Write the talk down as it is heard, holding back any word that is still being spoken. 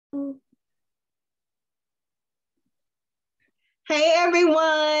Hey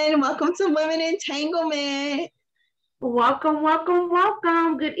everyone, welcome to Women Entanglement. Welcome, welcome,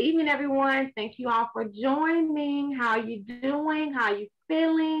 welcome. Good evening, everyone. Thank you all for joining. How you doing? How you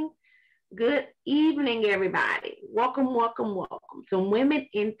feeling? Good evening, everybody. Welcome, welcome, welcome to Women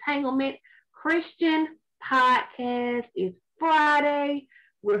Entanglement Christian Podcast. It's Friday.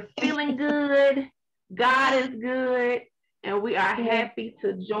 We're feeling good. God is good. And we are happy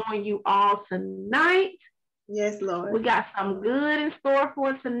to join you all tonight. Yes, Lord. We got some good in store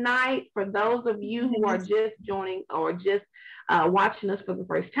for tonight. For those of you who are just joining or just watching us for the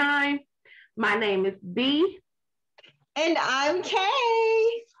first time, my name is B. And I'm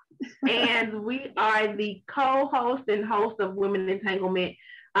Kay. And we are the co-host and host of Women Entanglement,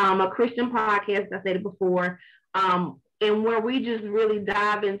 a Christian podcast, as I said it before, and where we just really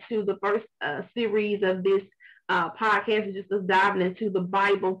dive into the first series of this podcast, just us diving into the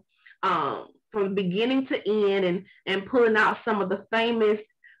Bible. From beginning to end and pulling out some of the famous,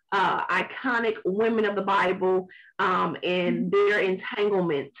 iconic women of the Bible and their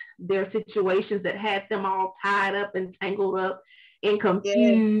entanglements, their situations that had them all tied up and tangled up and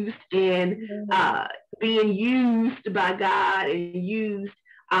confused and being used by God and used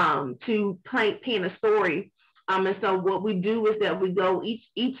to paint a story. And so what we do is that we go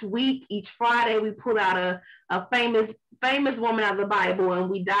each week, each Friday, we pull out a famous woman out of the Bible and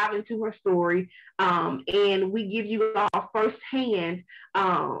we dive into her story. And we give you all firsthand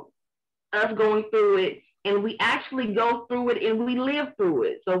us going through it. And we actually go through it and we live through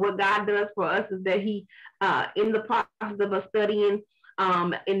it. So what God does for us is that He, in the process of us studying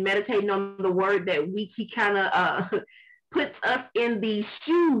and meditating on the Word that week, He kind of puts us in the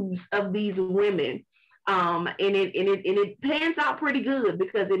shoes of these women. And it pans out pretty good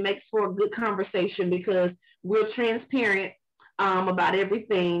because it makes for a good conversation because we're transparent about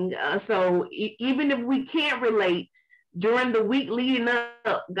everything. So even if we can't relate, during the week leading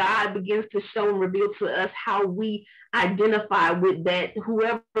up, God begins to show and reveal to us how we identify with that,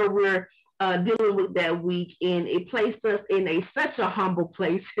 whoever we're dealing with that week. And it placed us in such a humble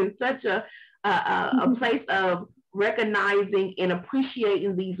place, in such a place of recognizing and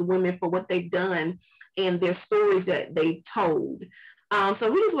appreciating these women for what they've done and their stories that they've told.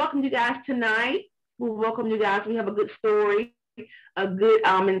 So we just welcome you guys tonight. We welcome you guys. We have a good story, a good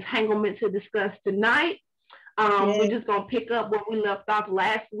entanglement to discuss tonight. We're just going to pick up where we left off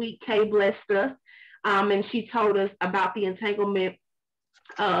last week. Kay blessed us, and she told us about the entanglement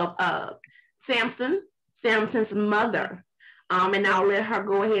of Samson's mother. And I'll let her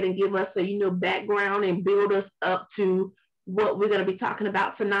go ahead and give us a background and build us up to what we're going to be talking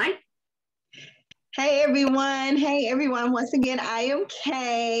about tonight. Hey everyone. Once again, I am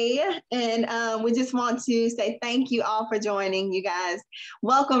Kay, and we just want to say thank you all for joining, you guys.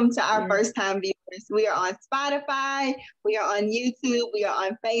 Welcome to our first time viewers. We are on Spotify, we are on YouTube, we are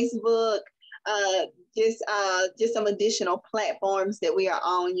on Facebook, just some additional platforms that we are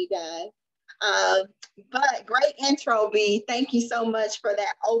on, you guys. But great intro, B. Thank you so much for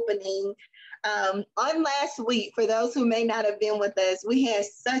that opening. On last week, for those who may not have been with us, we had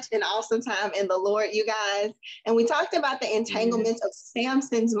such an awesome time in the Lord, you guys. And we talked about the entanglements of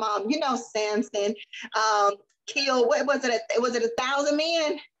Samson's mom. You know, Samson killed, what was it? Was it 1,000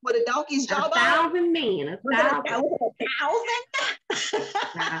 men with a donkey's jawbone? 1,000 men. 1,000?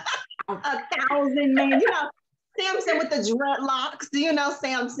 1,000 men. You know, Samson with the dreadlocks. You know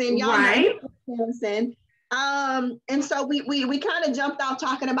Samson. Y'all know Samson. And so we kind of jumped off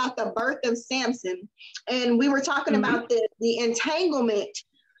talking about the birth of Samson, and we were talking about the entanglement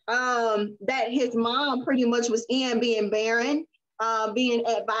that his mom pretty much was in, being barren, being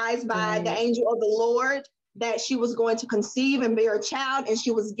advised by the angel of the Lord that she was going to conceive and bear a child, and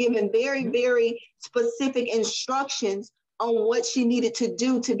she was given very, very specific instructions on what she needed to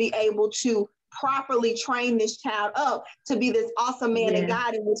do to be able to properly train this child up to be this awesome man of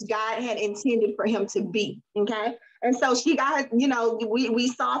God in which God had intended for him to be. Okay. And so she got, we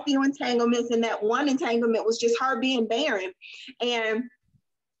saw a few entanglements, and that one entanglement was just her being barren and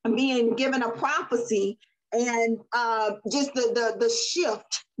being given a prophecy, and just the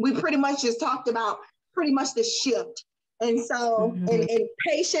shift. We pretty much just talked about pretty much the shift. And so, and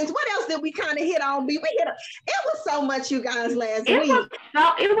patience. What else did we kind of hit on? It was so much, you guys, last week.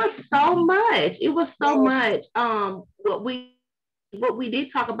 It was so much. It was so much. What we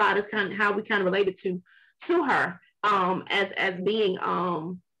did talk about is kind of how we kind of related to her as being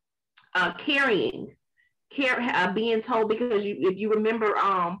being told, because if you remember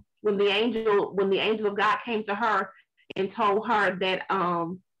when the angel of God came to her and told her that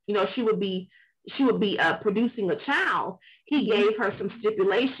she would be producing a child, he gave her some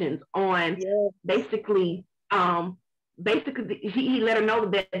stipulations on basically, he let her know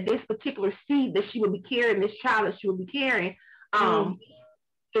that this particular seed that she would be carrying, this child that she would be carrying,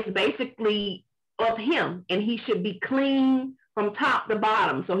 is basically of him, and he should be clean from top to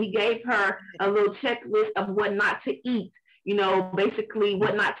bottom. So he gave her a little checklist of what not to eat, basically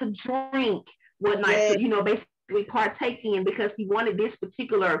what not to drink, what not to, basically partake in, because he wanted this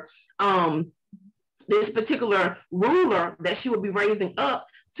particular ruler that she would be raising up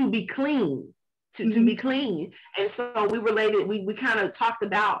to be clean, to be clean. And so we kind of talked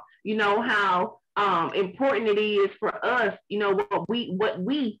about, how important it is for us, what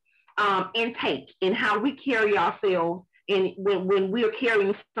we intake and how we carry ourselves and when we're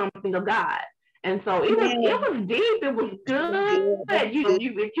carrying something of God. And so it was deep, it was good. If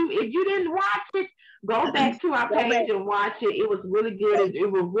you didn't watch it, go back to our page and watch it. It was really good.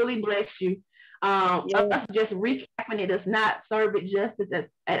 It will really bless you. Us just recapping it does not serve it justice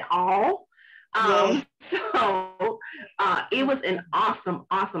at all. So it was an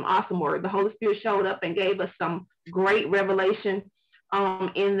awesome word. The Holy Spirit showed up and gave us some great revelation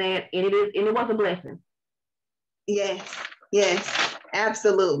in that, and it was a blessing. Yes,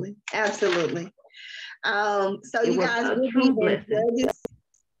 absolutely. So you guys will be in Judges.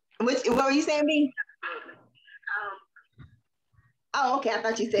 What were you saying, B? Oh, okay. I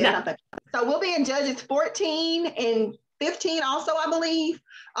thought you said something. So we'll be in Judges 14 and 15 also, I believe.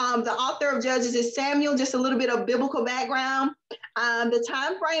 The author of Judges is Samuel. Just a little bit of biblical background. The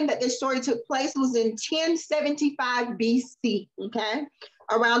time frame that this story took place was in 1075 BC, okay?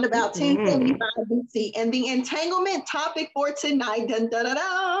 Around about 1075 BC. And the entanglement topic for tonight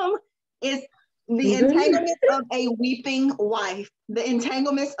is the entanglement of a weeping wife. The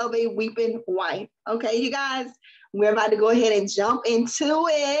entanglements of a weeping wife. Okay, you guys, we're about to go ahead and jump into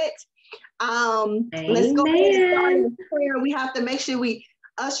it. Let's go ahead and start in prayer. We have to make sure we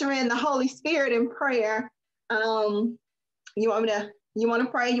usher in the Holy Spirit in prayer. You want to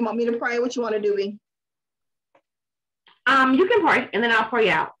pray? You want me to pray? What you want to do, B? You can pray, and then I'll pray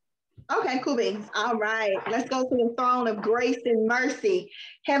out. Okay, cool beans. All right, let's go to the throne of grace and mercy.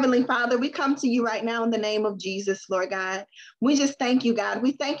 Heavenly Father, we come to you right now in the name of Jesus, Lord God. We just thank you, God.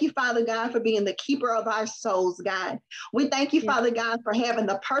 We thank you, Father God, for being the keeper of our souls, God. We thank you, Father God, for having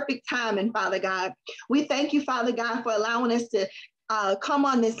the perfect timing, Father God. We thank you, Father God, for allowing us to come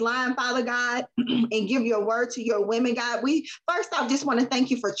on this line, Father God, and give your word to your women, God. We first off just want to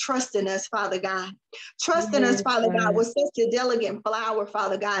thank you for trusting us, Father God. Trusting us, Father God, with such a delicate flower,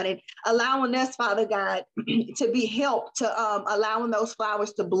 Father God, and allowing us, Father God, to be helped to allowing those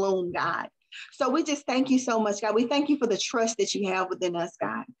flowers to bloom, God. So we just thank you so much, God. We thank you for the trust that you have within us,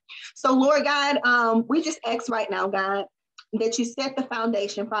 God. So Lord God, we just ask right now, God, that you set the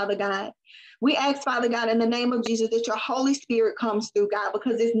foundation, Father God. We ask, Father God, in the name of Jesus, that your Holy Spirit comes through, God,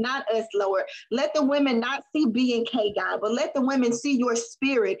 because it's not us, Lord. Let the women not see B and K, God, but let the women see your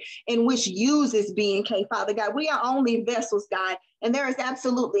spirit in which uses B and K, Father God. We are only vessels, God, and there is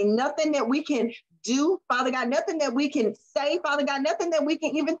absolutely nothing that we can do, Father God, nothing that we can say, Father God, nothing that we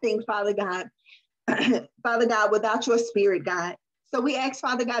can even think, Father God, Father God, without your spirit, God. So we ask,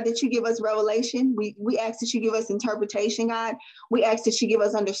 Father God, that you give us revelation. We ask that you give us interpretation, God. We ask that you give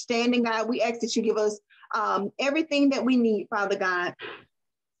us understanding, God. We ask that you give us everything that we need, Father God,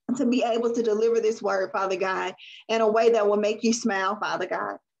 to be able to deliver this word, Father God, in a way that will make you smile, Father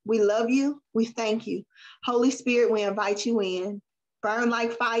God. We love you. We thank you. Holy Spirit, we invite you in. Burn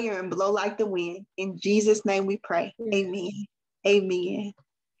like fire and blow like the wind. In Jesus' name we pray. Amen. Amen.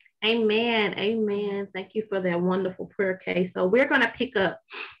 Amen. Amen. Thank you for that wonderful prayer, Kay. So we're going to pick up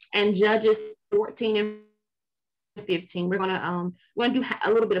in Judges 14 and 15. We're going to do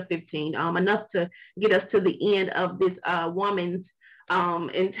a little bit of 15, enough to get us to the end of this woman's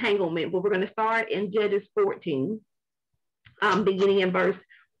entanglement. But we're going to start in Judges 14, beginning in verse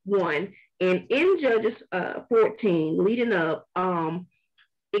 1. And in Judges 14, leading up,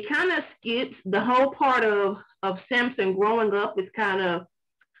 it kind of skips the whole part of Samson growing up. Is kind of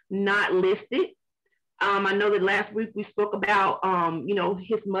not listed. I know that last week we spoke about,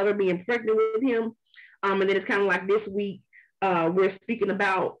 his mother being pregnant with him. And then it's kind of like this week, we're speaking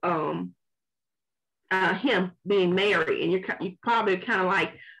about him being married. And you're probably kind of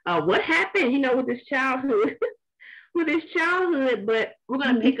like, what happened, with his childhood, But we're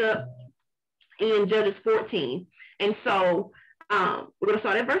going to pick up in Judges 14. And so we're going to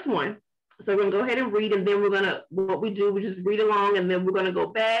start at verse 1. So we're going to go ahead and read, and then what we do, we just read along, and then we're going to go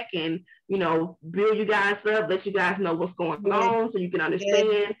back and, build you guys up, let you guys know what's going on so you can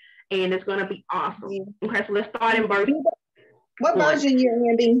understand, and it's going to be awesome. Okay, so let's start in verse What 1. version you're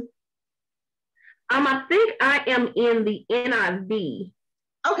in, I think I am in the NIV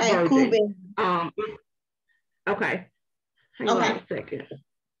Okay, version. cool. Okay. Hang on a second.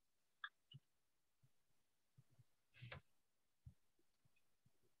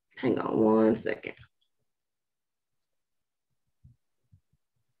 Hang on 1 second.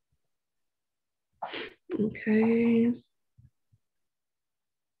 Okay.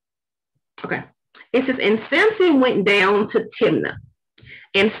 Okay. It says, and Samson went down to Timnah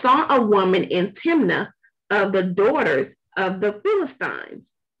and saw a woman in Timnah of the daughters of the Philistines.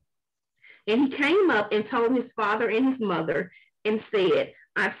 And he came up and told his father and his mother and said,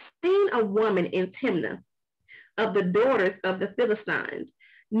 I've seen a woman in Timnah of the daughters of the Philistines.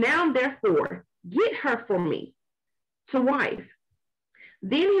 Now, therefore, get her for me to wife.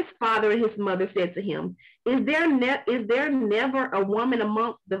 Then his father and his mother said to him, is there never a woman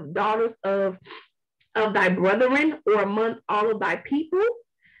amongst the daughters of thy brethren or amongst all of thy people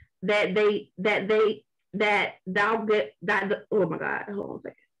that thou get that? Oh my God, hold on a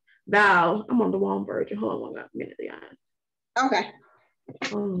second. I'm on the wrong version. Hold on a minute, Okay.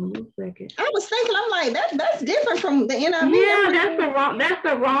 Hold on a second. I was thinking, I'm like, that's different from the NIV. Yeah, that's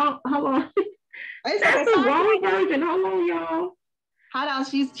the wrong. Hold on. That's the wrong version. Hold on, y'all. Hold on,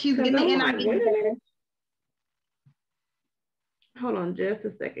 she's getting the NIV. Hold on just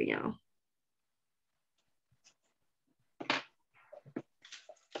a second, y'all.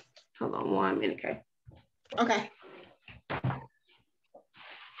 Hold on 1 minute, okay? Okay.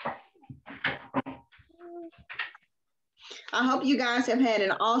 I hope you guys have had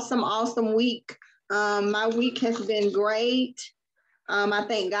an awesome week. My week has been great. I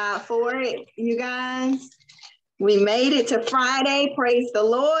thank God for it, you guys. We made it to Friday. Praise the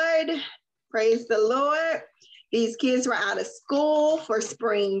Lord. Praise the Lord. These kids were out of school for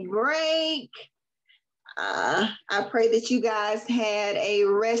spring break. I pray that you guys had a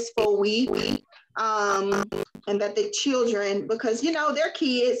restful week, and that the children, because they're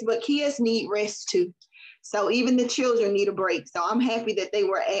kids, but kids need rest too. So even the children need a break. So I'm happy that they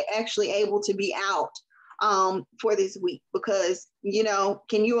were actually able to be out for this week, because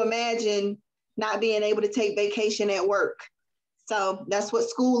can you imagine not being able to take vacation at work? So that's what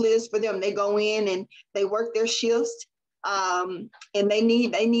school is for them. They go in and they work their shifts, and they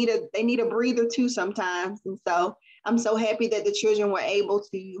need a breather too sometimes. And so I'm so happy that the children were able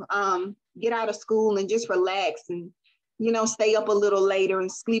to get out of school and just relax and stay up a little later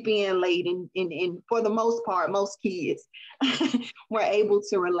and sleep in late. And for the most part, most kids were able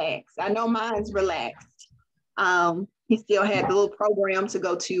to relax. I know mine's relaxed. He still had the little program to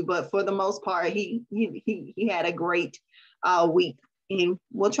go to, but for the most part, he had a great week. And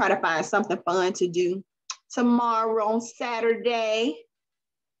we'll try to find something fun to do tomorrow on Saturday.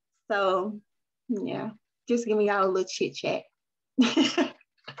 So yeah, just giving y'all a little chit chat.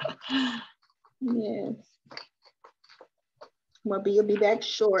 Yes. We'll be back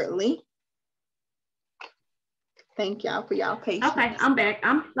shortly. Thank y'all for y'all patience. Okay, I'm back.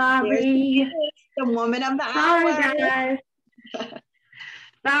 I'm sorry. The woman of the hour. Guys.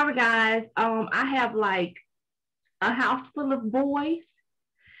 Sorry, guys. I have like a house full of boys.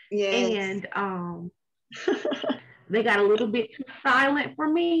 Yes. And they got a little bit too silent for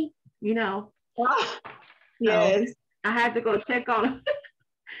me, Yes. So I had to go check on them.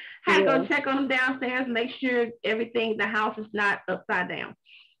 Go check on them downstairs, make sure everything, the house is not upside down.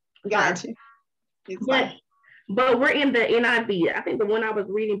 Gotcha. But we're in the NIV. I think the one I was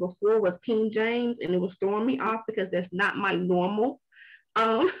reading before was King James, and it was throwing me off because that's not my normal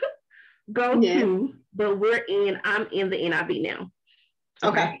go-to. But I'm in the NIV now.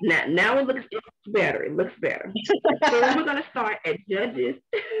 Okay. Now it looks better. It looks better. So we're gonna start at Judges.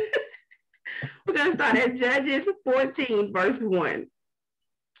 We're gonna start at Judges 14, verse 1.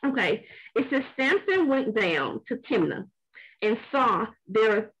 Okay, it says Samson went down to Timnah and saw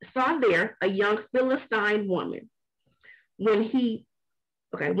there a young Philistine woman. When he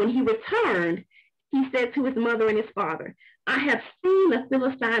returned, he said to his mother and his father, I have seen a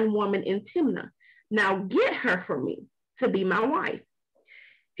Philistine woman in Timnah. Now get her for me to be my wife.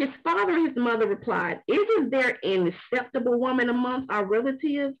 His father and his mother replied, isn't there an acceptable woman amongst our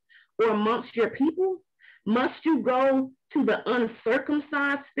relatives or amongst your people? Must you go to the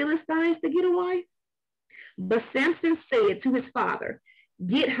uncircumcised Philistines to get a wife? But Samson said to his father,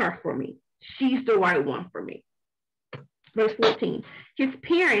 get her for me. She's the right one for me. Verse 14, his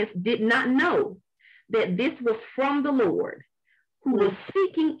parents did not know that this was from the Lord, who was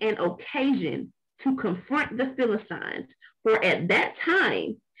seeking an occasion to confront the Philistines, for at that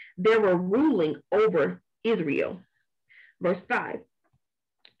time they were ruling over Israel. Verse 5,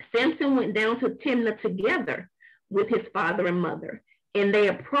 Samson went down to Timnah together with his father and mother, and they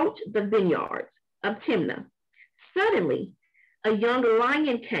approached the vineyards. of Timnah. Suddenly, a young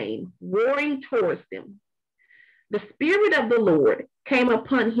lion came roaring towards them. The Spirit of the Lord came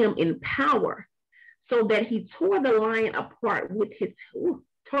upon him in power, so that he tore the lion apart with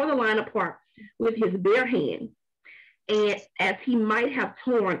his bare hand, and as he might have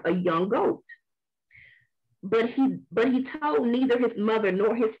torn a young goat. But he told neither his mother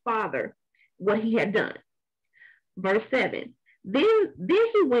nor his father what he had done. Verse 7. Then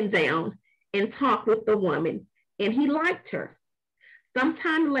he went down and talked with the woman, and he liked her.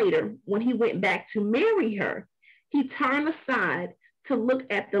 Sometime later, when he went back to marry her, he turned aside to look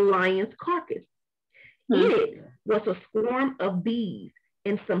at the lion's carcass. In it was a swarm of bees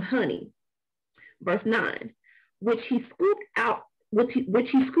and some honey. Verse 9, which he scooped out with his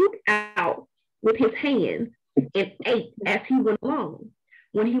hands and ate as he went along.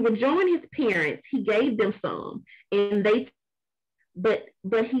 When he rejoined his parents, he gave them some, and but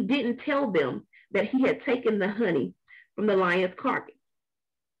he didn't tell them that he had taken the honey from the lion's carcass.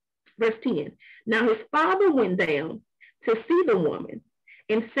 Verse 10, now his father went down to see the woman,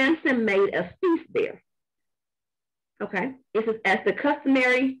 and Samson made a feast there. Okay, this is as the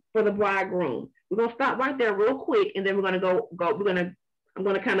customary for the bridegroom. We're gonna stop right there real quick, and then we're gonna go. I'm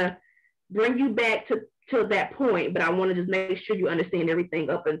gonna kind of bring you back to that point, but I want to just make sure you understand everything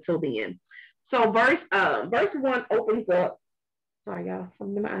up until the end. So verse 1 opens up. Sorry, y'all,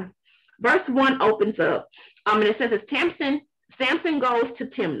 something in my eye. Verse 1 opens up. And it says it's Samson goes to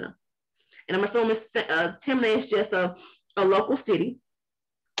Timnah, and I'm assuming Timnah is just a local city.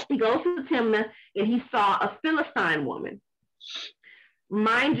 He goes to Timnah and he saw a Philistine woman.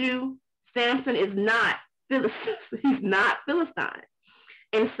 Mind you, Samson is not he's not Philistine.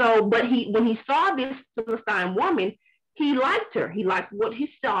 And so, but when he saw this Philistine woman, he liked her. He liked what he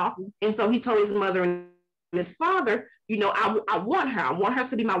saw. And so he told his mother and his father, I want her. I want her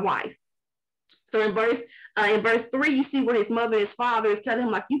to be my wife. So in verse 3, you see where his mother and his father is telling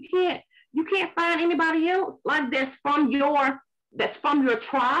him, like, you can't find anybody else like that's from your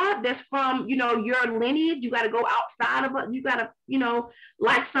tribe, that's from, your lineage. You got to go outside of it. You got to,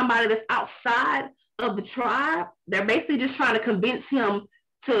 like somebody that's outside of the tribe. They're basically just trying to convince him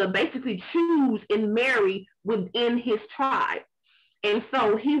to basically choose and marry within his tribe. And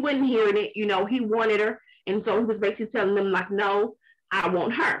so he wasn't hearing it, he wanted her. And so he was basically telling them, like, no, I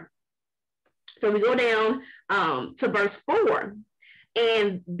want her. So we go down to verse 4.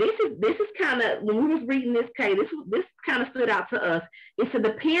 And this is kind of, when we was reading this case, this kind of stood out to us. It said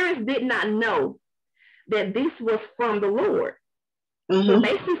the parents did not know that this was from the Lord. Mm-hmm. So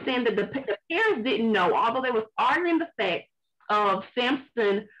basically saying that the parents didn't know, although they was arguing the fact of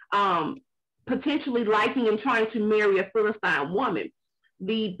Samson potentially liking and trying to marry a Philistine woman.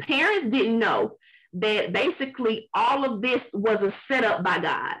 The parents didn't know that basically all of this was a setup by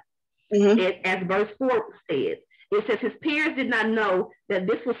God. Mm-hmm. As verse 4 said. It says his parents did not know that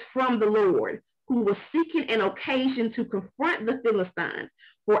this was from the Lord, who was seeking an occasion to confront the Philistines.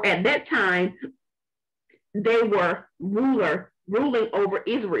 For at that time, they were ruling over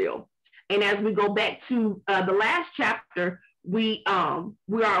Israel. And as we go back to the last chapter, we are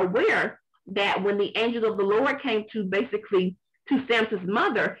aware that when the angel of the Lord came to Samson's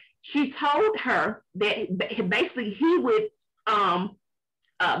mother, she told her that basically he would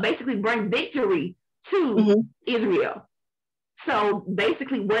basically bring victory to mm-hmm. Israel. So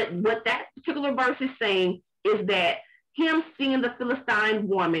basically what that particular verse is saying is that him seeing the Philistine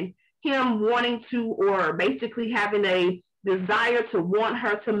woman, him wanting to, or basically having a desire to want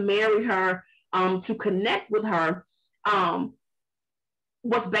her, to marry her, to connect with her,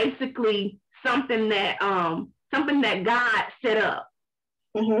 was basically something that God set up,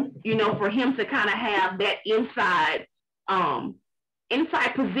 mm-hmm. For him to kind of have that inside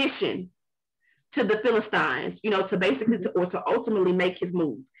position to the Philistines, to basically or to ultimately make his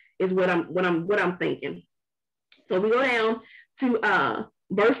move is what I'm thinking. So we go down to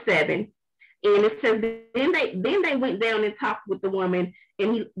verse 7, and it says then they went down and talked with the woman,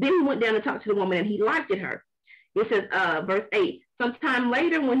 and he went down and talked to the woman, and he liked her. It says verse 8. Sometime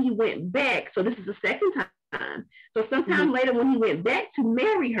later when he went back, so this is the second time. So sometime mm-hmm. later when he went back to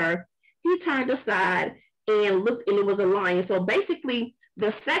marry her, he turned aside and looked, and it was a lion. So basically,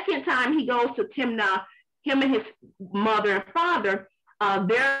 the second time he goes to Timnah, him and his mother and father,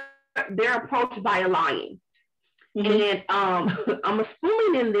 they're approached by a lion. Mm-hmm. And I'm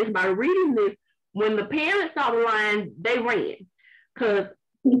assuming in this, by reading this, when the parents saw the lion, they ran. Because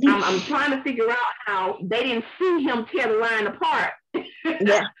I'm trying to figure out how they didn't see him tear the lion apart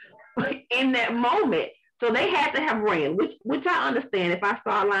yeah. in that moment. So they had to have ran, which I understand. If I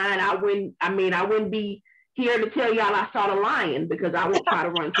saw a lion, I wouldn't be here to tell y'all I saw the lion, because I would try to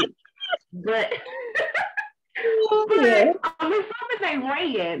run too. but Yeah. some they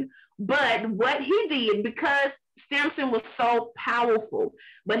ran. But what he did, because Samson was so powerful,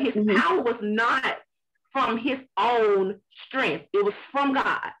 but his power was not from his own strength. It was from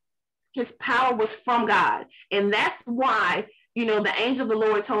God. His power was from God. And that's why, the angel of the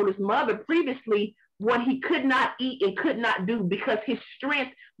Lord told his mother previously what he could not eat and could not do, because his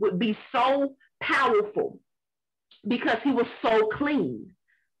strength would be so powerful, because he was so clean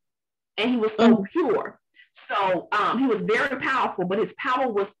and he was so pure. So he was very powerful, but his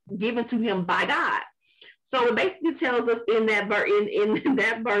power was given to him by God. So it basically tells us in that verse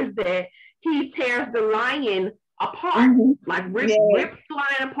that he tears the lion apart, like rips the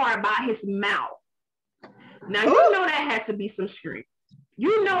lion apart by his mouth. Now you know that has to be some strength.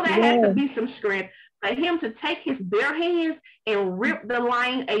 You know that has to be some strength for him to take his bare hands and rip the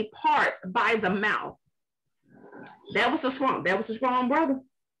lion apart by the mouth. That was a strong brother.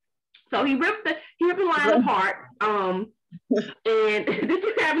 So he ripped the lion apart. And did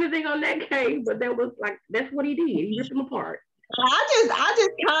you have anything on that case? But that's what he did. He ripped them apart. I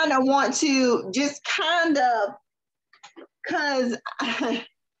just kind of want to just kind of, because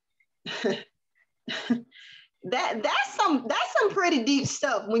that's some pretty deep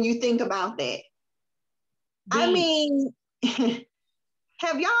stuff when you think about that. Deep. I mean,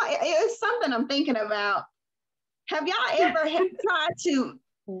 have y'all? It's something I'm thinking about. Have y'all ever tried to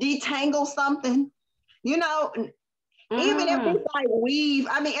detangle something? Even if it's like weave.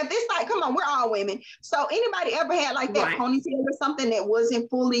 I mean, if it's like, come on, we're all women. So anybody ever had like that ponytail or something that wasn't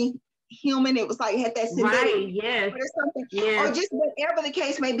fully human? It was like, had that synthetic or something, or just whatever the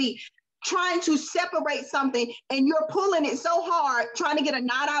case may be. Trying to separate something, and you're pulling it so hard, trying to get a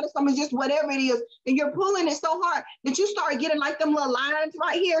knot out of something, just whatever it is, and you're pulling it so hard that you start getting like them little lines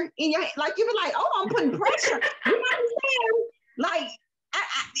right here in your, like you be like, oh, I'm putting pressure. You know what I'm saying? Like,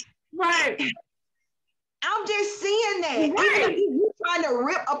 I'm just seeing that. Even if you're trying to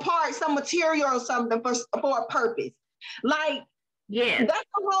rip apart some material or something for a purpose. Like, that's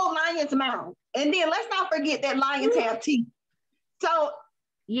the whole lion's mouth. And then let's not forget that lions have teeth. So,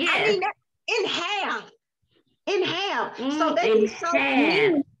 I mean, that's in half. So that just shows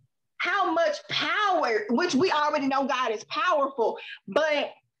me how much power, which we already know God is powerful,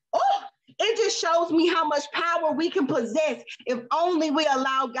 but it just shows me how much power we can possess if only we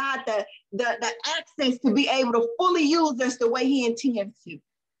allow God the access to be able to fully use us the way he intends to.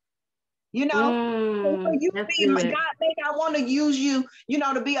 For you to be, God may not want to use you,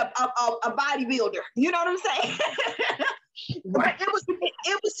 to be a bodybuilder. You know what I'm saying? But it was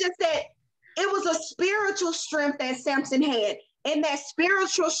just that it was a spiritual strength that Samson had. And that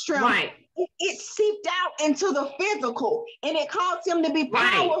spiritual strength, it seeped out into the physical, and it caused him to be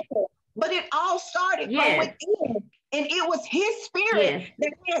powerful. But it all started from within. And it was his spirit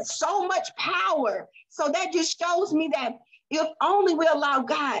that had so much power. So that just shows me that if only we allow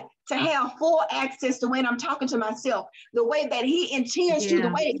God to have full access to when I'm talking to myself, the way that he intends to, the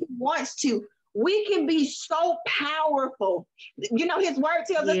way that he wants to, we can be so powerful. His word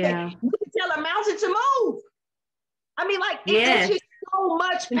tells us that we can tell a mountain to move. I mean, like, it's just so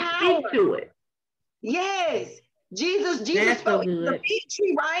much power. Speak to it. Yes. Jesus spoke the fig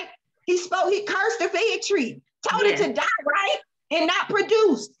tree, right? He cursed the fig tree, told it to die, right? And not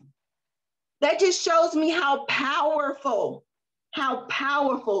produce. That just shows me how powerful.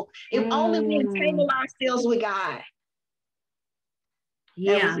 If only we entangle ourselves with God.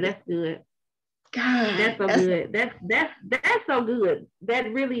 Yeah, that's good. God, that's so good. That's so good.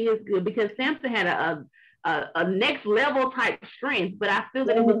 That really is good, because Samson had a next level type strength, but I feel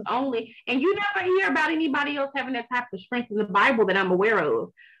that it was only, and you never hear about anybody else having that type of strength in the Bible that I'm aware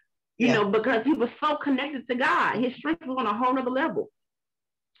of. Because he was so connected to God, his strength was on a whole other level.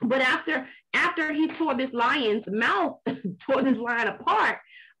 But after he tore this lion's mouth, tore this lion apart,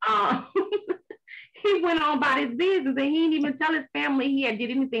 he went on about his business, and he didn't even tell his family he had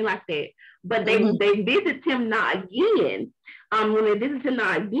did anything like that. But they visited him now again. When they visited him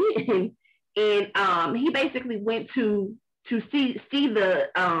now again, and he basically went to see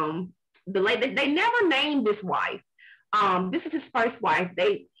the lady. They never named this wife. This is his first wife.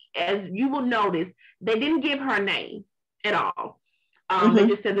 They, as you will notice, they didn't give her name at all. They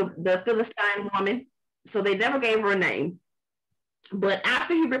just said the Philistine woman. So they never gave her a name. But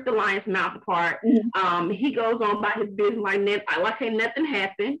after he ripped the lion's mouth apart, he goes on by his business like nothing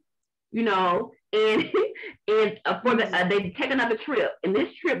happened, and they take another trip. And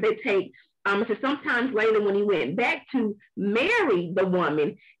this trip they take, so sometimes later when he went back to marry the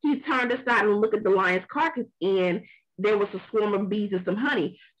woman, he turned aside and looked at the lion's carcass, and there was a swarm of bees and some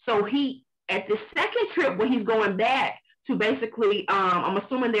honey. So he, at the second trip when he's going back to basically, I'm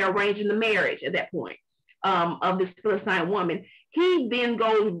assuming they're arranging the marriage at that point, of this Philistine woman. He then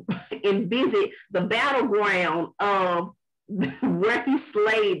goes and visit the battleground of where he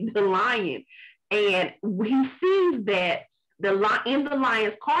slayed the lion. And he sees that in the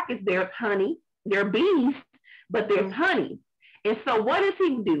lion's carcass, there's honey, there are bees, but there's honey. And so what does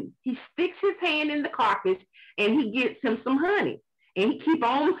he do? He sticks his hand in the carcass and he gets him some honey. And he keep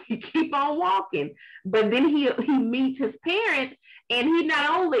on walking. But then he meets his parents, and he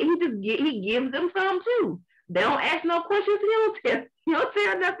gives them some too. They don't ask no questions. He'll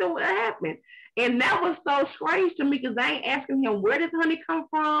tell nothing what happened. And that was so strange to me, because I ain't asking him, where does honey come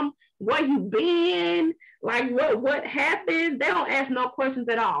from? Where you been? Like, what happened? They don't ask no questions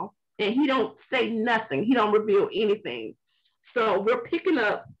at all. And he don't say nothing. He don't reveal anything. So we're picking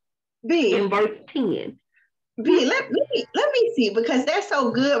up in verse 10. B, let me see, because that's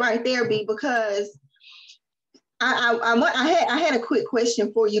so good right there, B, because I had a quick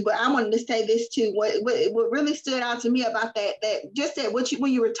question for you, but I wanted to say this too. What really stood out to me about that just that when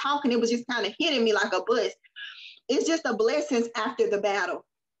you were talking, it was just kind of hitting me like a bus. It's just the blessings after the battle,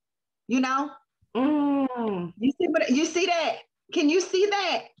 you know. You see that? Can you see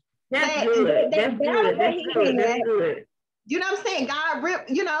that? That's good. That's good. You know what I'm saying? God ripped,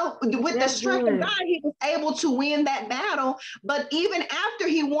 with the strength of God, he was able to win that battle. But even after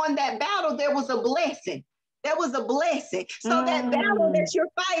he won that battle, there was a blessing. There was a blessing. So that battle that you're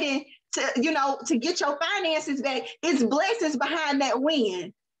fighting to get your finances back, it's blessings behind that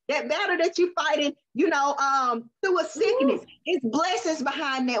win. That battle that you're fighting, through a sickness, it's blessings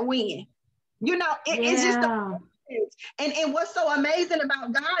behind that win. It's just and what's so amazing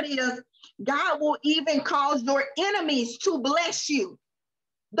about God is God will even cause your enemies to bless you.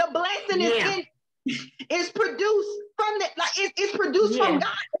 The blessing is produced from it's produced from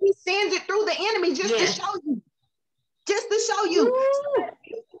God. He sends it through the enemy just to show you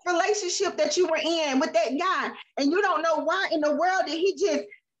relationship that you were in with that guy, and you don't know why in the world did he just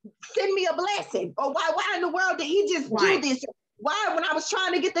send me a blessing, or why in the world did he just do this? Why, when I was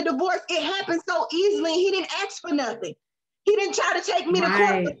trying to get the divorce, it happened so easily. He didn't ask for nothing. He didn't try to take me to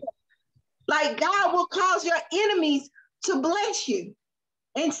court. Like, God will cause your enemies to bless you.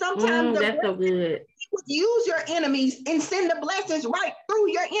 And sometimes that's so good. He would use your enemies and send the blessings right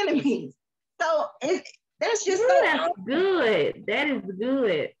through your enemies. So that's just so that's awesome. Good. That is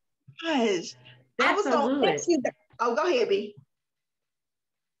good. Gosh, that's I was so gonna ask you go ahead, B.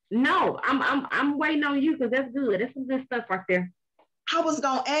 No, I'm waiting on you, because that's good. That's some good stuff right there. I was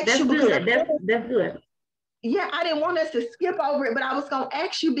gonna ask that's you good. That's good. Yeah, I didn't want us to skip over it, but I was gonna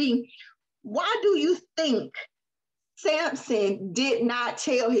ask you, B, why do you think Samson did not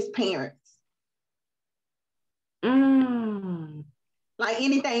tell his parents? Like,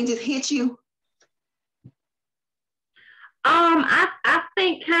 anything just hit you? I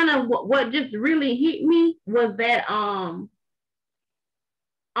think kind of what just really hit me was that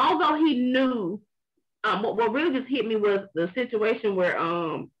although he knew, what really just hit me was the situation where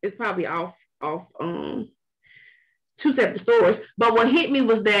it's probably off two separate stories, but what hit me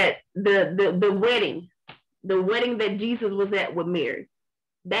was that the wedding that Jesus was at with Mary,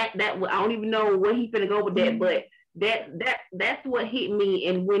 that I don't even know where he's gonna go with that, but that's what hit me.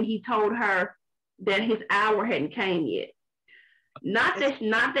 And when he told her that his hour hadn't came yet, not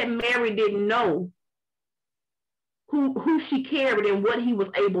that Mary didn't know who she carried and what he was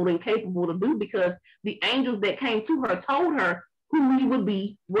able and capable to do, because the angels that came to her told her who he would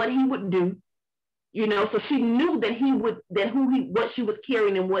be, what he would do, so she knew what she was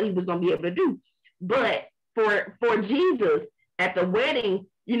carrying and what he was going to be able to do. But for Jesus at the wedding,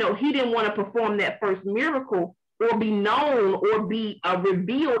 he didn't want to perform that first miracle or be known or be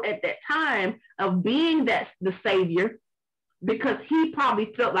revealed at that time of being the Savior, because he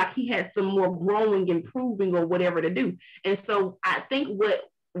probably felt like he had some more growing, improving, or whatever to do. And so I think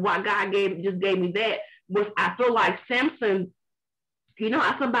why God just gave me that was, I feel like Samson,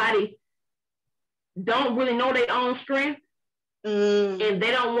 how somebody don't really know their own strength, and they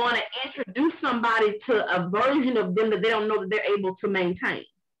don't want to introduce somebody to a version of them that they don't know that they're able to maintain.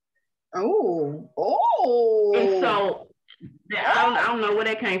 And so I don't know where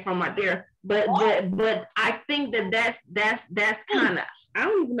that came from right there. But I think that's kind of, I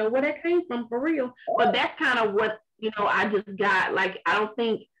don't even know where that came from for real. But that's kind of what I just got. Like, I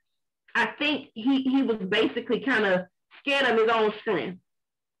think he was basically kind of scared of his own strength,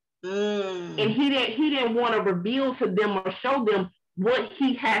 and he didn't want to reveal to them or show them what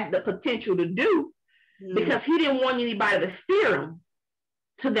he had the potential to do, because he didn't want anybody to fear him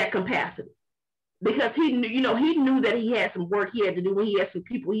to that capacity. Because he knew that he had some work he had to do, when he had some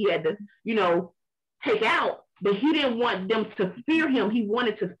people he had to, take out but he didn't want them to fear him. He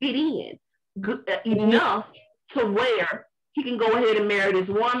wanted to fit in enough to where he can go ahead and marry this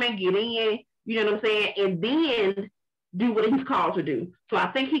woman, get in, you know what I'm saying, and then do what he's called to do. So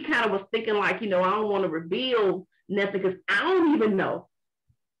I think he kind of was thinking like, I don't want to reveal nothing because I don't even know.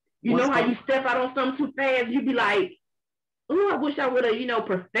 You know how you step out on something too fast, you be like, oh, I wish I would have,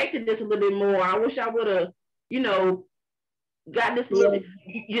 perfected this a little bit more. I wish I would have, got this a little bit.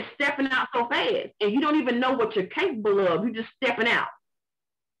 You're stepping out so fast and you don't even know what you're capable of. You're just stepping out.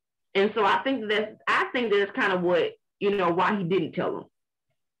 And so I think that's kind of what, why he didn't tell them.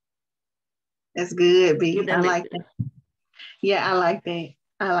 That's good, B. I like that. Yeah, I like that.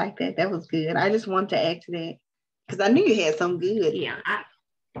 I like that. That was good. I just wanted to add to that because I knew you had some good. Yeah.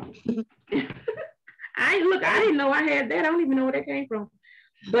 I didn't know I had that. I don't even know where that came from.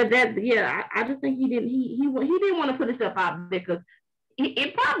 But I just think he didn't want to put himself out there because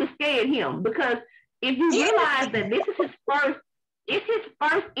it probably scared him because if you realize that this is his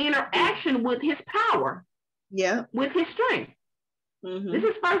first interaction with his power. Yeah. With his strength. Mm-hmm. This is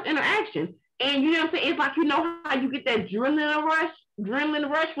his first interaction. And you know what I'm saying? It's like, how you get that adrenaline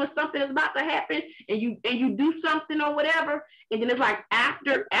rush when something is about to happen and you do something or whatever. And then it's like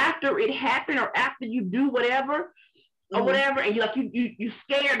after it happened or after you do whatever or whatever, and you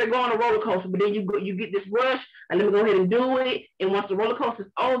scared to go on a roller coaster, but then you get this rush and let me go ahead and do it. And once the roller coaster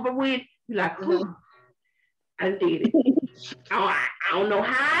is over with, you're like, I did it. I don't know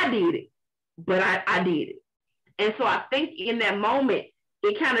how I did it, but I did it. And so I think in that moment,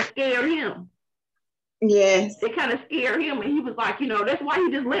 it kind of scared him. Yes. It kind of scared him. And he was like, that's why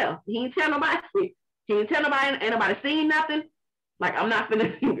he just left. He didn't tell nobody. Ain't nobody seen nothing. Like, I'm not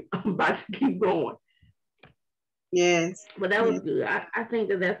finna, I'm about to keep going. Yes. But that was good. I think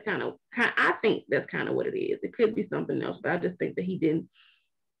that's kind of what it is. It could be something else, but I just think that he didn't,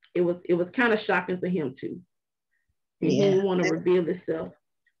 it was kind of shocking for him too. He didn't want to reveal himself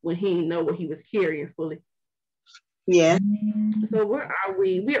when he didn't know what he was carrying fully. Yeah. So where are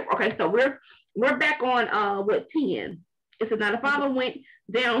we? We're back on 10. It says, now the father went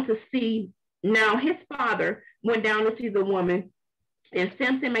down to see. Now his father went down to see the woman, and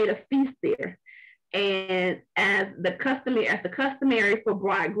Samson made a feast there. And as the customary for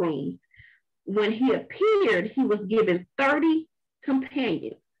bridegrooms, when he appeared, he was given 30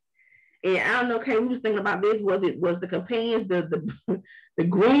 companions. And I don't know, okay, we was thinking about this. Was the companions the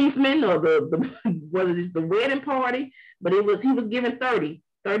groomsmen or was it the wedding party? But he was given 30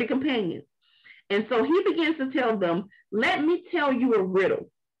 companions. And so he begins to tell them, let me tell you a riddle.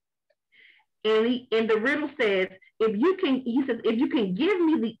 And the riddle says, if you can give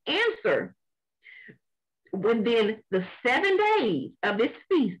me the answer within the 7 days of this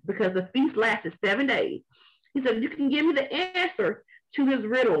feast, because the feast lasted 7 days. He said, if you can give me the answer to this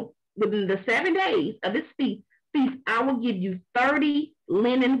riddle within the 7 days of this feast, I will give you 30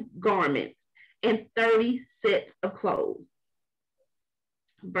 linen garments and 30 sets of clothes.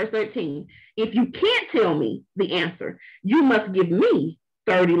 Verse 13, if you can't tell me the answer, you must give me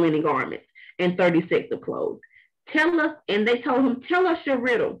 30 linen garments and 30 sets of clothes. Tell us, and they told him, tell us your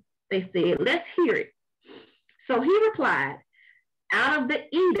riddle. They said, let's hear it. So he replied, out of the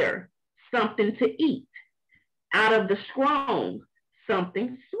eater, something to eat. Out of the strong,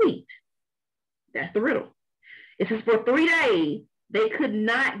 something sweet. That's the riddle. It says, for 3 days, they could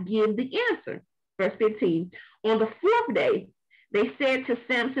not give the answer. Verse 15, on the 4th day, they said to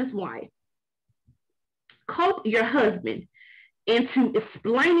Samson's wife, cope your husband into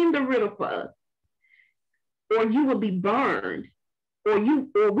explaining the riddle for us, or you will be burned, or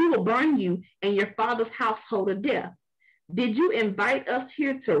we will burn you and your father's household to death. Did you invite us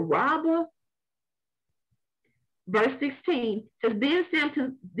here to rob us? Verse 16 says,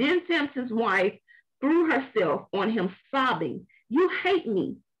 then Samson's wife threw herself on him, sobbing, you hate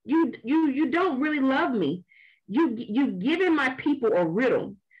me. You don't really love me. You've given my people a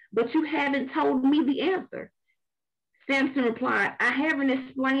riddle, but you haven't told me the answer. Samson replied, I haven't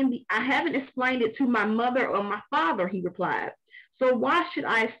explained it to my mother or my father, he replied. So why should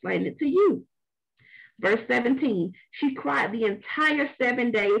I explain it to you? Verse 17, she cried the entire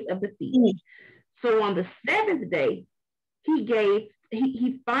 7 days of the feast. So on the 7th day,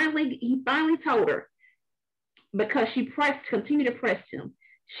 he finally told her, because she continued to press him.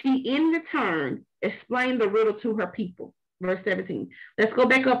 She in return explained the riddle to her people. Verse 17. Let's go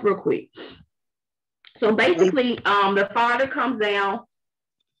back up real quick. So basically, the father comes down.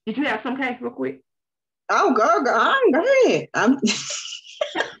 Did you have some case real quick? Oh, go ahead.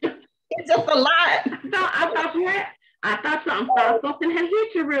 It's just a lot. I thought something had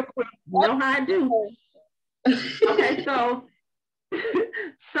hit you real quick. You know how I do. Okay, so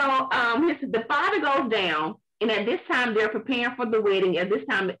the father goes down And at this time, they're preparing for the wedding. At this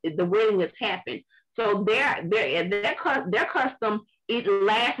time, the wedding has happened. So their custom, it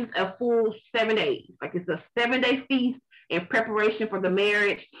lasts a full 7 days. Like it's a 7-day feast in preparation for the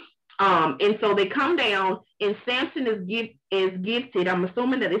marriage. And so they come down, and Samson is gifted. I'm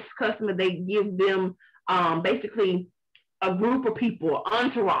assuming that this customer, they give them basically a group of people,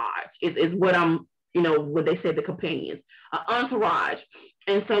 entourage is what I'm, what they said, the companions, entourage.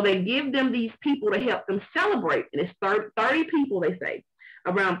 And so they give them these people to help them celebrate. And it's 30 people, they say,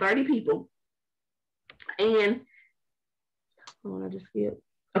 around 30 people. And I just skip.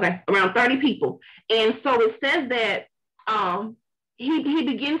 Okay, around 30 people. And so it says that he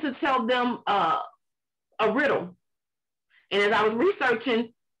begins to tell them a riddle. And as I was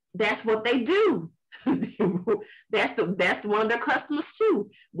researching, that's what they do. That's one of their customers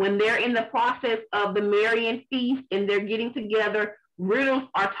too. When they're in the process of the marrying feast and they're getting together, riddles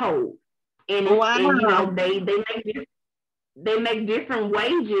are told. And, wow. And they make different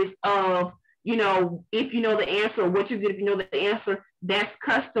wages of, if you know the answer, or what you did if you know the answer. That's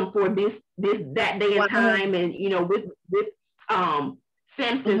custom for that day and time, and with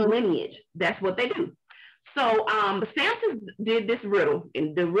Samson's lineage. That's what they do. So Samson did this riddle,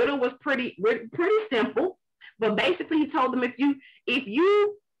 and the riddle was pretty simple. But basically, he told them, if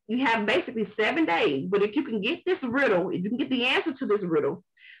you have basically 7 days, but if you can get this riddle, if you can get the answer to this riddle,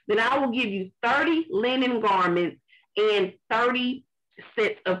 then I will give you 30 linen garments and 30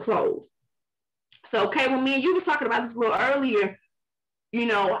 sets of clothes. So, okay, when me and you were talking about this a little earlier,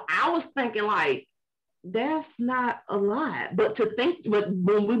 I was thinking like, that's not a lot. But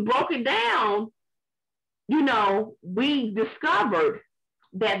when we broke it down, we discovered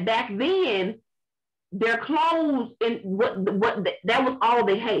that back then their clothes and what that was all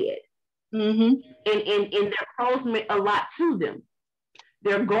they had. Mm-hmm. And their clothes meant a lot to them.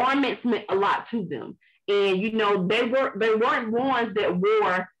 Their garments meant a lot to them. And they weren't ones that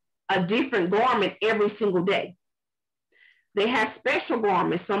wore a different garment every single day. They had special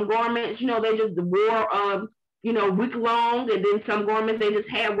garments. Some garments, they just wore week long, and then some garments they just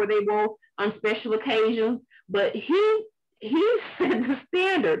had where they wore on special occasions. But he set the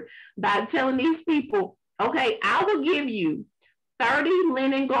standard by telling these people, okay, I will give you 30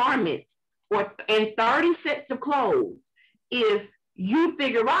 linen garments and 30 sets of clothes if you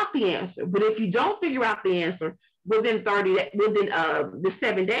figure out the answer. But if you don't figure out the answer within the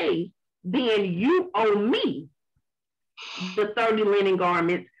 7 days, then you owe me the 30 linen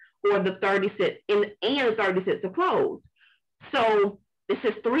garments or the 30 sets and the 30 sets of clothes. So it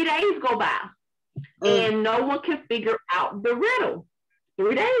says 3 days go by and no one can figure out the riddle.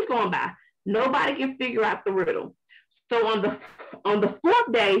 3 days going by, nobody can figure out the riddle. So on the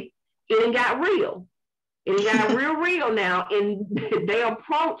 4th day, it got real. It got real now, and they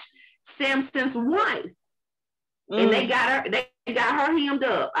approached Samson's wife, and they got her hemmed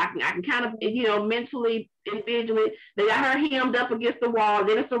up. I can kind of mentally envision it. They got her hemmed up against the wall.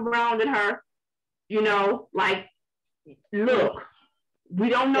 Then it surrounded her. Like, look, we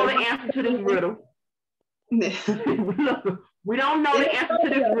don't know the answer to this riddle. Look, we don't know the answer to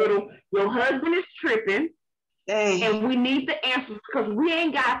this riddle. Your husband is tripping. Dang. And we need the answers because we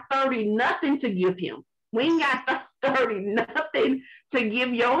ain't got 30 nothing to give him. We ain't got 30 nothing to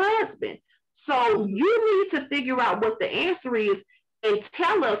give your husband. So you need to figure out what the answer is and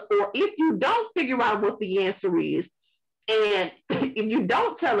tell us, or if you don't figure out what the answer is, and if you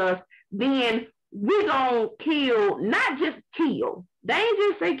don't tell us, then we're going to kill, not just kill. They ain't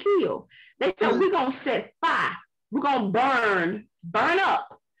just say kill. They said we're going to set fire. We're going to burn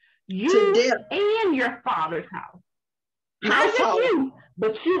up you and your father's house. Not just you,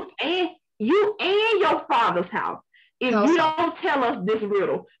 but you and your father's house. If you don't tell us this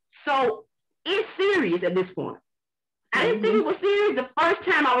riddle. So it's serious at this point. I didn't think it was serious the first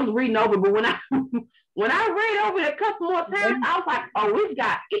time I was reading over, but when I read over it a couple more times, I was like, oh, it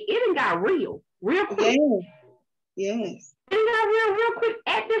got real quick. Yes. It got real quick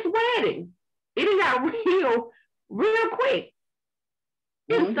at this wedding. It got real quick.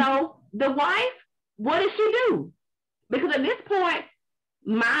 And so the wife, what did she do? Because at this point,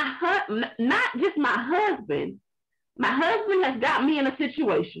 not just my husband has got me in a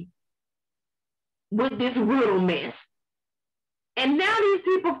situation with this riddle mess. And now these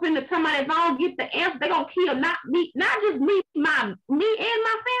people finna come out and don't get the answer. They're gonna kill not just me and my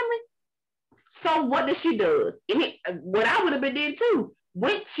family. So what does she do? What I would have been doing too.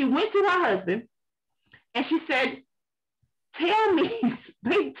 She went to her husband and she said, tell me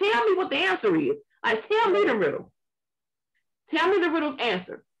what the answer is. Like, tell me the riddle. Tell me the riddle's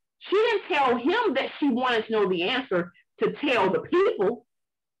answer. She didn't tell him that she wanted to know the answer to tell the people.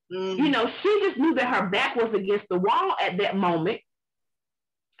 You know, she just knew that her back was against the wall at that moment,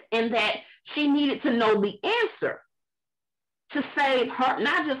 and that she needed to know the answer to save her,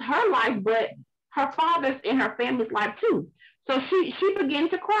 not just her life, but her father's and her family's life too. So she began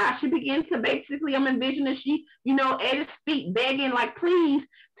to cry. She began to basically, I'm envisioning she, you know, at his feet begging, like, please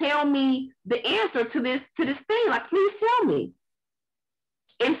tell me the answer to this thing. Like, please tell me.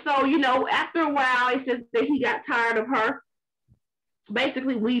 And so, you know, after a while, it says that he got tired of her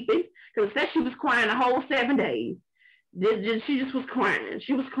basically weeping, because it said she was crying the whole 7 days. She just was crying.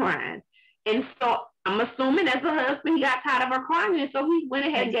 She was crying. And so I'm assuming as a husband, he got tired of her crying, and so he went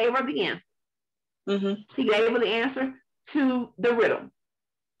ahead and gave her the answer. Mm-hmm. He gave her the answer to the riddle.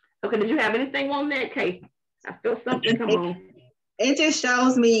 Okay, did you have anything on that, Kate? I feel something come on. It just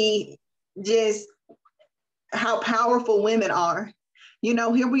shows me just how powerful women are. You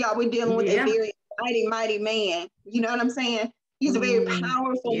know, here we are, we're dealing with a very mighty man. You know what I'm saying? He's a very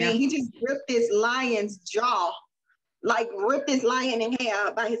powerful man. He just ripped this lion's jaw, like ripped this lion in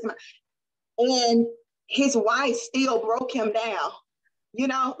half by his mouth. And his wife still broke him down, you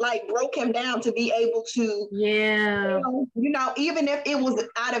know, like broke him down to be able to, you know, even if it was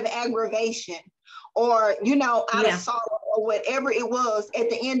out of aggravation or, you know, out of sorrow or whatever it was, at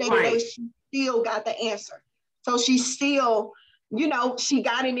the end of the day, she still got the answer. So she still, you know, she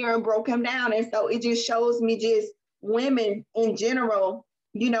got in there and broke him down. And so it just shows me just women in general,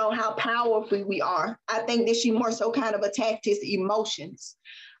 you know, how powerful we are. I think that she more so kind of attacked his emotions.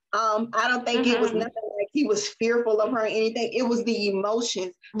 I don't think it was nothing like he was fearful of her or anything. It was the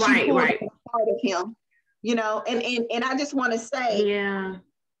emotions. She pulled the part of him, you know, and I just want to say,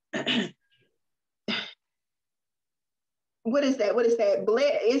 what is that?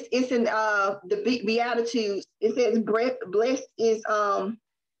 It's in the Beatitudes. It says, blessed is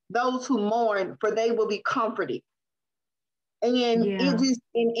those who mourn, for they will be comforted. And it just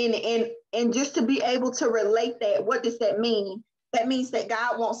and just to be able to relate that, what does that mean? That means that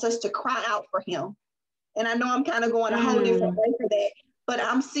God wants us to cry out for him. And I know I'm kind of going a whole different way for that, but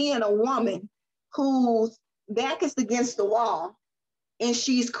I'm seeing a woman whose back is against the wall and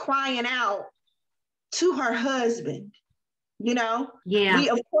she's crying out to her husband, you know?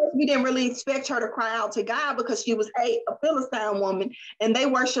 Of course, we didn't really expect her to cry out to God because she was a Philistine woman and they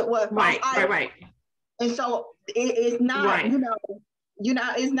worship what? Right. And so it's not, you know,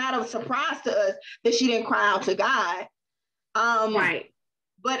 it's not a surprise to us that she didn't cry out to God.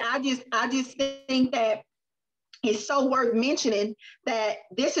 But I just think that it's so worth mentioning that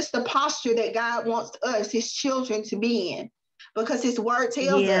this is the posture that God wants us, his children, to be in, because his word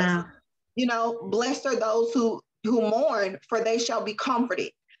tells us, you know, blessed are those who mourn, for they shall be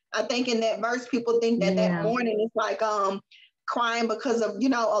comforted. I think in that verse, people think that that mourning is like crying because of, you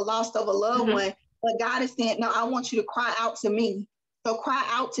know, a loss of a loved one. But God is saying, no, I want you to cry out to me. So cry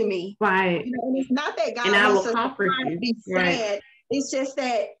out to me. Right. You know, and it's not that God wants us to cry and be sad. It's just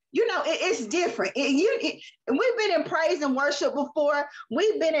that, you know, it's different. And we've been in praise and worship before.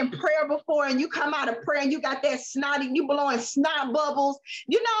 We've been in prayer before, and you come out of prayer and you got that snotty, you blowing snot bubbles,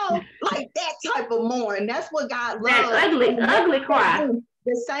 you know, like that type of mourn. That's what God loves. That ugly cry.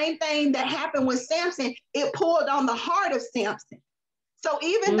 The same thing that happened with Samson, it pulled on the heart of Samson. So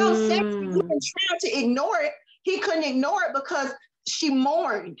even though Samson even tried to ignore it, he couldn't ignore it because she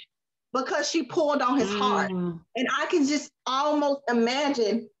mourned, because she pulled on his heart. And I can just almost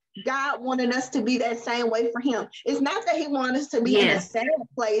imagine God wanted us to be that same way for him. It's not that he wanted us to be in a sad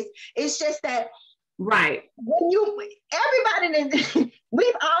place. It's just that when everybody,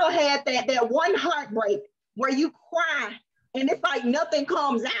 we've all had that one heartbreak where you cry and it's like nothing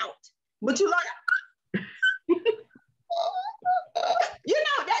comes out, but you like, you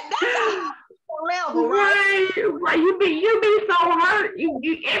know, that's a level, right? You be so hurt.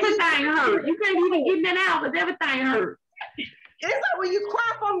 Everything hurt. You can't even get that out because everything hurt. It's like when you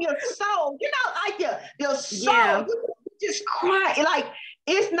cry from your soul, you know, like your soul, you just cry. Like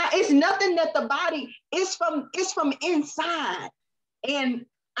it's nothing that the body, it's from inside. And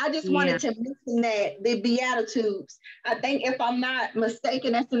I just wanted to mention that the Beatitudes. I think if I'm not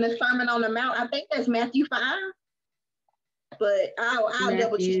mistaken, that's in the Sermon on the Mount. I think that's Matthew 5. But I'll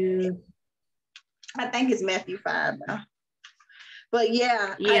double check. I think it's Matthew 5 now. But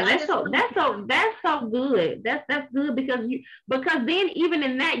that's so good. That's good because then even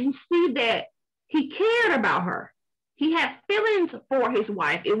in that you see that he cared about her. He had feelings for his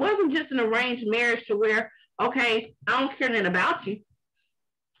wife. It wasn't just an arranged marriage to where, okay, I don't care nothing about you.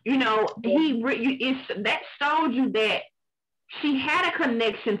 You know, that showed you that she had a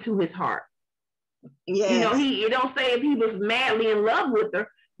connection to his heart. Yes. You know, it don't say if he was madly in love with her,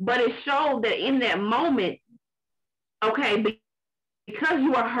 but it showed that in that moment, okay, because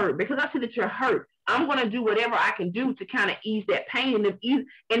you are hurt, because I see that you're hurt, I'm going to do whatever I can do to kind of ease that pain. And if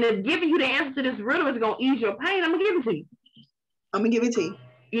giving you the answer to this riddle is going to ease your pain, I'm going to give it to you. I'm going to give it to you.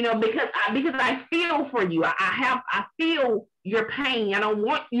 You know, because I feel for you. I feel your pain. I don't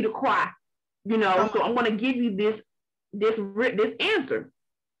want you to cry. You know, so I'm going to give you this answer.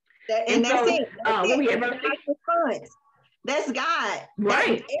 And that's it. That's God.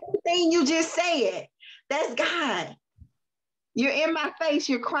 Right. Everything you just said, that's God. You're in my face.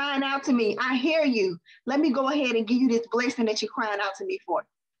 You're crying out to me. I hear you. Let me go ahead and give you this blessing that you're crying out to me for.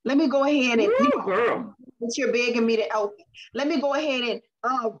 Let me go ahead and that you're begging me to open. Let me go ahead and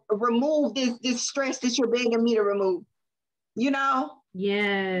remove this stress that you're begging me to remove. You know?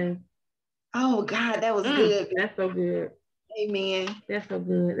 Yes. Oh God, that was good. That's so good. Amen. That's so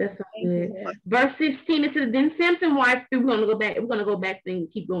good. That's so good. Verse 16, it says, then Samson's wife, we're going to go back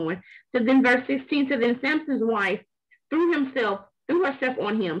and keep going. So then verse 16 says, then Samson's wife threw herself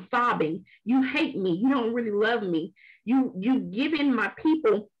on him, sobbing, you hate me. You don't really love me. You've given my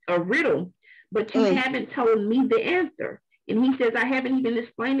people a riddle, but you haven't told me the answer. And he says, I haven't even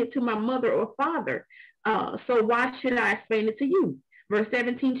explained it to my mother or father. So why should I explain it to you? Verse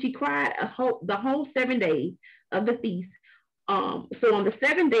 17, she cried the whole 7 days of the feast. So on the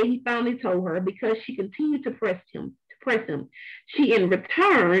 7th day, he finally told her, because she continued to press him. She in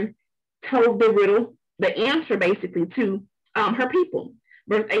return told the riddle, the answer basically, to her people.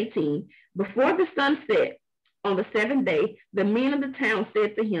 Verse 18, before the sun set on the 7th day, the men of the town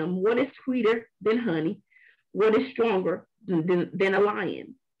said to him, what is sweeter than honey? What is stronger than a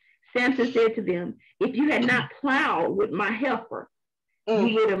lion? Samson said to them, if you had not plowed with my heifer,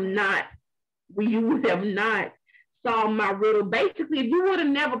 you would have not saw my riddle. Basically, if you would have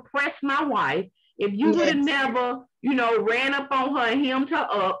never pressed my wife, if you would have never, ran up on her and hemmed her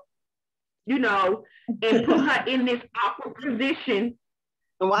up, and put her in this awkward position,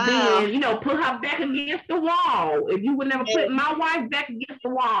 then, put her back against the wall. If you would never put my wife back against the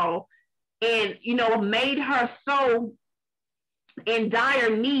wall and, made her so in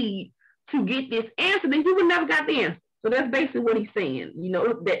dire need to get this answer, then you would never got the answer. So that's basically what he's saying.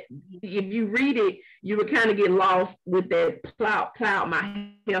 That if you read it, you would kind of get lost with that plowed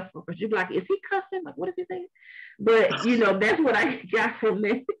my heifer. Because you'd be like, is he cussing? Like, what is he saying? But, that's what I got from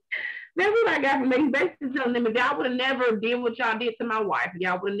that. That's what I got from that. He's basically telling them, if y'all would have never did what y'all did to my wife,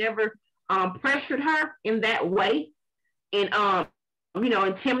 y'all would have never pressured her in that way and,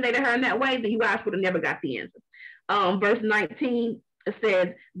 intimidated her in that way, then you guys would have never got the answer. Verse 19 says,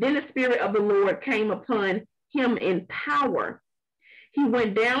 then the Spirit of the Lord came upon him in power. He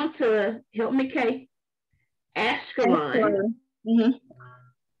went down to, help me, Kay, Ashkelon.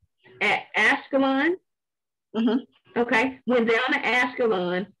 At Ashkelon. Okay. Went down to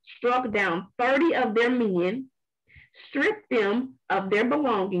Ashkelon, struck down 30 of their men, stripped them of their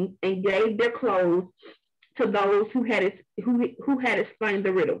belongings, and gave their clothes to those who had explained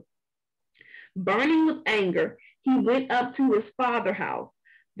the riddle. Burning with anger, he went up to his father's house.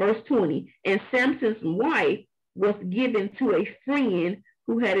 Verse 20, and Samson's wife was given to a friend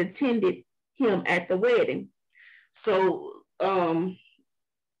who had attended him at the wedding. So, so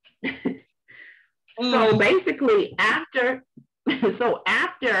basically after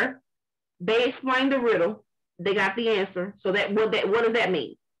they explained the riddle, they got the answer. So what does that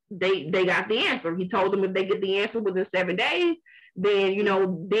mean? They got the answer. He told them if they get the answer within 7 days, then,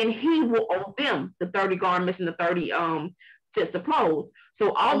 then he will owe them the 30 garments and the 30 sets of clothes.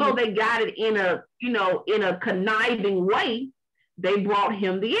 So although they got it in a conniving way, they brought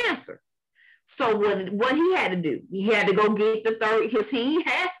him the answer. So what he had to do, he had to go get the 30, because he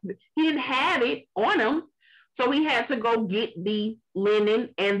didn't have it on him. So he had to go get the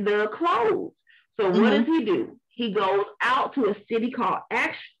linen and the clothes. So what does he do? He goes out to a city called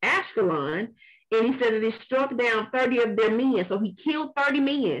Ashkelon, and he said that he struck down 30 of their men. So he killed 30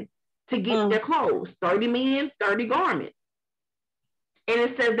 men to get their clothes. 30 men, 30 garments. And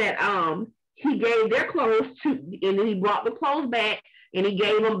it says that he gave their clothes and then he brought the clothes back, and he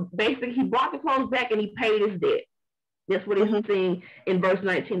gave them, basically he brought the clothes back and he paid his debt. That's what he's saying in verse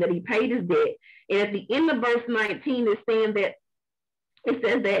 19, that he paid his debt. And at the end of verse 19, it's saying that, it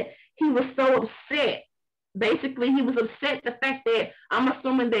says that he was so upset. Basically, he was upset the fact that, I'm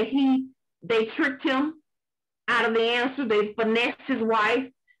assuming that they tricked him out of the answer. They finessed his wife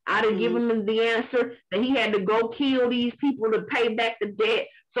out of giving him the answer, that he had to go kill these people to pay back the debt.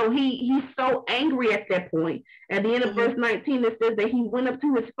 So he's so angry at that point. At the end of verse 19, it says that he went up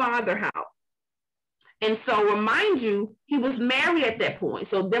to his father's house. And so remind you, he was married at that point.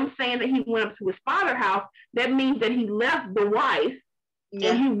 So them saying that he went up to his father's house, that means that he left the wife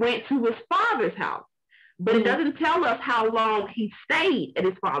and he went to his father's house. but it doesn't tell us how long he stayed at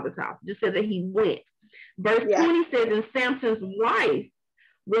his father's house. It just says that he went. Verse 20 says, and Samson's wife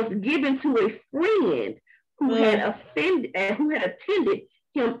was given to a friend who had attended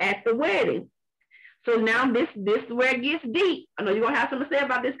him at the wedding. So now this is where it gets deep. I know you're gonna have something to say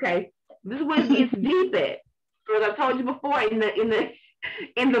about this case. This is where it gets deep at. So as I told you before, in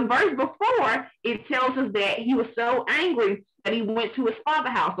the verse before, it tells us that he was so angry that he went to his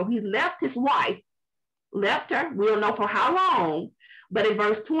father's house. So he left his wife, left her. We don't know for how long, but in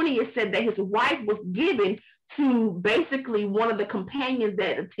verse 20 it said that his wife was given to basically one of the companions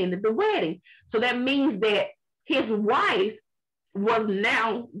that attended the wedding. So that means that his wife was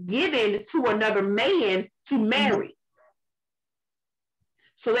now given to another man to marry.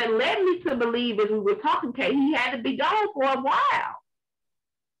 So that led me to believe, as we were talking, Kate, he had to be gone for a while.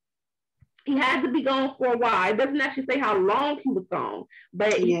 He had to be gone for a while. It doesn't actually say how long he was gone,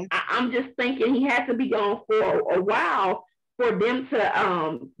 but I'm just thinking he had to be gone for a while for them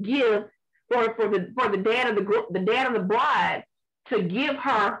to give for the dad of the bride to give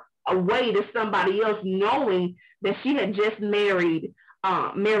her away to somebody else, knowing that she had just married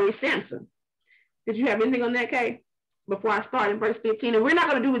Samson. Did you have anything on that, Kate? Before I start in verse 15, and we're not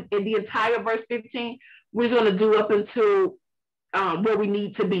going to do the entire verse 15. We're going to do up until where we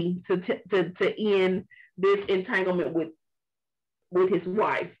need to be to end this entanglement with his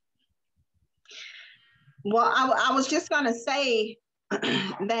wife. Well, I was just going to say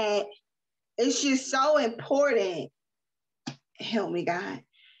that it's just so important. Help me, God.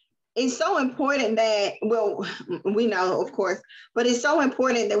 It's so important that, well, we know, of course, but it's so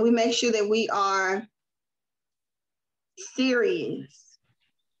important that we make sure that we are serious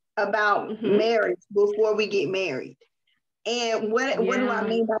about marriage before we get married. And what do I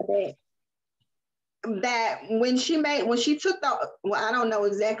mean by that? That when she took I don't know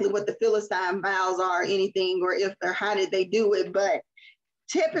exactly what the Philistine vows are or anything, or how did they do it, but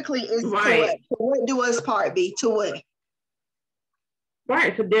typically it's to what do us part be? To what?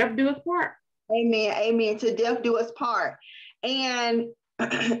 Right, to death do us part. Amen. To death do us part. And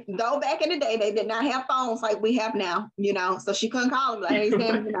though back in the day they did not have phones like we have now, so she couldn't call him like, hey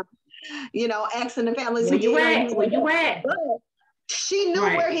Sam, asking the families where you at? But she knew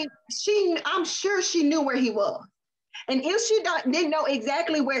where I'm sure she knew where he was. And if she didn't know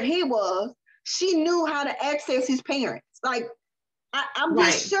exactly where he was, she knew how to access his parents. Like I'm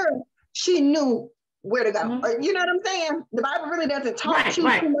just sure she knew where to go. You know what I'm saying? The Bible really doesn't talk too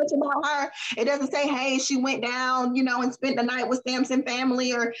much about her. It doesn't say, hey, she went down, and spent the night with Samson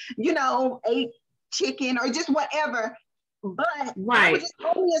family, or, ate chicken or just whatever. But I would just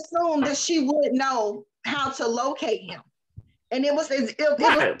only assume that she would know how to locate him. And it was as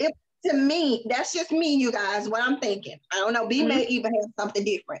if to me, that's just me, you guys, what I'm thinking. I don't know, B may even have something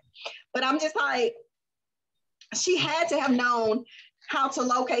different. But I'm just like, she had to have known how to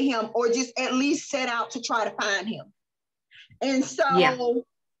locate him, or just at least set out to try to find him. And so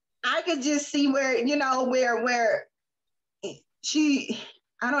I could just see where, where she,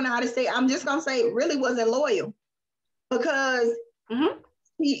 I don't know how to say, I'm just going to say it really wasn't loyal, because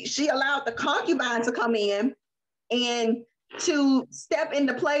she allowed the concubine to come in and to step in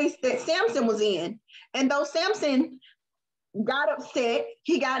the place that Samson was in. And though Samson got upset,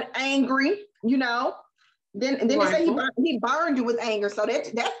 he got angry, Then they say he burned you with anger. So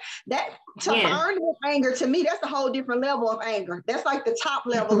burn with anger, to me, that's a whole different level of anger. That's like the top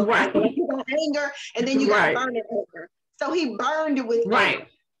level of anger. You got anger, and then you got burning anger. So he burned it with anger.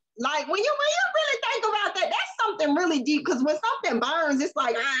 Like when you really think about that, that's something really deep. Because when something burns, it's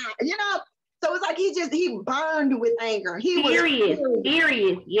like So it's like he burned with anger. He was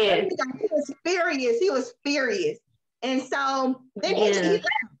furious. Yes. He was furious. And so then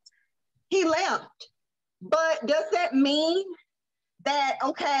he left. But does that mean that,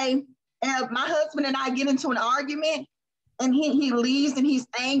 okay, if my husband and I get into an argument and he leaves and he's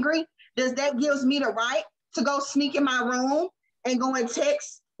angry, does that gives me the right to go sneak in my room and go and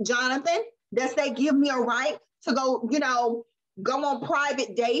text Jonathan? Does that give me a right to go, go on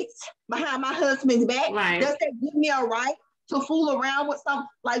private dates behind my husband's back? Does that give me a right to fool around with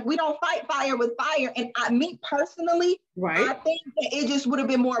like, we don't fight fire with fire? And me personally, I think that it just would have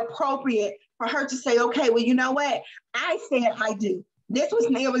been more appropriate for her to say, okay, well, you know what? I said I do. There was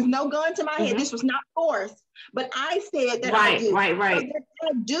no gun to my head. This was not forced, but I said that I do. So that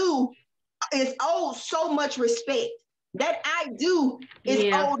I do is owed so much respect. That I do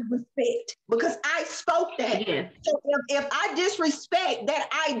is owed respect, because I spoke that. So if I disrespect that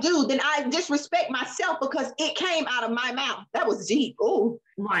I do, then I disrespect myself, because it came out of my mouth. That was deep. Oh,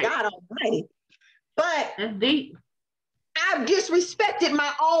 God Almighty. But that's deep. I've disrespected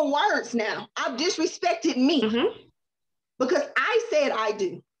my own words now. I y'all disrespected me because I said I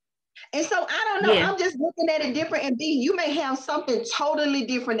do. And so I don't know. I'm just looking at it different. And B, you may have something totally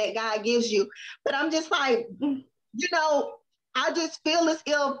different that God gives you. But I'm just like, you know, I just feel as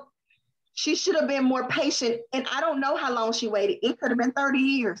if she should have been more patient. And I don't know how long she waited. It could have been 30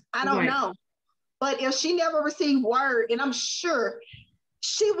 years. I don't know. But if she never received word, and I'm sure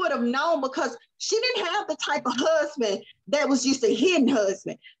she would have known because she didn't have the type of husband that was just a hidden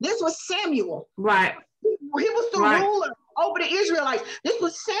husband. This was Samuel. Right. He was the ruler over the Israelites. This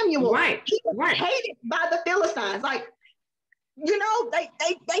was Samuel. Right. He was hated by the Philistines. Like, you know, they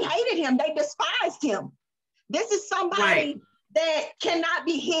hated him. They despised him. This is somebody that cannot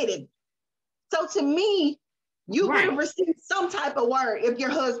be hidden. So to me, you would have received some type of word if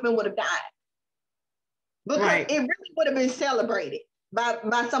your husband would have died. Because it really would have been celebrated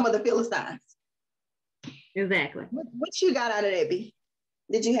by some of the Philistines. Exactly. What you got out of that, B?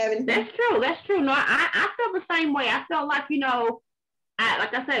 Did you have anything? That's true. No, I felt the same way. I felt like, you know,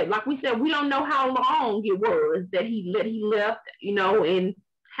 like I said, like we said, we don't know how long it was that he left, you know, and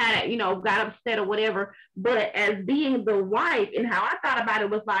had, you know, got upset or whatever. But as being the wife, and how I thought about it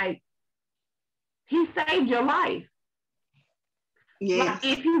was like, he saved your life. Yes. Like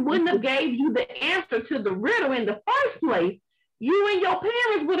if he wouldn't have gave you the answer to the riddle in the first place, you and your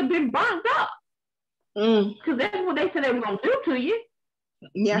parents would have been burnt up. Because that's what they said they were going to do to you.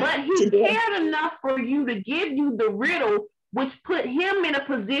 Yeah, but he cared enough for you to give you the riddle, which put him in a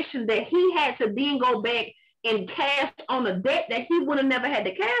position that he had to then go back and cash on a debt that he would have never had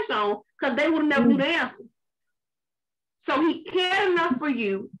to cash on because they would have never knew the answer. So he cared enough for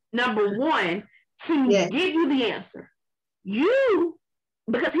you, number one, to give you the answer. You,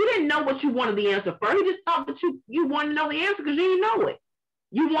 because he didn't know what you wanted the answer for. He just thought that you wanted to know the answer because you didn't know it.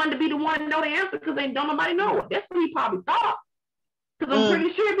 You wanted to be the one to know the answer because they don't nobody know it. That's what he probably thought. Because I'm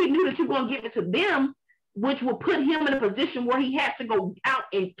pretty sure if he knew that you were going to give it to them, which would put him in a position where he had to go out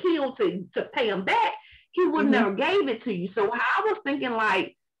and kill to pay him back, he would never gave it to you. So I was thinking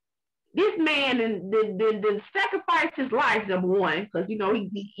like, this man then sacrificed his life, number one, because, you know,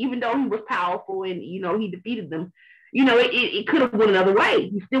 he, even though he was powerful and, you know, he defeated them, you know, it could have went another way.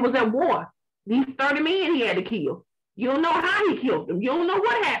 He still was at war. These 30 men he had to kill. You don't know how he killed them. You don't know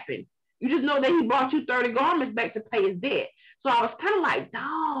what happened. You just know that he brought you 30 garments back to pay his debt. So I was kind of like,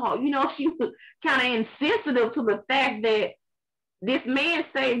 dog, you know, she was kind of insensitive to the fact that this man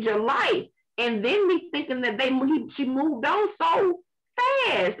saved your life. And then me thinking that she moved on so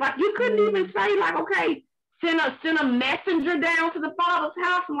fast. Like you couldn't even say like, okay, send a messenger down to the father's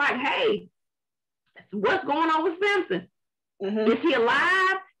house and like, hey, what's going on with Samson? Is he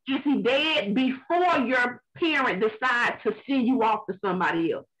alive? Is he dead? Before your parent decides to send you off to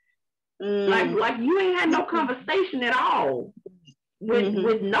somebody else. Like you ain't had no conversation at all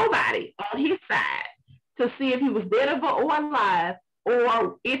with nobody on his side to see if he was dead or alive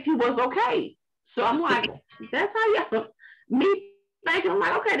or if he was okay. So I'm like, that's how y'all, me thinking, I'm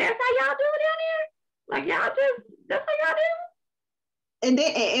like, okay, that's how y'all do it down here? Like y'all just, that's how y'all do? And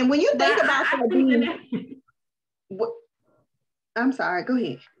then, and when you think about I'm sorry, go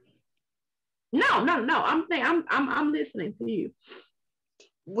ahead. No. I'm listening to you.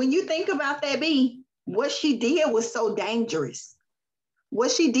 When you think about that, B, what she did was so dangerous. What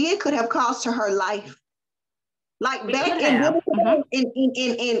she did could have cost her life. Like back in biblical days,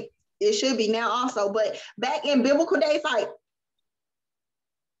 in it should be now also, but back in biblical days, like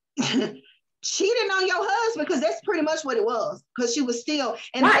cheating on your husband, because that's pretty much what it was. Because she was still,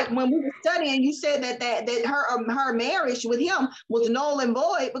 and like when we were studying, you said that her marriage with him was null and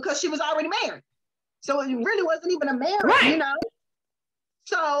void because she was already married. So it really wasn't even a marriage, you know.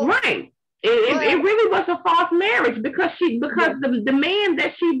 So it really was a false marriage because the man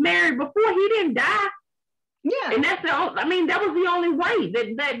that she married before, he didn't die. Yeah, and that's that was the only way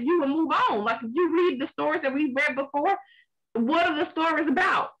that you would move on. Like if you read the stories that we read before, what are the stories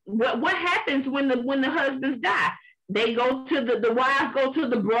about? What happens when the husbands die? They go to the wives go to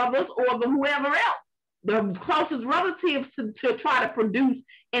the brothers or the whoever else, the closest relatives to try to produce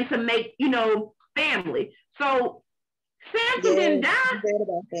and to make, you know, family. So Samson didn't die. Good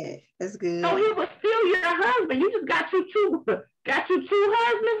about that. That's good. So he was still your husband. You just got you two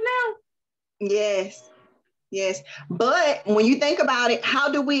husbands now. Yes. But when you think about it,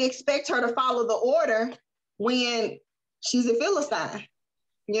 how do we expect her to follow the order when she's a Philistine?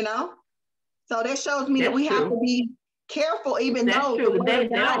 You know? So that shows me that we have to be careful, even though they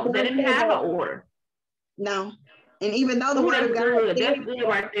didn't have an order. No. And even though the word of God, that's good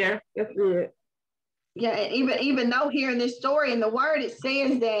right there. That's good. Yeah, and even though here in this story in the word it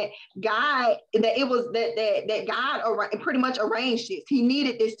says that God pretty much arranged this. He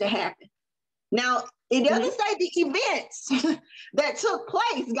needed this to happen. Now, it doesn't say the events that took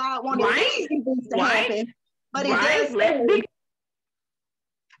place. God wanted these events to happen, but it does say.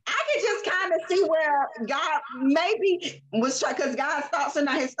 I could just kind of see where God maybe was trying, because God's thoughts are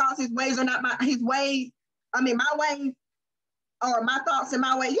not his thoughts, his ways are not his ways. I mean, my ways or my thoughts and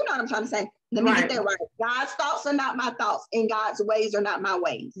my ways. You know what I'm trying to say? Let me get that right. God's thoughts are not my thoughts, and God's ways are not my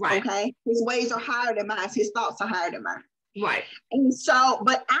ways. Right. Okay. His ways are higher than mine. His thoughts are higher than mine. Right. And so,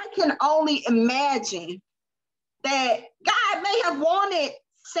 but I can only imagine that God may have wanted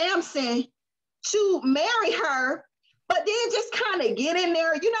Samson to marry her, but then just kind of get in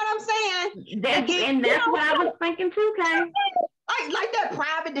there. You know what I'm saying? That's what I was thinking too, Kay. Like that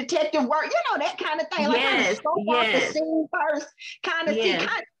private detective work, you know, that kind of thing. Like kind of scope off the scene first, kind of see. And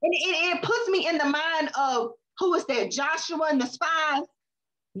it puts me in the mind of who is that? Joshua and the spies.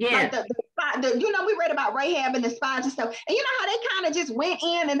 Yeah. Like you know, we read about Rahab and the spies and stuff. And you know how they kind of just went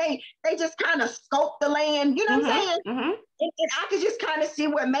in and they just kind of scoped the land. You know what I'm saying? And I could just kind of see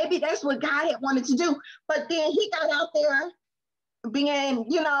where maybe that's what God had wanted to do. But then he got out there being,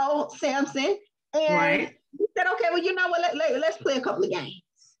 you know, Samson. And he said, okay, well, you know what? Let's play a couple of games.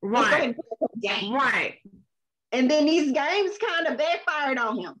 Let's go ahead and play a couple of games. Right. And then these games kind of backfired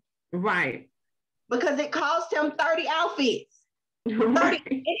on him. Right. Because it cost him 30 outfits. Right.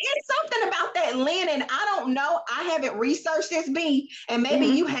 It's something about that linen. I don't know. I haven't researched this, B, and maybe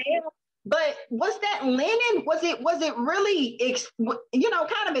you have. But what's that linen? Was it really,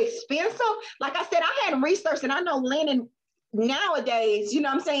 kind of expensive? Like I said, I hadn't researched, and I know linen nowadays. You know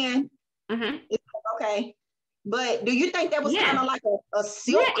what I'm saying? It's okay. But do you think that was kind of like a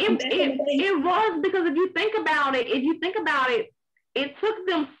silk? Yeah, it was, because if you think about it, it took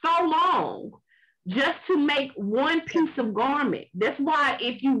them so long just to make one piece of garment. That's why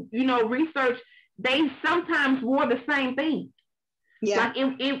if you research, they sometimes wore the same thing. Yeah.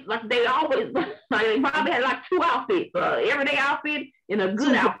 Like they always, like they probably had like two outfits, everyday outfit and a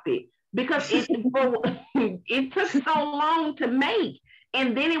good outfit, because it took so long to make.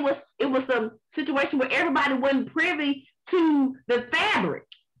 And then it was a situation where everybody wasn't privy to the fabric.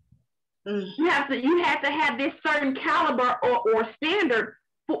 You had to have this certain caliber or standard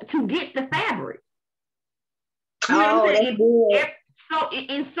to get the fabric. You know what I'm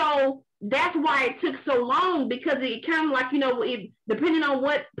saying? So that's why it took so long, because it kind of like, depending on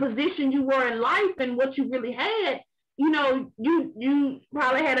what position you were in life and what you really had, you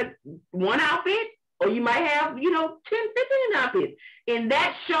probably had one outfit, or you might have, 10, 15 outfits. And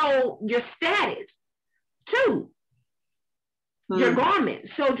that showed your status too. Your garment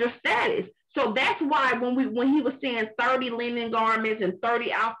showed your status. So that's why when he was saying 30 linen garments and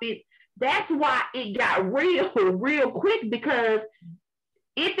 30 outfits, that's why it got real quick, because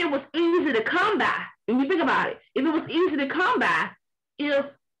if it was easy to come by, and you think about it, if it was easy to come by, if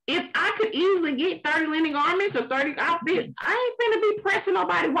I could easily get 30 linen garments or 30 outfits, I ain't finna be pressing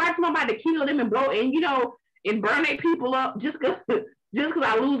nobody, watching nobody kill them and blow and burn their people up just cause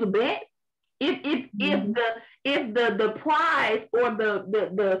I lose a bet. If the prize or the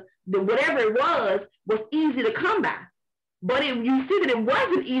whatever it was easy to come by. But you see that it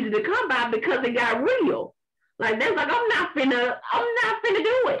wasn't easy to come by because it got real. Like that's like, I'm not finna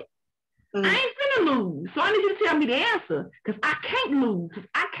do it. I ain't finna lose. So I need you to tell me the answer, because I can't lose.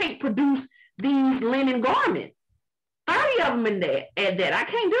 I can't produce these linen garments. 30 of them in there at that. I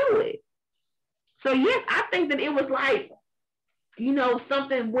can't do it. So yes, I think that it was like,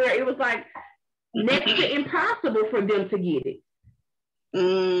 something where it was like next to impossible for them to get it.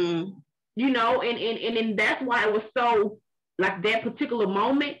 And that's why it was so, like that particular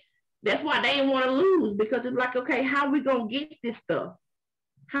moment, that's why they didn't want to lose, because it's like, okay, how are we going to get this stuff?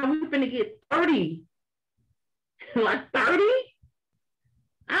 How are we going to get 30? Like 30?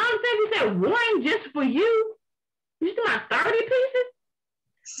 I don't think we said one just for you. You still got 30 pieces?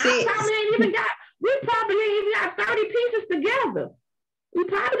 We probably ain't even got 30 pieces together. We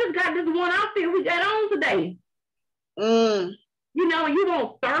probably just got this one outfit we got on today. You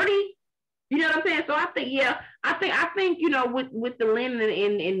want 30? You know what I'm saying? So I think, with the linen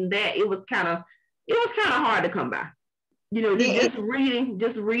and that, it was kind of hard to come by. Just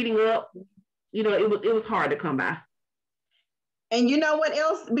reading up, it was hard to come by. And you know what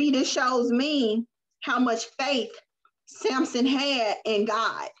else, B, this shows me how much faith Samson had in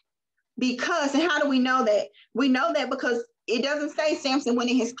God. Because, and how do we know that? We know that because it doesn't say Samson went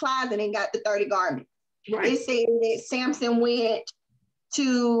in his closet and got the 30 garments. Right. It said that Samson went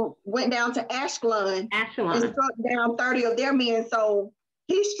down to Ashkelon and struck down 30 of their men. So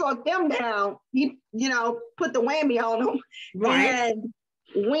he struck them down. He, put the whammy on them, and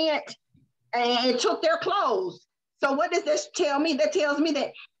went and took their clothes. So what does this tell me? That tells me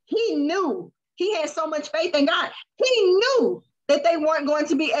that he knew He had so much faith in God. He knew that they weren't going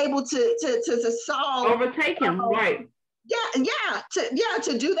to be able to solve, overtake him, right?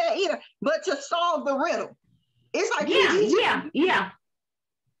 To do that either, but to solve the riddle. It's like yeah.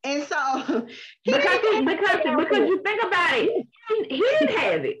 And so because you think about it, he didn't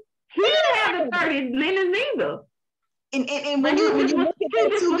have it. He didn't have the 30 linens either. And when you look at that, he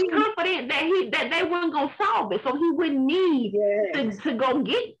just was confident that they weren't gonna solve it, so he wouldn't need to go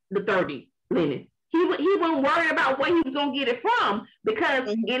get the 30 linen. He wasn't worried about where he was gonna get it from, because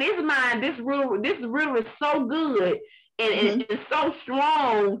in his mind, this riddle is so good and it's so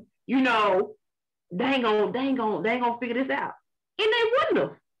strong. You know, they ain't gonna figure this out, and they wouldn't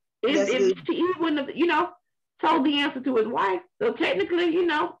have. If he wouldn't have, told the answer to his wife. So technically, he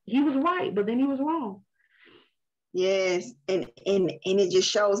was right, but then he was wrong. Yes, and it just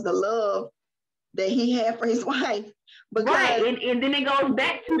shows the love that he had for his wife. Right, and then it goes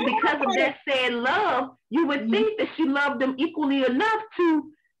back to, because of that said love, you would think that she loved him equally enough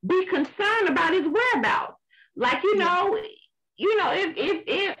to be concerned about his whereabouts. Like, if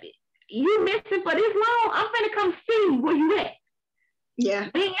you missing for this long, I'm gonna come see where you at. Yeah.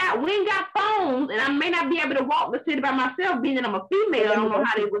 We ain't got phones, and I may not be able to walk the city by myself, being that I'm a female. I don't know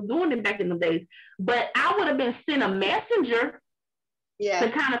how they was doing it back in the days, but I would have been sent a messenger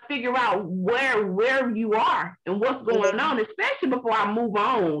to kind of figure out where you are and what's going on, especially before I move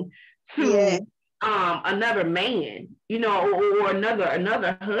on to another man, or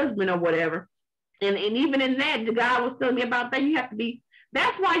another husband or whatever. And even in that, the guy was telling me about that.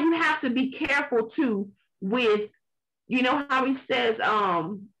 That's why you have to be careful too with, how he says,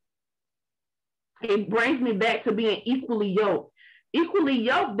 it brings me back to being equally yoked. Equally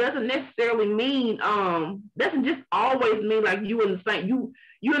yoked doesn't necessarily mean, doesn't just always mean like you and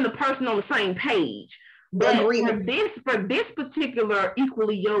the person on the same page. But for this particular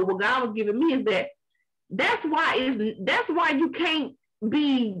equally yoked, what God was giving me is that's why you can't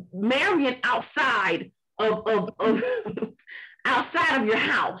be marrying outside of outside of your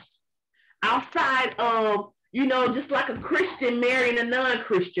house, outside of, just like a Christian marrying a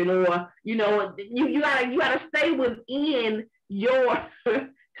non-Christian, or you gotta stay within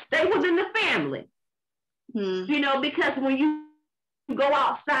stay within the family. Because when you go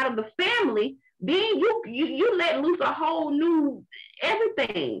outside of the family, then you let loose a whole new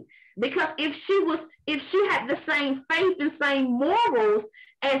everything. Because if she had the same faith and same morals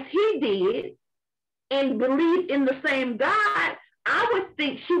as he did and believed in the same God, I would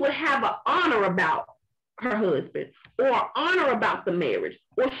think she would have an honor about her husband, or honor about the marriage,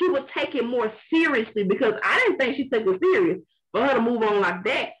 or she would take it more seriously, because I didn't think she took it serious for her to move on like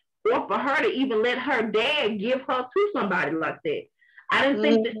that, or for her to even let her dad give her to somebody like that. I didn't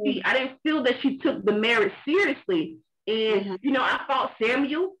think that I didn't feel that she took the marriage seriously. And, I fought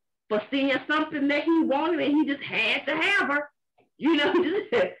Samuel for seeing something that he wanted, and he just had to have her.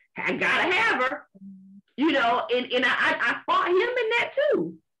 I gotta have her. And I fought him in that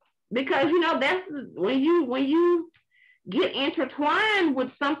too. Because, that's when you get intertwined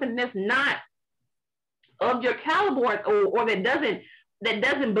with something that's not of your caliber, or that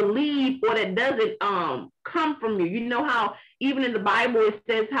doesn't believe, or that doesn't come from you. You know how even in the Bible it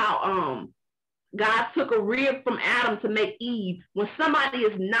says how God took a rib from Adam to make Eve. When somebody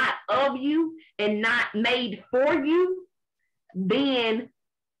is not of you and not made for you, then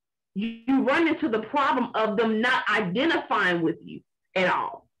you run into the problem of them not identifying with you at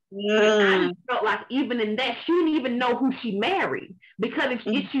all. I just felt like even in that, she didn't even know who she married. Because if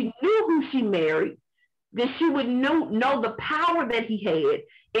she knew who she married, then she would know the power that he had,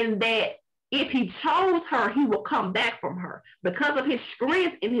 and that if he chose her, he will come back from her. Because of his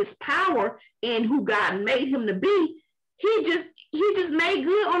strength and his power and who God made him to be, he just made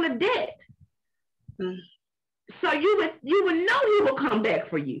good on the debt. So you would know he will come back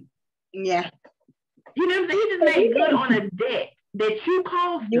for you. Yeah. You know what I'm saying? He just made good on a debt that you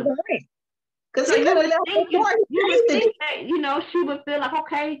caused him. Right. Because so you would think that, she would feel like,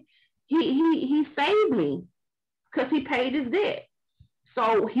 okay, he saved me because he paid his debt.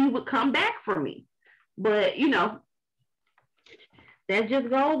 So he would come back for me. But, that just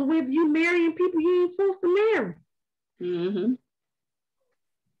goes with you marrying people you ain't supposed to marry. Mm-hmm.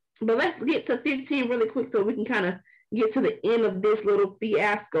 But let's get to 15 really quick so we can kind of get to the end of this little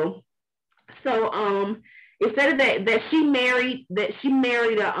fiasco. So it said that she married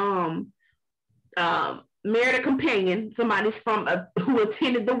a companion, somebody who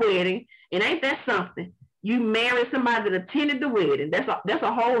attended the wedding. And ain't that something? You married somebody that attended the wedding. That's a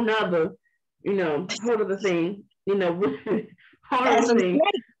whole nother, whole other thing.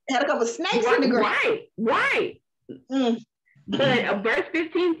 Had a couple snakes in the ground. Right. But verse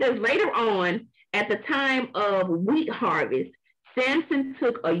 15 says, later on, at the time of wheat harvest, Samson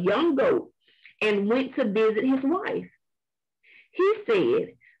took a young goat and went to visit his wife. He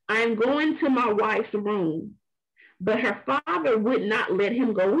said, I am going to my wife's room. But her father would not let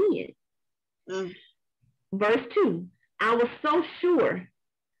him go in. Verse 2, I was so sure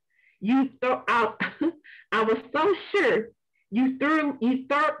you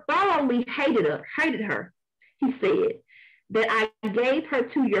thoroughly hated her, he said, that I gave her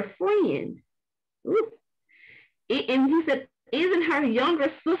to your friend. And he said, isn't her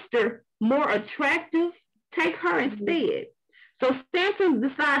younger sister more attractive? Take her instead. So Samson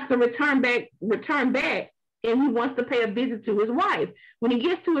decides to return back, and he wants to pay a visit to his wife. When he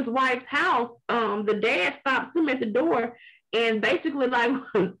gets to his wife's house, the dad stops him at the door and basically like,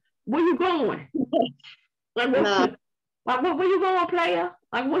 where you going? Like, where you going, player?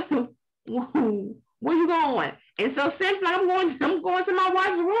 Like, where you going? And so Sam's like, I'm going to my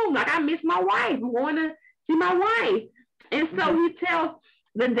wife's room. Like, I miss my wife. I'm going to see my wife. And so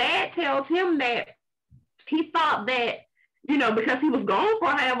the dad tells him that he thought that, because he was gone for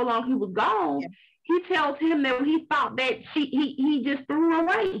however long he was gone, he tells him that he thought that he just threw her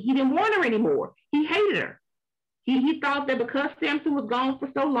away. He didn't want her anymore. He hated her. He thought that because Samson was gone for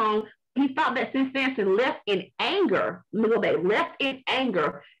so long, he thought that since Samson left in anger and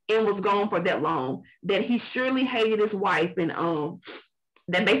was gone for that long, that he surely hated his wife, and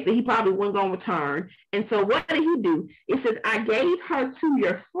that basically he probably wasn't going to return. And so what did he do? It says, I gave her to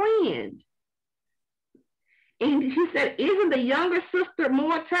your friend. And he said, isn't the younger sister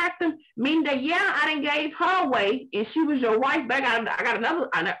more attractive? Meaning that, I didn't gave her away, and she was your wife, but I got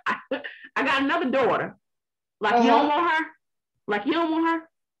another daughter. Like, you don't want her? Like, you don't want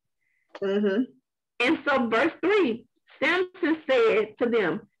her? And so verse 3, Samson said to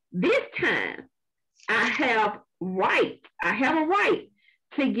them, this time I have a right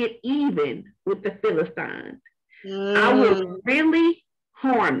to get even with the Philistines. I will really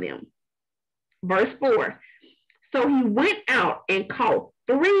harm them. Verse 4, so he went out and caught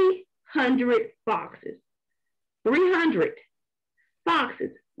 300 foxes,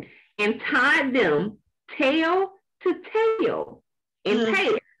 and tied them tail to tail in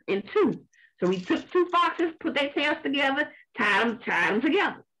pairs, in two. So he took 2 foxes, put their tails together, tied them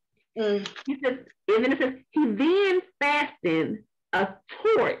together. He says, and then it says, he then fastened a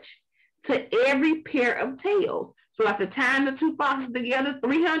torch to every pair of tails. So after tying the 2 foxes together,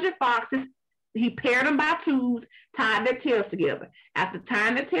 300 foxes, he paired them by 2s, tied their tails together. After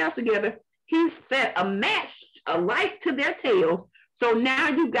tying their tails together, he set a light to their tails. So now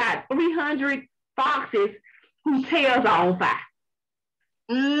you got 300 foxes whose tails are on fire.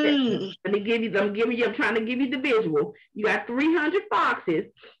 I'm trying to give you the visual. You got 300 foxes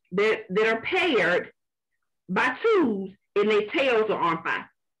that are paired by 2s, and their tails are on fire.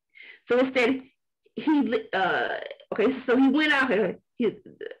 So instead, so he went out here.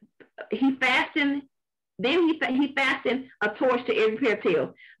 He fastened a torch to every pair of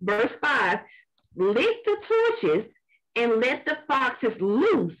tails. Verse 5, lit the torches and let the foxes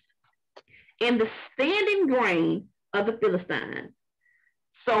loose in the standing grain of the Philistines.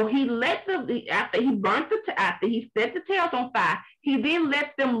 So he after he set the tails on fire, he then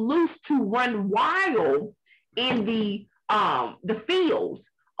let them loose to run wild in the fields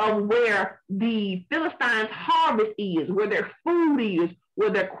of where the Philistines' harvest is, where their food is, where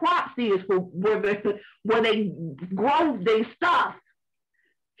their crops is, where they grow their stuff.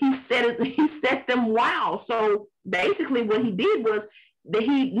 He set them wild. So basically what he did was that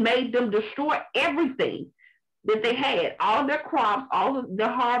he made them destroy everything that they had, all their crops, all of the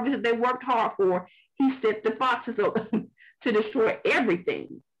harvest that they worked hard for. He set the foxes up to destroy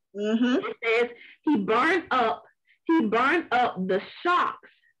everything. It says he burned up the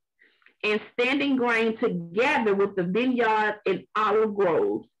shocks and standing grain together with the vineyards and olive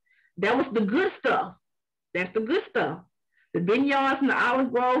groves. That was the good stuff. That's the good stuff. The vineyards and the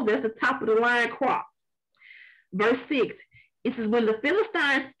olive groves, that's the top of the line crop. Verse 6, it says, when the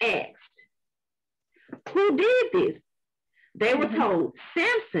Philistines asked, who did this? They were told,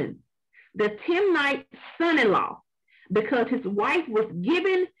 Samson, the Timnite son-in-law, because his wife was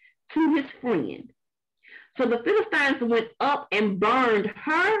given to his friend. So the Philistines went up and burned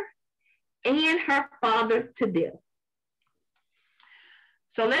her and her father to death.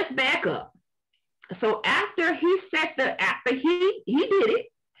 So let's back up. So after he set the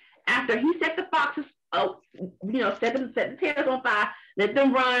foxes up, set the tails on fire, let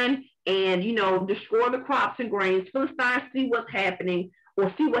them run and, destroy the crops and grains. Philistines see what's happening or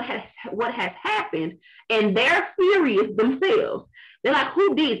see what has happened, and they're furious themselves. They're like,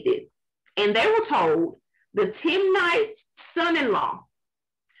 who did this? And they were told, the son-in-law.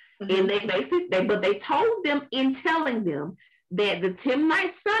 And they told them in telling them that the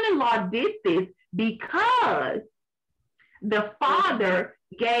Timnite son-in-law did this because the father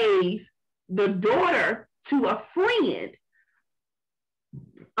gave the daughter to a friend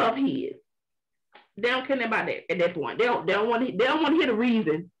of his. They don't care about that at that point. They don't want to hear the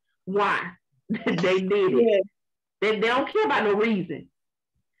reason why they did it. They don't care about no reason.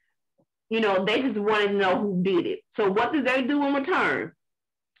 They just want to know who did it. So what did they do in return?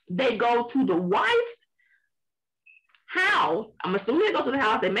 They go to the wife's house. I'm assuming they go to the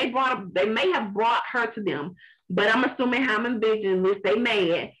house. They may have brought her to them, but I'm assuming how I'm envisioning this. They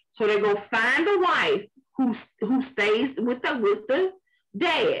mad, so they go find the wife who stays with the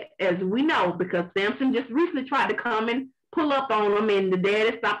dad, as we know, because Samson just recently tried to come and pull up on him, and the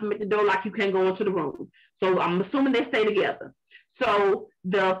dad stopped him at the door like you can't go into the room. So I'm assuming they stay together. So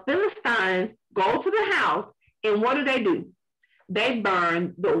the Philistines go to the house, and what do? They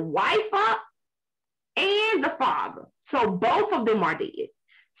burn the wife up and the father. So both of them are dead.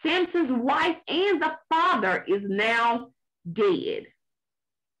 Samson's wife and the father is now dead.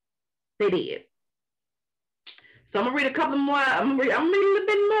 They did. So I'm gonna read a couple more. I'm gonna read a little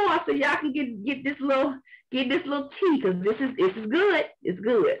bit more so y'all can get this little tea, because this is good. It's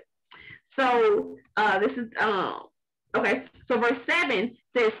good. So this is okay. So verse 7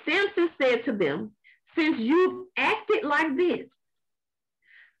 says, Samson said to them, "Since you've acted like this,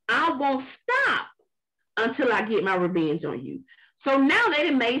 I won't stop until I get my revenge on you." So now they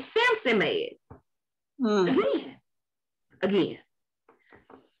done made Samson mad. Again.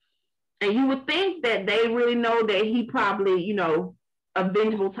 And you would think that they really know that he probably, a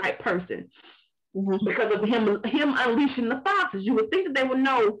vengeful type person. Because of him unleashing the foxes. You would think that they would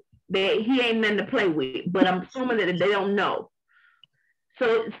know that he ain't nothing to play with. But I'm assuming that they don't know.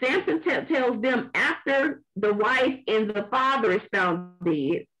 So Samson tells them after the wife and the father is found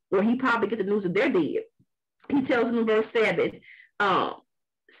dead, or he probably gets the news that they're dead. He tells them in verse 7,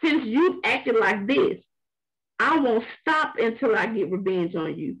 since you've acted like this, I won't stop until I get revenge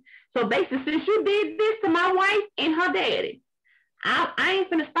on you. So basically, since you did this to my wife and her daddy, I ain't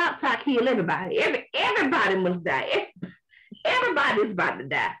finna stop till I kill everybody. Everybody must die. Everybody's about to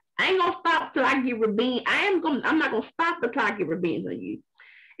die. I ain't gonna stop till I get revenge. I'm not gonna stop until I get revenge on you.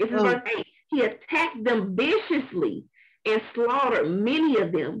 It's in verse 8. He attacked them viciously and slaughtered many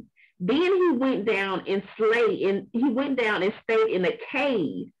of them. Then he went down and stayed in a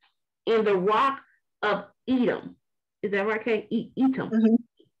cave in the rock of Edom. Is that right, Kate?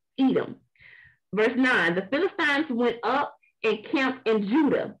 Edom. Verse 9, the Philistines went up and camped in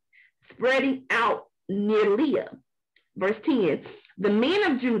Judah, spreading out near Leah. Verse 10, the men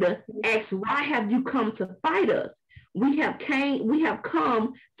of Judah asked, why have you come to fight us? We have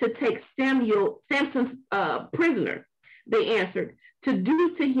come to take Samson's prisoner. They answered, to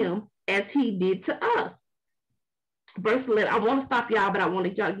do to him as he did to us. Verse 11, I want to stop y'all, but I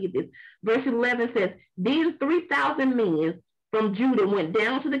want y'all to get this. Verse 11 says, then 3,000 men from Judah went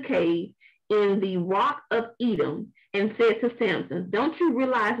down to the cave in the rock of Edom and said to Samson, don't you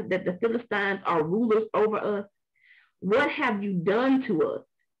realize that the Philistines are rulers over us? What have you done to us?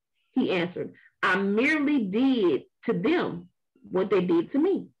 He answered, I merely did to them what they did to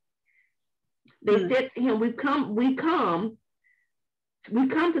me. They said to him, we come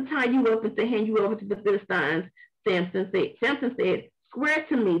to tie you up and to hand you over to the Philistines. Samson said, swear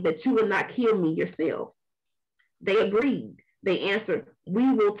to me that you will not kill me yourself. They agreed. They answered,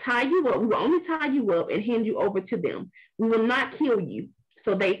 we will tie you up. We will only tie you up and hand you over to them. We will not kill you.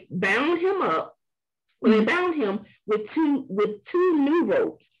 So they bound him up. Well, they bound him with two new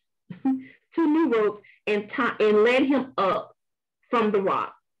ropes, and led him up from the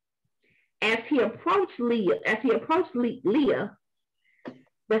rock. As he approached Leah,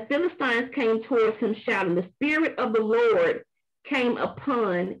 the Philistines came towards him shouting, the Spirit of the Lord came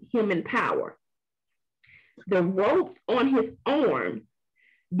upon him in power. The ropes on his arm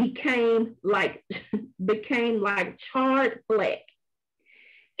became like charred flax,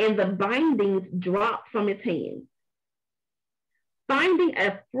 and the bindings dropped from his hands. Finding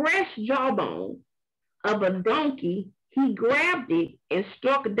a fresh jawbone of a donkey, he grabbed it and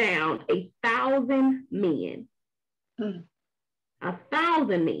struck down 1,000 men.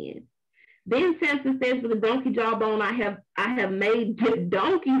 1,000 men. Then Samson says, with a donkey jawbone, I have made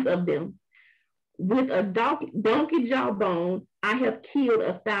donkeys of them. With a donkey jawbone, I have killed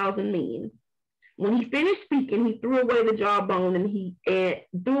 1,000 men. When he finished speaking, he threw away the jawbone, and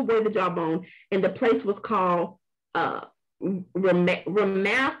the place was called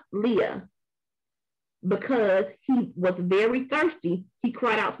Ramath Leah, because he was very thirsty. He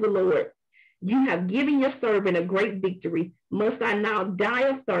cried out to the Lord. You have given your servant a great victory. Must I now die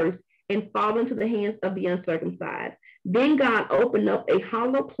of thirst and fall into the hands of the uncircumcised? Then God opened up a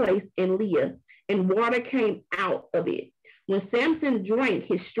hollow place in Leah, and water came out of it. When Samson drank,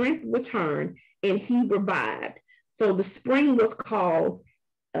 his strength returned, and he revived. So the spring was called,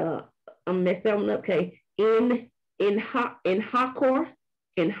 I'm messing up, okay, in Hakor,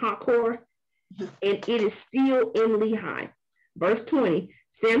 and it is still in Lehi. Verse 20,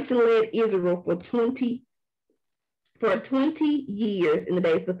 Samson led Israel for 20 years in the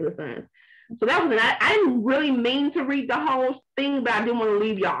days of the Philistines. So that was it. I didn't really mean to read the whole thing, but I didn't want to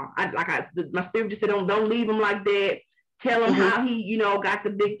leave y'all. My spirit just said, don't leave him like that. Tell him how he, got the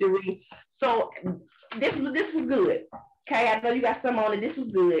victory. So this was good. Okay, I know you got some on it. This was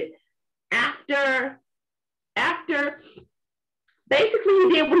good. After basically he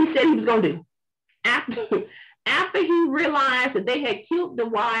did what he said he was gonna do. After he realized that they had killed the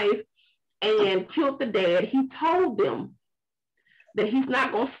wife and killed the dad, he told them that he's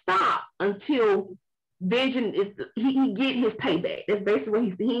not gonna stop until vengeance is he get his payback. That's basically what he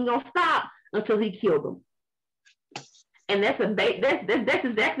said. He ain't gonna stop until he killed them. And that's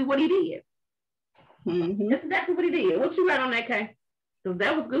exactly what he did. Mm-hmm. That's exactly what he did. What you got on that, Kay? Because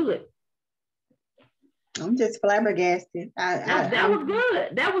that was good. I'm just flabbergasted. That was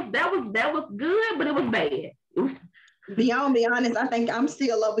good. That was good, but it was bad. Be honest, I think I'm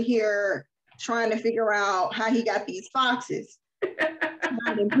still over here trying to figure out how he got these foxes.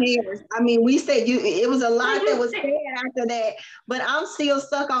 I mean, we said it was a lot that was said after that, but I'm still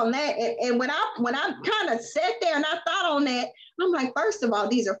stuck on that. And when I kind of sat there and I thought on that, I'm like, first of all,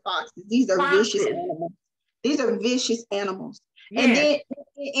 these are foxes. These are vicious animals. These are vicious animals. Yes. And then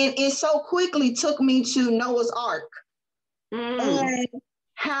it so quickly took me to Noah's Ark. And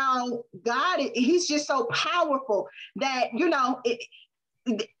how God, he's just so powerful that,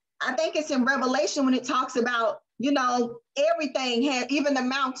 I think it's in Revelation when it talks about, everything has, even the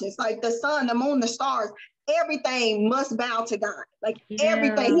mountains, like the sun, the moon, the stars, everything must bow to God. Like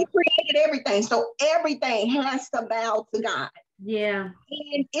everything, he created everything. So everything has to bow to God. Yeah.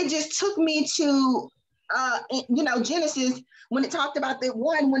 And it just took me to, Genesis, when it talked about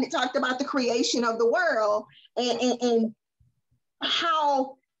when it talked about the creation of the world and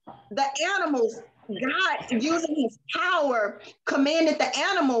how the animals, God using his power, commanded the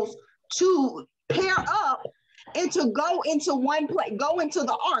animals to pair up and to go into one place, go into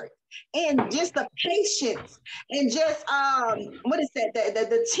the ark. And just the patience and just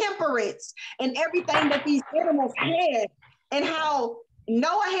the temperance and everything that these animals had, and how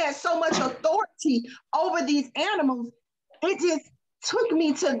Noah had so much authority over these animals. It just took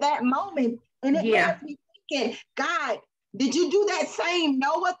me to that moment, and it had me thinking, God, did you do that same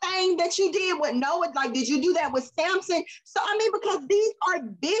Noah thing that you did with Noah? Like, did you do that with Samson? So, I mean, because these are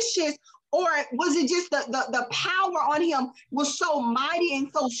vicious, or was it just the power on him was so mighty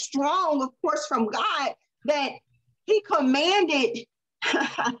and so strong, of course, from God, that he commanded,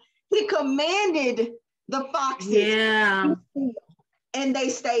 the foxes. Yeah. And they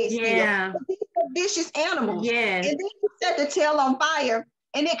stayed still. Yeah. These are vicious animals. Yes. And then you set the tail on fire.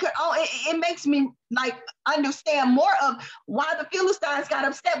 And it makes me like understand more of why the Philistines got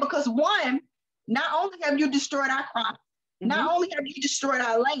upset, because one, not only have you destroyed our crops, not only have you destroyed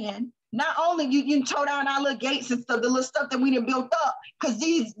our land, not only you tore down our little gates and stuff, the little stuff that we done built up, because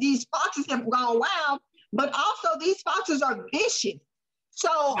these foxes have gone wild, but also these foxes are vicious.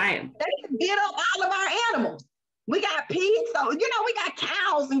 So they can get up all of our animals. We got pigs, so we got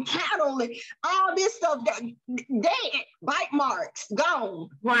cows and cattle and all this stuff that dead, bite marks, gone.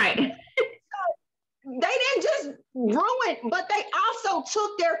 Right. So they didn't just ruin, but they also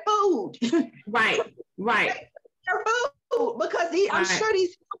took their food. Right. Their food, because I'm sure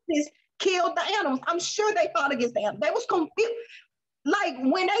these foxes killed the animals. I'm sure they fought against the animals. They was confused. Like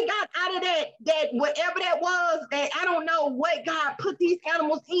when they got out of that whatever that was, that I don't know what God put these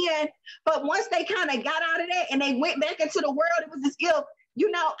animals in, but once they kind of got out of that and they went back into the world, it was as if,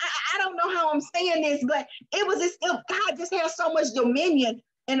 I don't know how I'm saying this, but it was as if God just had so much dominion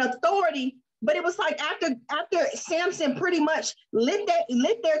and authority. But it was like after Samson pretty much lit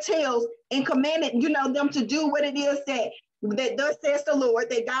their tails and commanded, them to do what it is that thus says the Lord,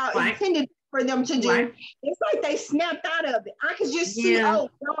 that God intended for them to do. It's like they snapped out of it. I could just see, oh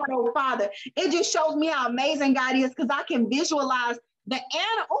God, oh Father. It just shows me how amazing God is, because I can visualize the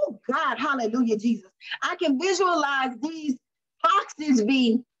animal. Oh God, hallelujah, Jesus. I can visualize these foxes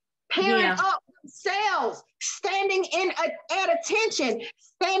be pairing up themselves, standing at attention,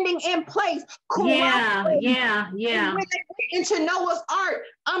 standing in place, cooperating. And when they went into Noah's Ark,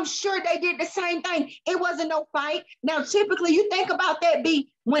 I'm sure they did the same thing. It wasn't no fight. Now, typically, you think about that,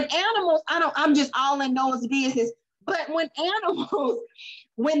 when animals, I'm just all in Noah's business, but when animals,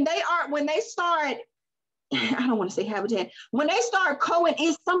 when they start, I don't want to say habitat, when they start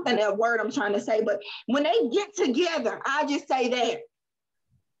is something, a word I'm trying to say, but when they get together, I just say that.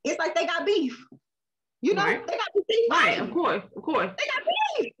 It's like they got beef. You know, right. They got beef. Right, of course. They got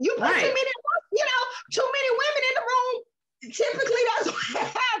beef. You put too many women in the room, typically that's what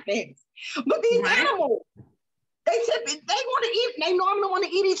happens. But these animals, they want to eat, they normally want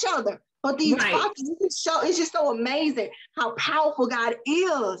to eat each other. But these foxes, it's just so amazing how powerful God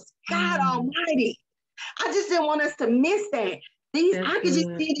is. God Almighty. I just didn't want us to miss that. I could just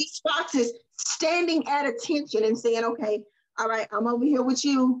see these foxes standing at attention and saying, okay, all right, I'm over here with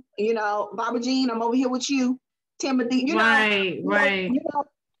you, Barbara Jean, I'm over here with you, Timothy, and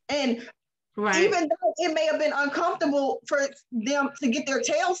even though it may have been uncomfortable for them to get their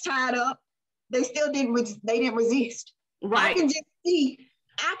tails tied up, they still didn't resist. Right.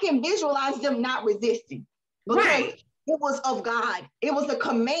 I can visualize them not resisting because it was of God. It was a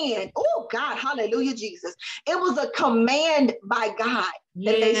command. Oh God, hallelujah, Jesus. It was a command by God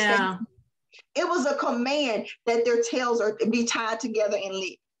that they said. It was a command that their tails are to be tied together and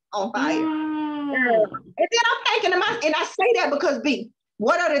lit on fire. And then I'm thinking to myself, and I say that because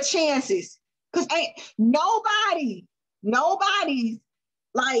what are the chances? Because ain't nobody's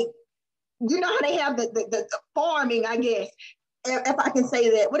like, how they have the farming, I guess, if I can say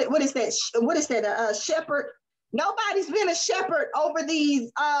that. What is that? What is that? A shepherd? Nobody's been a shepherd over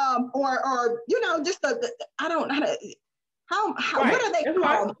these, or just I don't know how what are they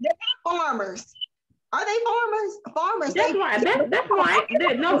called? They're not farmers. Are they farmers? Farmers. That's right. That's right.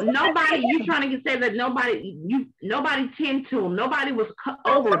 Nobody. You trying to say that nobody tend to them. Nobody was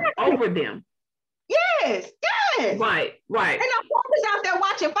over them. Yes. Right. And I'm farmers out there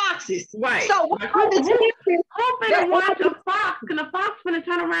watching foxes. Right. So who finna watch a fox? Can a fox finna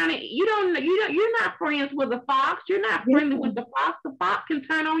turn around and you're not friends with a fox. You're not friendly with the fox. The fox can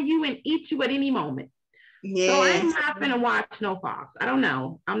turn on you and eat you at any moment. Yes. So I'm not finna watch no fox. I don't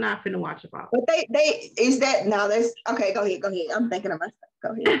know. I'm not finna watch a fox. But there's okay, go ahead. I'm thinking of myself. Go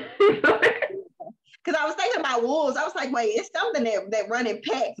ahead. Because I was thinking about wolves. I was like, wait, it's something that run in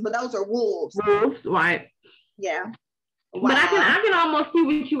packs, but those are wolves. Wolves, right. Yeah. Wow. But I can almost see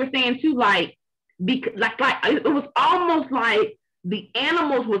what you were saying too, like it was almost like the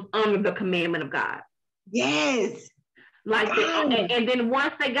animals was under the commandment of God. Yes. And then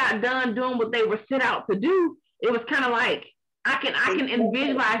once they got done doing what they were set out to do, it was kind of like I can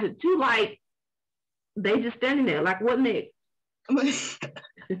visualize it too, like they just standing there, like what next?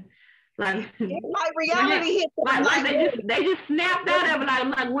 like reality hit them. Like they just snapped out of it, like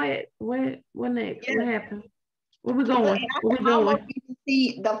what next? Yeah. What happened? Where we going? Where we going?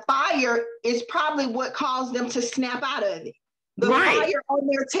 See, the fire is probably what caused them to snap out of it. The fire on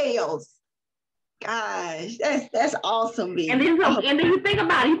their tails. Gosh, that's awesome, baby. And then you think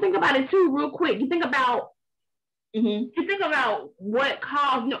about it too, real quick. You think about what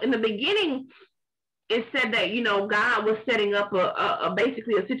caused. In the beginning, it said that God was setting up a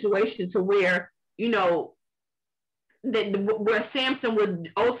basically a situation to where where Samson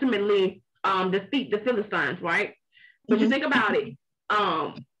would ultimately defeat the Philistines, right? But you think about it,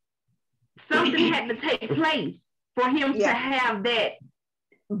 something had to take place for him to have that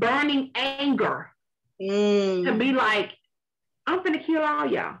burning anger to be like, I'm finna kill all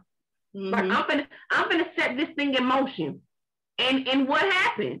y'all. Like I'm finna set this thing in motion. And what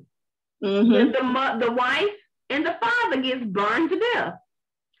happened? The wife and the father gets burned to death.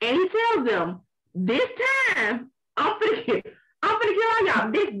 And he tells them, this time I'm finna kill all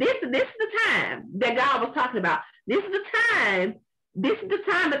y'all. This is the time that God was talking about. This is the time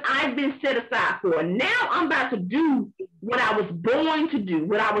that I've been set aside for. Now I'm about to do what I was born to do,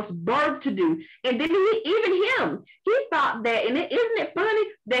 what I was birthed to do. And then he thought that, and isn't it funny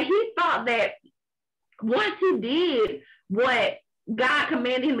that he thought that once he did what God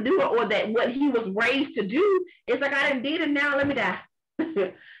commanded him to do, or that what he was raised to do, it's like, I done did it, now let me die.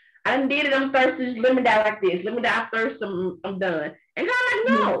 I done did it, I'm thirsty, let me die like this. Let me die first, I'm done. And God like,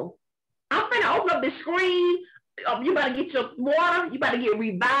 no, I'm finna open up the screen. You about to get your water, you about to get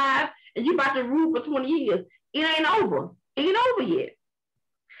revived, and you about to rule for 20 years. It ain't over. It ain't over yet.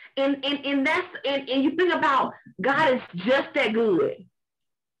 And you think about God is just that good.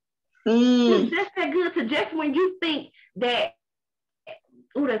 He's just that good. So just when you think that,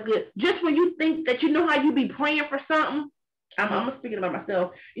 that's good. Just when you think that you know how you be praying for something, I'm speaking about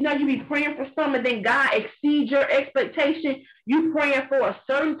myself. You know, you be praying for something, then God exceeds your expectation. You praying for a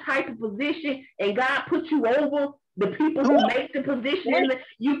certain type of position, and God puts you over the people who make the position.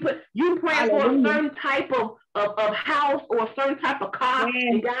 You praying for a certain type of house or a certain type of car,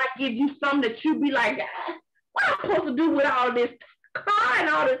 and God gives you something that you be like, what am I supposed to do with all this car and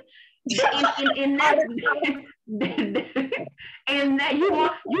all this? In that and that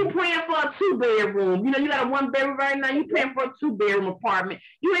you praying for a 2-bedroom. You know, you got a 1-bedroom right now. You praying for a 2-bedroom apartment.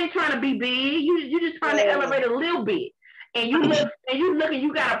 You ain't trying to be big. You just trying to elevate a little bit. And you look and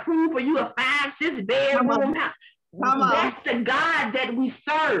you got approved for you a 5-6-bedroom house. That's the God that we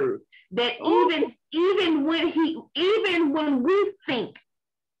serve. That even when we think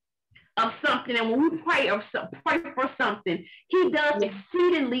of something, and when we pray for something, He does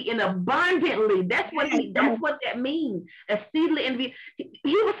exceedingly and abundantly. That's what that means. Exceedingly, and he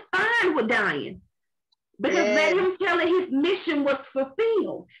was fine with dying because let him tell it his mission was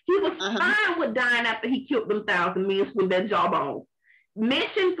fulfilled. He was fine with dying after he killed them 1,000 men with that jawbone.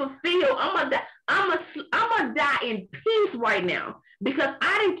 Mission fulfilled. I'm gonna die in peace right now because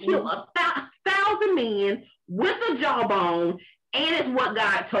I didn't kill 1,000 men with a jawbone. And it's what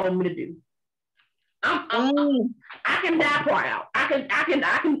God told me to do. I can die proud.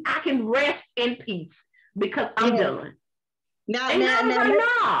 I can rest in peace because I'm done. I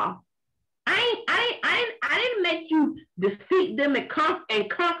didn't make you defeat them and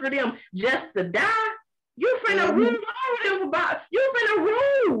conquer them just to die. You finna rule over them you finna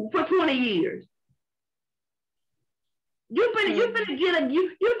rule for 20 years. You're gonna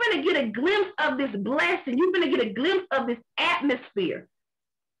get a glimpse of this blessing. You're gonna get a glimpse of this atmosphere.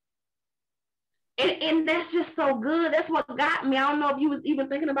 And that's just so good. That's what got me. I don't know if you was even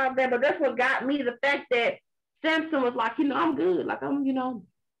thinking about that, but that's what got me. The fact that Samson was like, I'm good. Like,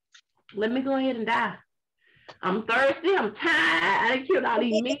 let me go ahead and die. I'm thirsty. I'm tired. I done killed all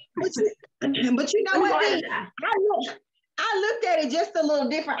these men. But you know what? I looked at it just a little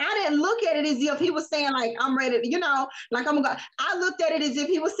different. I didn't look at it as if he was saying, like, I'm ready, like I'm going to go. I looked at it as if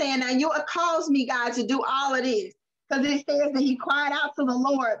he was saying, now you caused me, God, to do all of this. Because it says that he cried out to the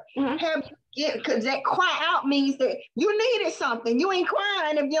Lord. Because that cry out means that you needed something. You ain't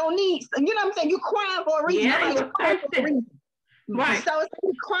crying if you don't need something. You know what I'm saying? You're crying for a reason. Right. So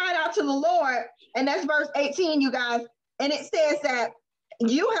he cried out to the Lord. And that's verse 18, you guys. And it says that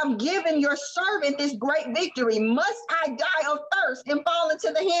you have given your servant this great victory. Must I die of thirst and fall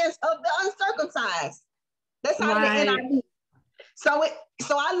into the hands of the uncircumcised? That's how the NIV. So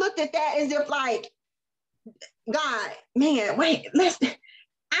I looked at that as if like, God, man, wait, listen.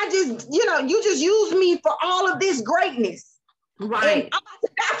 I just, you just used me for all of this greatness. Right. And I'm about to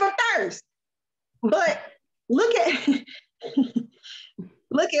die for thirst. But look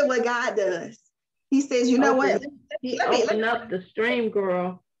at what God does. He says, you know what? He opened up the stream,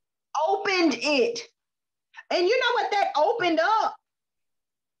 girl. Opened it. And you know what that opened up?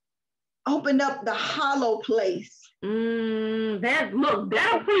 Opened up the hollow place. That'll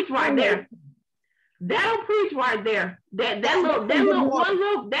preach right there. That'll preach right there. That little one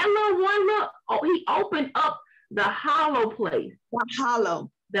look. Oh, he opened up the hollow place. The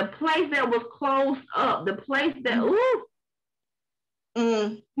hollow. The place that was closed up. The place that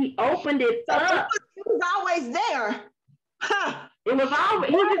he opened it up. It was always there. It was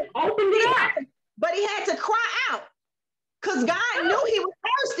always, he just opened it up. But he had to cry out because God knew he was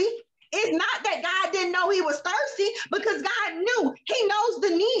thirsty. It's not that God didn't know he was thirsty, because God knew. He knows the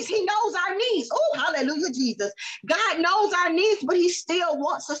needs. He knows our needs. Oh, hallelujah, Jesus. God knows our needs, but he still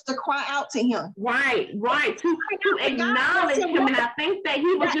wants us to cry out to him. Right. To acknowledge him. And I think that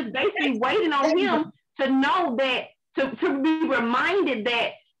he was just basically waiting on him to know that, to be reminded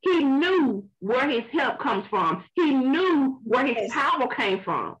that he knew where his help comes from. He knew where his power came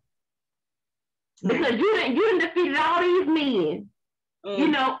from. Because you didn't defeat all these men.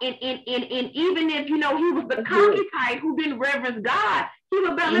 And even if, he was the cocky type who didn't reverence God, he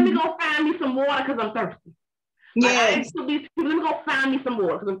was about, let me go find me some water because I'm thirsty. Yes. Let me go find me some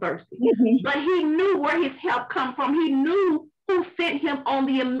water because I'm thirsty. But he knew where his help come from. He knew who sent him on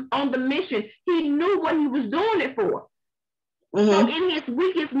the mission. He knew what he was doing it for. So in his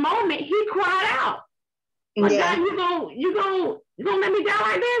weakest moment, he cried out, like, God, you gonna let me die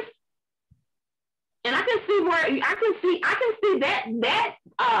like this? And I can see that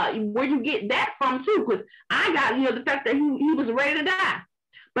where you get that from too, because I got the fact that he was ready to die.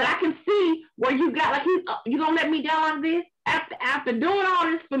 But I can see where you got like you gonna let me die like this after doing all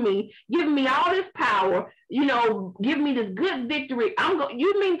this for me, giving me all this power, giving me this good victory.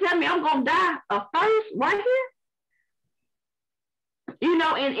 You mean tell me I'm gonna die of thirst right here? You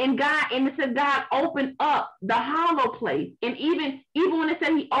know, and God, and it said God opened up the hollow place. And even when it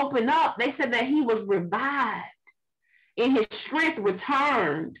said he opened up, they said that he was revived and his strength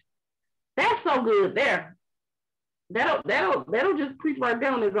returned. That's so good there. That'll just preach right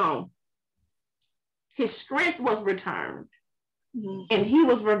there on its own. His strength was returned, and he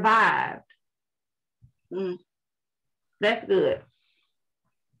was revived. That's good.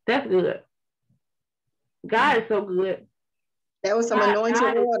 That's good. God is so good. That was some anointed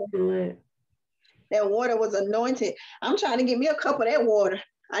water. Good. That water was anointed. I'm trying to get me a cup of that water.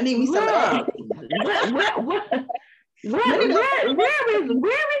 I need me some of that. Where is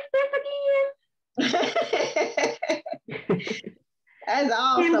this again? That's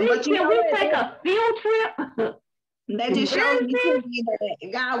awesome. Can we take a field trip? That just shows me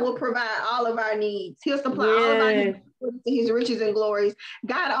that God will provide all of our needs. He'll supply all of our needs to his riches and glories.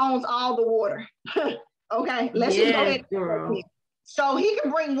 God owns all the water. Okay, let's just go ahead. Girl. So he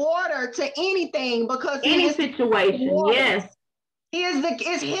can bring water to anything because any situation. Yes.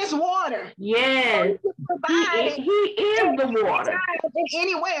 It's his water. Yes. So he is the water.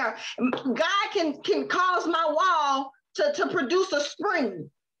 Anywhere. God can cause my wall to produce a spring.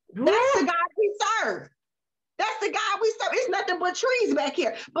 That's the God we serve. That's the God we serve. It's nothing but trees back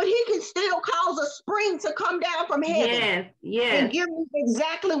here. But he can still cause a spring to come down from heaven. Yes. And give me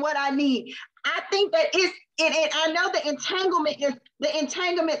exactly what I need. I think that I know the entanglement is the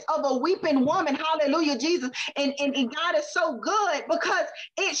entanglements of a weeping woman. Hallelujah, Jesus. And God is so good because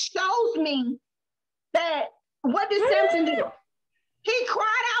it shows me that what did Samson do? He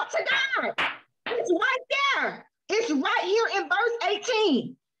cried out to God. It's right there. It's right here in verse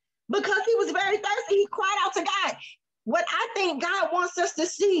 18. Because he was very thirsty, he cried out to God. What I think God wants us to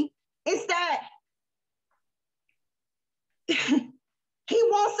see is that he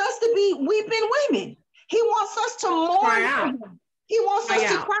wants us to be weeping women. He wants us to mourn for him. He wants us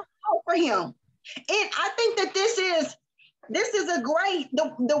to cry out for him. And I think that this is a great,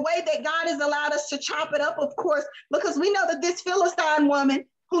 the way that God has allowed us to chop it up, of course, because we know that this Philistine woman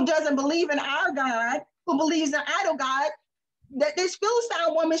who doesn't believe in our God, who believes in idol God, that this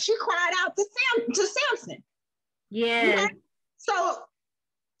Philistine woman, she cried out to Samson. Yeah. Okay? So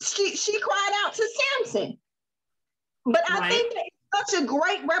she cried out to Samson. But I think that it's such a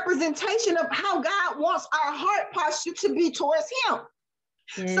great representation of how God wants our heart posture to be towards him.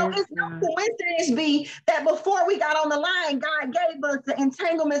 Yes, so it's no coincidence that before we got on the line, God gave us the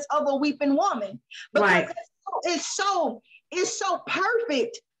entanglements of a weeping woman. Because it's so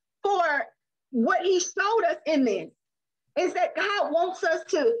perfect for what he showed us in this. Is that God wants us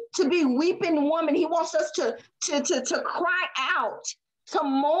to be weeping woman. He wants us to cry out, to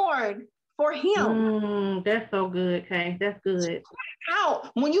mourn for him. That's so good, Kay. That's good. Cry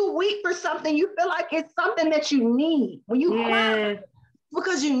out. When you weep for something, you feel like it's something that you need. When you cry,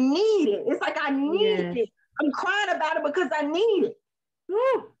 because you need it. It's like, I need it. I'm crying about it because I need it.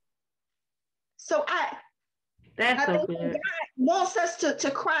 So I think God wants us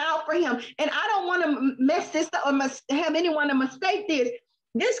to cry out for him. And I don't want to mess this up or have anyone to mistake this.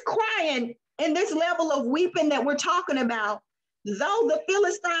 This crying and this level of weeping that we're talking about, though the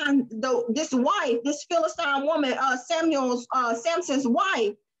Philistine, this Philistine woman, Samson's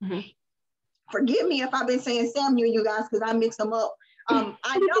wife, forgive me if I've been saying Samuel, you guys, because I mix them up.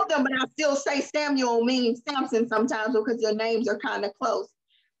 I know them, but I still say Samuel means Samson sometimes because their names are kind of close.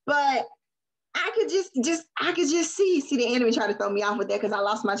 But I could just see the enemy try to throw me off with that because I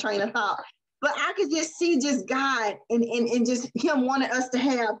lost my train of thought. But I could just see just God and just him wanting us to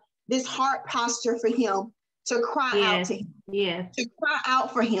have this heart posture for him, to cry out to him, to cry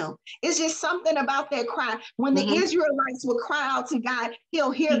out for him. It's just something about that cry. When the Israelites would cry out to God,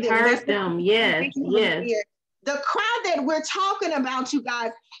 he'll hear them. Heard them. Yes. The cry that we're talking about, you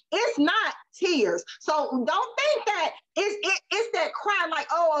guys, it's not tears. So don't think that it's that cry like,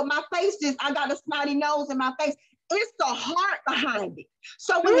 oh, my face I got a snotty nose in my face. It's the heart behind it.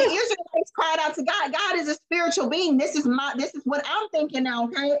 So when the Israelites cried out to God, God is a spiritual being. This is what I'm thinking now,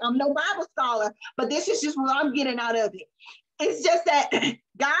 okay? I'm no Bible scholar, but this is just what I'm getting out of it. It's just that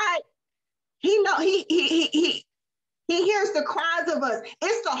God, he hears the cries of us.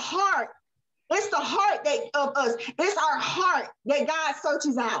 It's the heart. It's the heart of us. It's our heart that God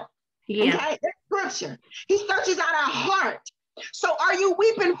searches out. Yeah. Okay? That's scripture. He searches out our heart. So are you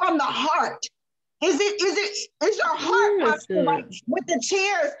weeping from the heart? Is your heart like with the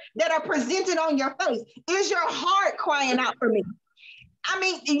tears that are presented on your face? Is your heart crying out for me? I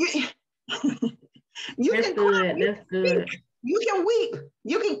mean, you can cry. That's good. You can weep.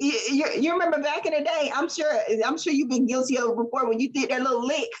 You remember back in the day, I'm sure you've been guilty of it before when you did that little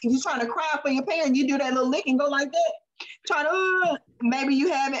lick. You're trying to cry for your parents, you do that little lick and go like that. Trying to, maybe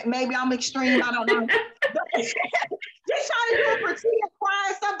you haven't, maybe I'm extreme, I don't know. Just trying to do a pretend cry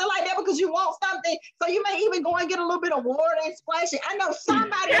or something like that because you want something. So you may even go and get a little bit of water and splash it. I know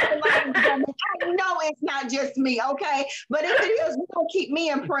somebody else alone. I know it's not just me, okay? But if it is, we're going to keep me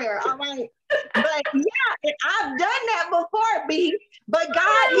in prayer, all right? But yeah, I've done that before, B. But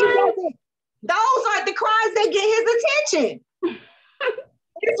God, he doesn't. Those are the cries that get his attention.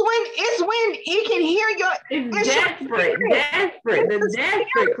 It's when he can hear your. It's desperate, the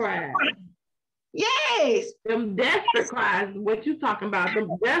desperate cries. Yes. Them desperate cries, what you talking about, them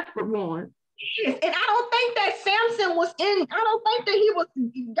desperate ones. Yes, and I don't think that Samson was in, I don't think that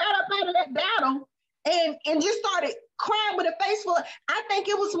he got up out of that battle and just started crying with a face full. I think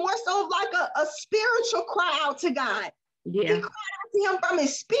it was more so like a spiritual cry out to God. Yeah. He cried out to him from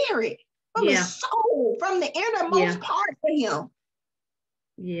his spirit, from his soul, from the innermost part of him.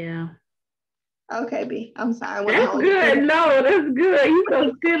 Yeah. Okay, B. I'm sorry. That's good. No, that's good. You're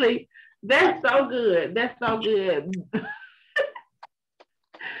so silly. That's so good. That's so good.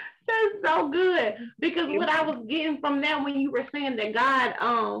 That's so good. Because what I was getting from that when you were saying that God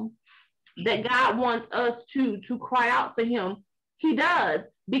wants us to cry out to him, he does.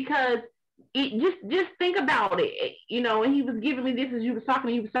 Because it just think about it, you know, and he was giving me this as he was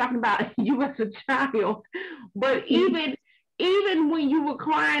talking about you as a child. But even when you were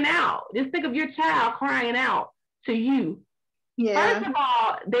crying out, just think of your child crying out to you. Yeah. First of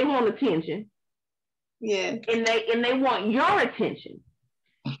all, they want attention. Yeah. And they want your attention.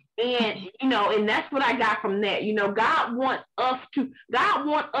 And you know, and that's what I got from that. You know, God wants us to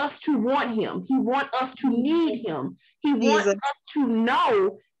want him. He wants us to need him. He wants us to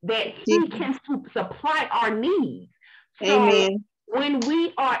know that he can supply our needs. So Amen. When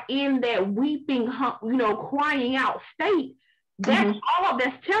we are in that weeping, you know, crying out state, that's all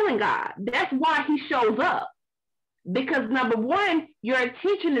that's telling God. That's why he shows up. Because number one, your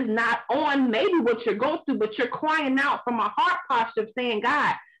attention is not on maybe what you're going through, but you're crying out from a heart posture of saying,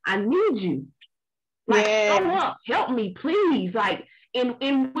 God, I need you. Like, show up, help me, please. Like,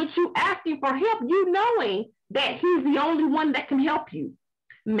 in which you asking for help, you knowing that he's the only one that can help you.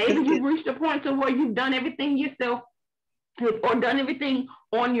 Maybe you've reached a point to where you've done everything yourself or done everything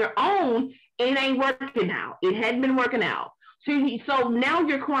on your own, and it ain't working out. It hadn't been working out. So now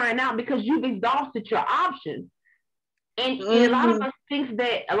you're crying out because you've exhausted your options. And a lot of us think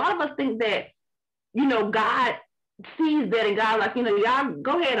that, you know, God sees that, and God, like, you know, y'all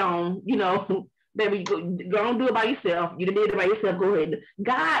go ahead on, you know, baby, go on, do it by yourself. You did it by yourself, go ahead.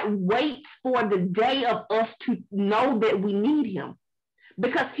 God waits for the day of us to know that we need him,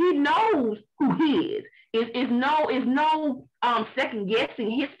 because he knows who he is. Is no second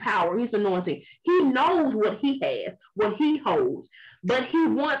guessing his power, his anointing. He knows what he has, what he holds, but he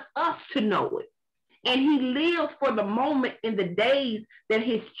wants us to know it. And he lives for the moment in the days that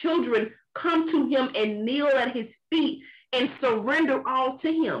his children come to him and kneel at his feet and surrender all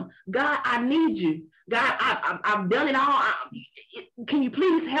to him. God, I need you. God, I've done it all. Can you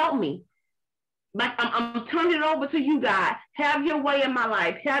please help me? Like, I'm turning it over to you, God. Have your way in my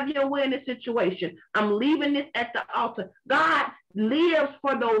life. Have your way in this situation. I'm leaving this at the altar. God lives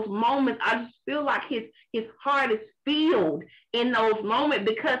for those moments. I just feel like his heart is filled in those moments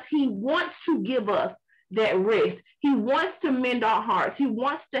because he wants to give us that rest. He wants to mend our hearts. He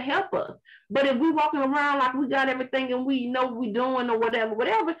wants to help us. But if we're walking around like we got everything and we know what we're doing or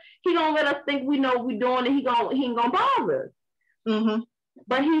whatever, he gonna let us think we know what we're doing, and he ain't gonna bother us. Mm-hmm.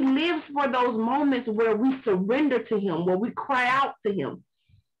 But he lives for those moments where we surrender to him, where we cry out to him.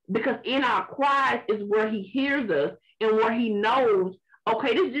 Because in our cries is where he hears us and where he knows,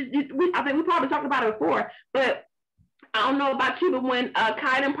 okay, I think we probably talked about it before, but I don't know about you, but when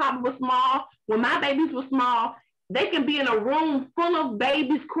Kite and Papa was small, when my babies were small, they can be in a room full of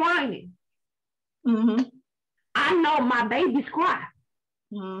babies crying. Mm-hmm. I know my babies cry.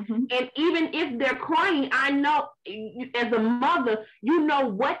 Mm-hmm. And even if they're crying, I know as a mother, you know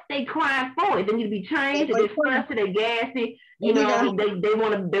what they crying for. They need to be changed, they're fussy, they're gassy, you know, they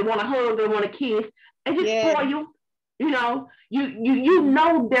want to hug, they want to kiss. And just for you, you know, you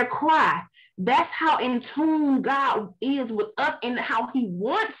know their cry. That's how in tune God is with us and how he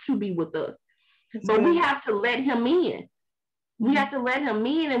wants to be with us. But we have to let him in. We have to let him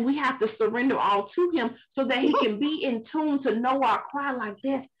in, and we have to surrender all to him so that he can be in tune to know our cry like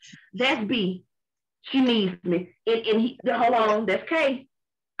this. That's B. She needs me. And he, hold on, that's K.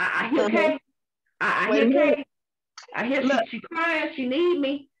 I hear K. I hear K. I hear she crying. She needs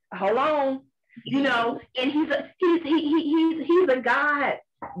me. Hold on. You know, and he's a God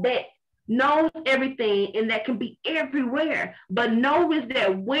that knows everything and that can be everywhere. But knows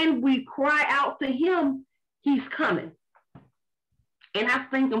that when we cry out to him, He's coming. And I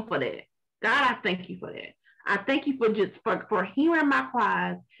thank him for that. God, I thank you for that. I thank you for just for hearing my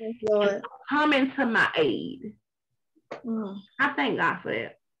cries and coming to my aid. I thank God for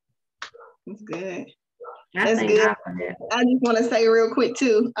that. That's good. That's good. God for that. I just want to say real quick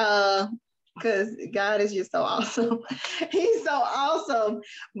too, because God is just so awesome. He's so awesome.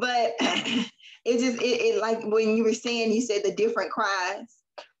 But it like when you were saying, you said the different cries.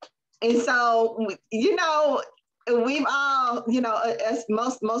 And so, you know, we've all, you know, as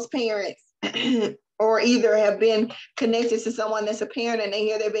most parents or either have been connected to someone that's a parent and they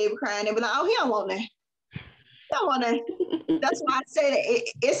hear their baby crying, they be like, oh, he don't want that. He don't want that. That's why I say that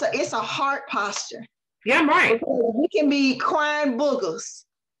it's a heart posture. Yeah, I'm right. Because we can be crying boogers,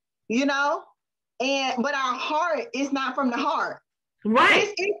 you know, but our heart is not from the heart.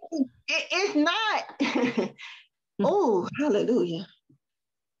 Right. It's not. Oh, hallelujah.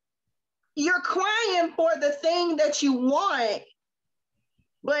 You're crying for the thing that you want,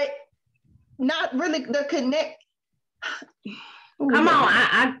 but not really the connect. Come on,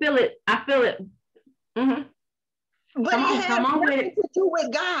 I feel it. I feel it. Mm-hmm. But it has nothing to do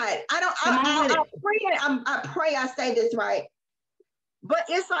with God. I pray I say this right. But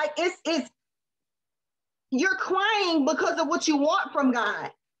it's like it's you're crying because of what you want from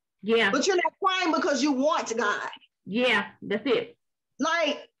God. Yeah. But you're not crying because you want God. Yeah, that's it.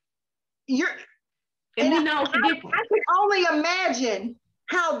 Like you're and you know, I can only imagine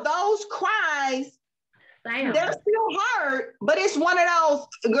how those cries they're still hurt, but it's one of those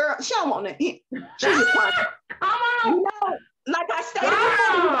girl, she don't want it. She's just crying. Come on. You know, like I stated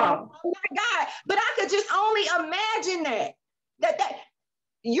before, oh my God, but I could just only imagine that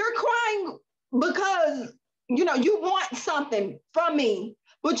you're crying because you know you want something from me,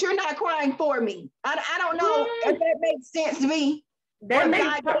 but you're not crying for me. I don't know if that makes sense to me. That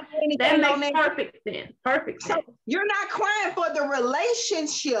makes perfect sense. Perfect sense. So you're not crying for the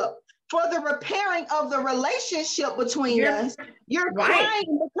relationship, for the repairing of the relationship between us. You're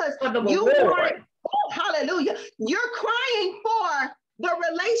crying because you want, hallelujah. You're crying for the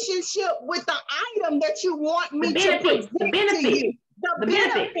relationship with the item that you want me to present to you. The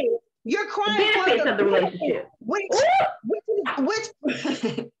benefit. You're crying for the relationship, which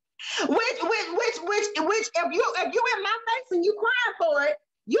if you in my face and you crying for it,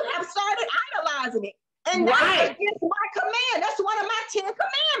 you have started idolizing it. And that's against my command. That's one of my 10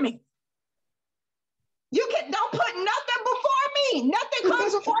 commandments. You don't put nothing before me. Nothing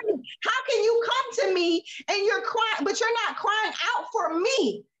comes before me. How can you come to me and you're crying, but you're not crying out for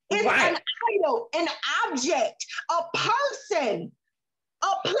me? It's an idol, an object, a person,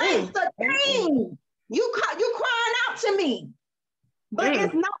 a place, a thing. You crying out to me, but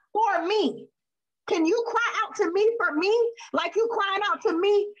it's not for me. Can you cry out to me for me? Like you crying out to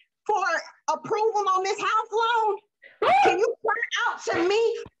me for approval on this house loan? Can you cry out to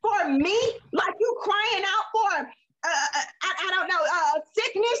me for me? Like you crying out for, I don't know,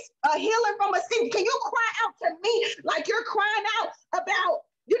 sickness, healing from a sickness? Can you cry out to me like you're crying out about,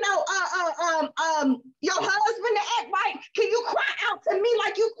 you know, your husband to act right? Can you cry out to me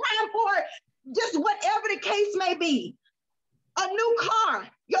like you crying for just whatever the case may be? A new car,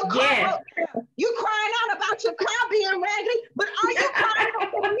 your car broke down. You crying out about your car being raggedy, but are you crying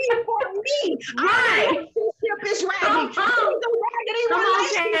out for me for me? Our relationship is raggedy. It's a raggedy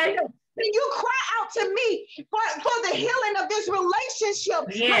relationship. Then you cry out to me for the healing of this relationship.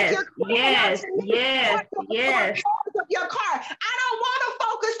 Yes, yes, yes, yes. Of your car. I don't want to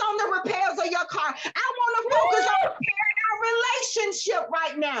focus on the repairs of your car. I want to focus on repairing our relationship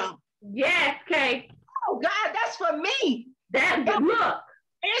right now. Yes, Kay. Oh God, that's for me. That's good. Look,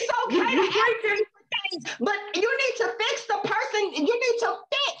 it's okay to ask me for things, but you need to fix the person. You need to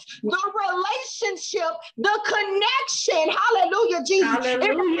fix the relationship, the connection. Hallelujah, Jesus. Hallelujah.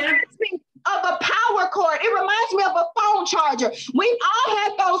 It reminds me of a power cord. It reminds me of a phone charger. We've all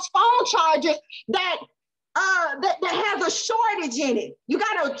had those phone chargers that has a shortage in it. You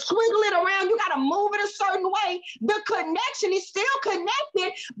got to swiggle it around. You got to move it a certain way. The connection is still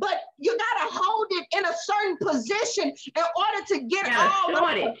connected, but you got to hold it in a certain position in order to get all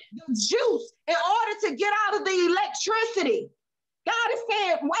of the juice, in order to get out of the electricity. God is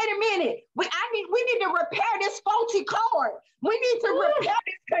saying, wait a minute. We need to repair this faulty cord. We need to repair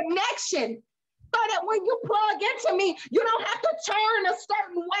this connection. So that when you plug into me, you don't have to turn a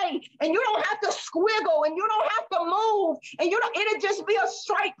certain way, and you don't have to squiggle, and you don't have to move, and it'll just be a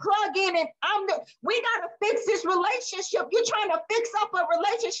straight plug in. And we gotta fix this relationship. You're trying to fix up a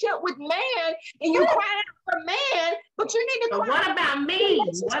relationship with man, and you cry out for man, but you need to cry. What about me?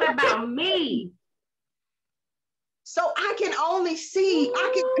 What about me? So I can only see,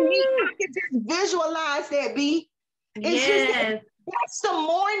 I can just visualize that, B. It's just that's the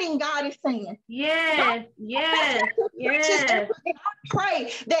morning God is saying. Yes. I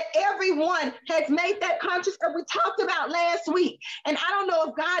pray that everyone has made that conscious that we talked about last week. And I don't know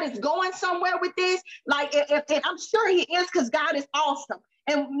if God is going somewhere with this. Like, if I'm sure he is, because God is awesome.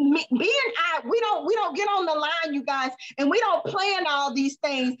 And me and I, we don't get on the line, you guys, and we don't plan all these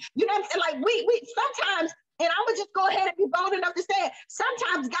things. You know what I'm saying? Like we sometimes, and I'm gonna just go ahead and be bold enough to say it.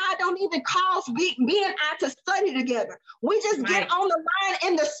 Sometimes God don't even cause me and I to study together. We just get on the line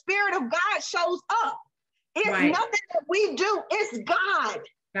and the Spirit of God shows up. It's nothing that we do. It's God.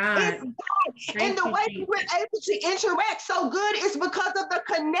 It's God. And the way we're able to interact so good is because of the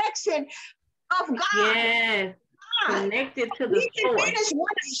connection of God. Yes. Connected to the source.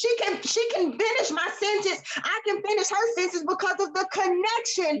 She can finish my sentence. I can finish her sentence because of the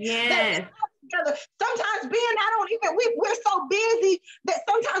connection that we have together. Sometimes we're so busy that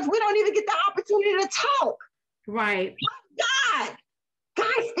sometimes we don't even get the opportunity to talk. Right.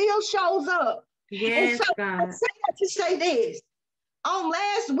 God still shows up. Yes, and so God. I say that to say this. On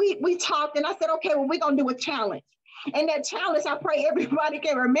last week we talked and I said, okay, well, we're gonna do a challenge. And that challenge, I pray everybody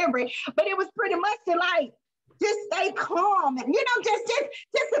can remember it, but it was pretty much to like just stay calm and just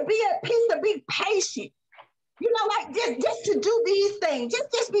to be at peace, to be patient. Like just to do these things,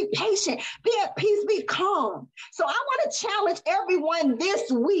 just be patient, be at peace, be calm. So I want to challenge everyone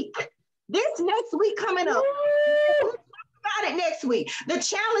this week, this next week coming up. We'll talk about it next week. The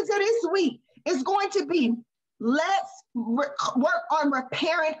challenge of this week is going to be, let's work on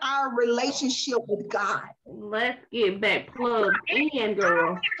repairing our relationship with God. Let's get back plugged in,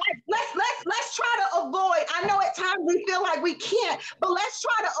 girl. Let's try to avoid. I know at times we feel like we can't, but let's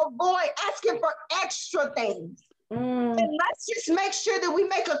try to avoid asking for extra things. And let's just make sure that we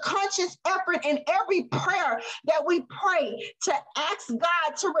make a conscious effort in every prayer that we pray to ask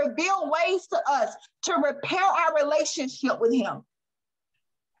God to reveal ways to us to repair our relationship with Him,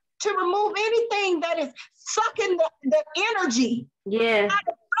 to remove anything that is sucking the energy out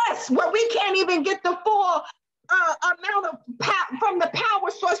of us, where we can't even get the full amount of power from the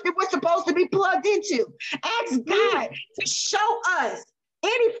power source that we're supposed to be plugged into. Ask God to show us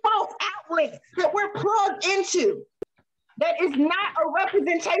any false outlets that we're plugged into that is not a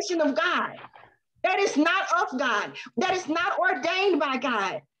representation of God, that is not of God, that is not ordained by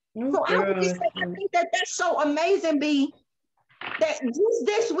God. So I would just say, I think that that's so amazing, B, that just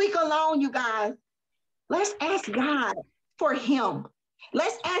this week alone, you guys, let's ask God for Him.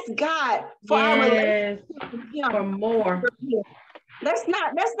 Let's ask God for our relationship with Him. For more. Let's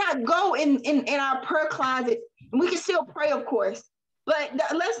not go in our prayer closet. We can still pray, of course, but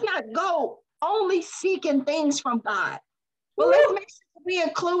let's not go only seeking things from God. But let's make sure we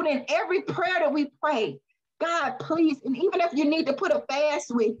include in every prayer that we pray, God, please, and even if you need to put a fast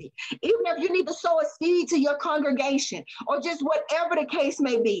with it, even if you need to sow a seed to your congregation, or just whatever the case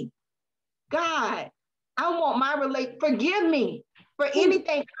may be, God, I want forgive me for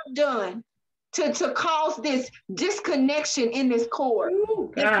anything I've done to cause this disconnection in this cord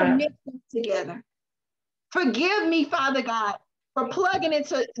that connects us together. Forgive me, Father God, for plugging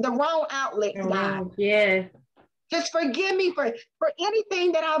into the wrong outlets, God. Yes. Just forgive me for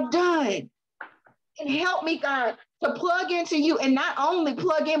anything that I've done. And help me, God, to plug into you, and not only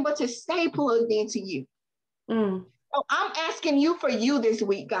plug in, but to stay plugged into you. So I'm asking you for you this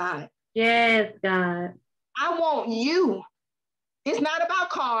week, God. Yes, God. I want you. It's not about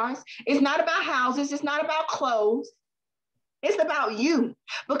cars. It's not about houses. It's not about clothes. It's about you.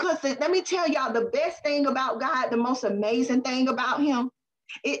 Because let me tell y'all, the best thing about God, the most amazing thing about Him,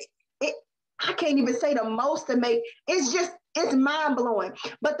 I can't even say the most amazing. It's mind-blowing.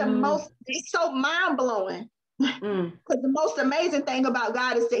 But it's so mind-blowing. Because the most amazing thing about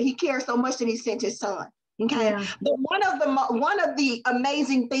God is that He cares so much that He sent His Son. Okay. Yeah. But one of the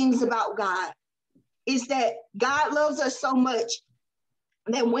amazing things about God is that God loves us so much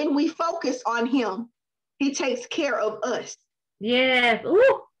that when we focus on Him, He takes care of us. Yes.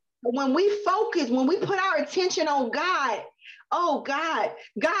 Ooh. But when we put our attention on God, oh God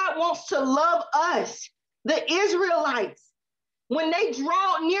wants to love us. The Israelites, when they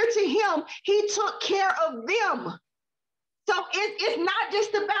draw near to Him, He took care of them. So it's not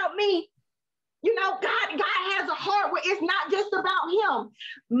just about me. God has a heart where it's not just about Him.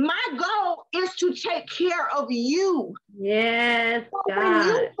 My goal is to take care of you. Yes, so God. When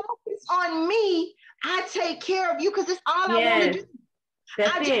you focus on me, I take care of you, because it's all I want to do.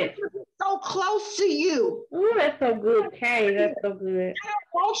 That's I it. just get so close to you. Ooh, that's so good, Kay. That's so good. I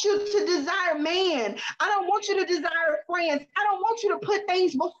don't want you to desire man. I don't want you to desire friends. I don't want you to put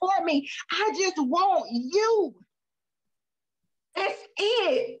things before me. I just want you. That's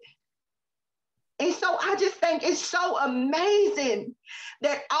it. And so I just think it's so amazing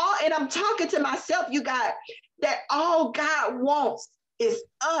that and I'm talking to myself, you guys, that all God wants is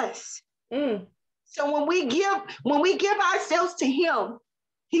us. So when we give ourselves to him,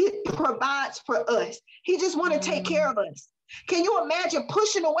 he provides for us. He just want to take care of us. Can you imagine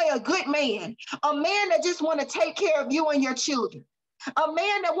pushing away a good man, a man that just want to take care of you and your children, a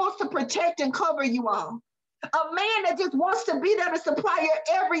man that wants to protect and cover you all, a man that just wants to be there to supply your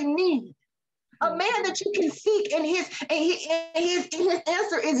every need, a man that you can seek and his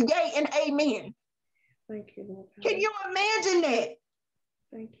answer is yea and amen. Thank you, Lord. Can you imagine that?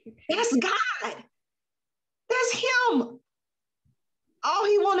 Thank you. That's God. That's him. All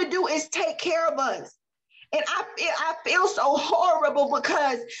he want to do is take care of us. And I feel so horrible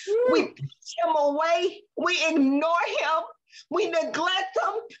because we push him away, we ignore him, we neglect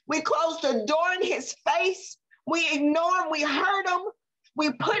him, we close the door in his face, we ignore him, we hurt him,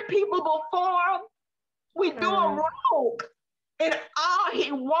 we put people before him, we do him wrong. And all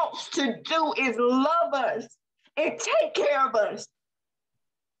he wants to do is love us and take care of us.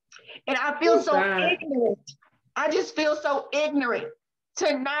 And I feel so ignorant. I just feel so ignorant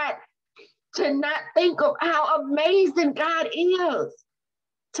to not think of how amazing God is,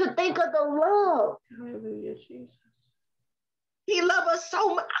 to think of the love. Hallelujah, Jesus. He loves us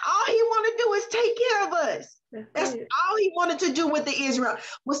so much. All he want to do is take care of us. That's all he wanted to do with the Israel,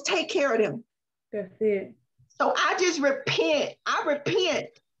 was take care of them. That's it. So I just repent. I repent.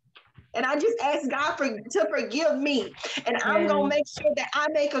 And I just ask God to forgive me. And I'm going to make sure that I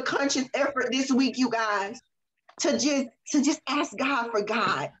make a conscious effort this week, you guys, to just ask God for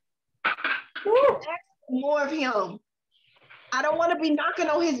God. Ask for more of him. I don't want to be knocking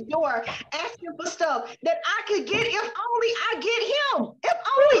on his door, asking for stuff that I could get if only I get him. If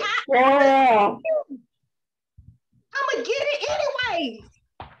only I get him. I'm going to get it anyways.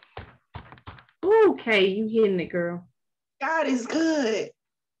 Okay, you hitting it, girl. God is good.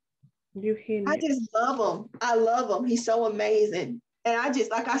 You hitting it. I just love him. I love him. He's so amazing. And I just,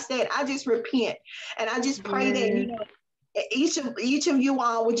 like I said, I just repent. And I just pray that, you know, each of you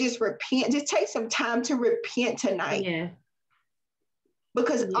all would just repent. Just take some time to repent tonight. Yeah.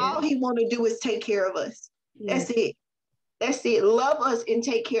 Because all he want to do is take care of us. That's it. That's it. Love us and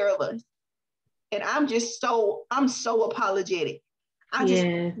take care of us. And I'm so apologetic. I just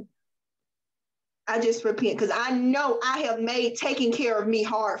repent because I know I have made taking care of me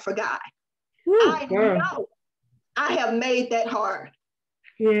hard for God. I know I have made that hard.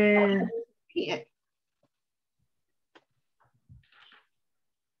 Yeah.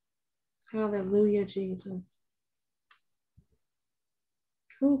 Hallelujah, Jesus.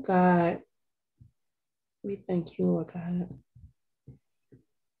 Oh, God. We thank you, Lord God.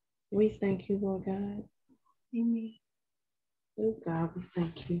 We thank you, Lord God. Amen. Oh, God, we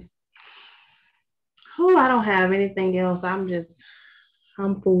thank you. Oh, I don't have anything else. I'm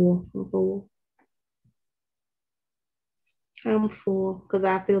full. I'm full because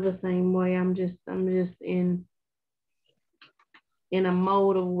I feel the same way. I'm just in a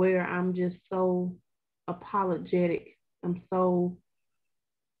mode of where I'm just so apologetic. I'm so,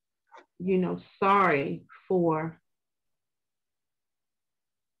 sorry for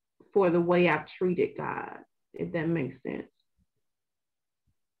the way I've treated God, if that makes sense.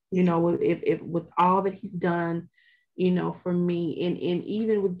 If with all that he's done, for me, and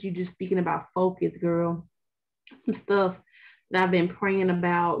even with you just speaking about focus, girl, some stuff that I've been praying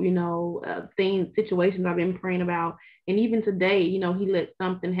about, situations I've been praying about. And even today, he let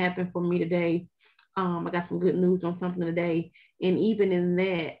something happen for me today. I got some good news on something today. And even in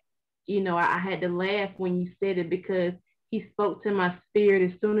that, I had to laugh when you said it because he spoke to my spirit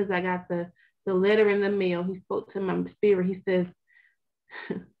as soon as I got the letter in the mail. He spoke to my spirit. He says,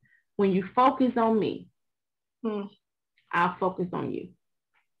 when you focus on me, I'll focus on you.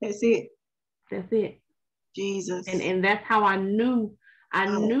 That's it. That's it. Jesus. And that's how I knew. I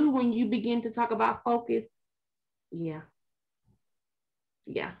knew when you begin to talk about focus. Yeah.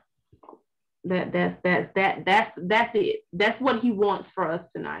 That's it. That's what he wants for us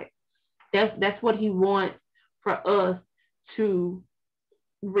tonight. That's what he wants for us to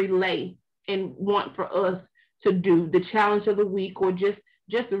relay and want for us to do. The challenge of the week, or just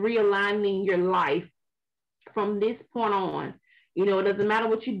realigning your life from this point on. It doesn't matter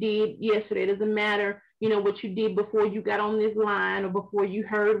what you did yesterday. It doesn't matter, what you did before you got on this line or before you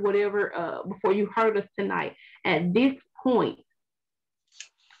heard whatever, before you heard us tonight. At this point,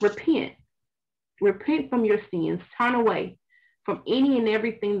 repent. Repent from your sins. Turn away from any and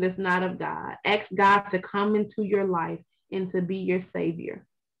everything that's not of God. Ask God to come into your life and to be your savior.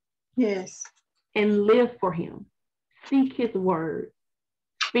 Yes. And live for him. Seek his word.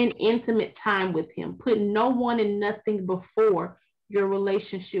 Spend intimate time with him. Put no one and nothing before your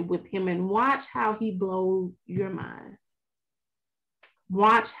relationship with him, and watch how he blows your mind.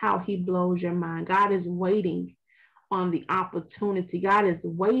 Watch how he blows your mind. God is waiting on the opportunity. God is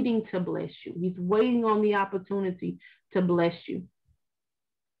waiting to bless you. He's waiting on the opportunity to bless you.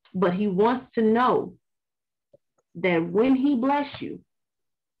 But he wants to know that when he bless you,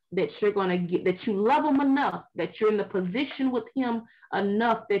 that you're going to get, that you love him enough, that you're in the position with him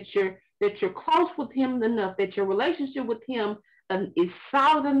enough, that you're close with him enough, that your relationship with him is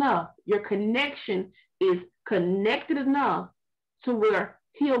solid enough, your connection is connected enough to where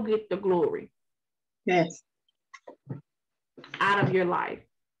he'll get the glory. Yes. Out of your life.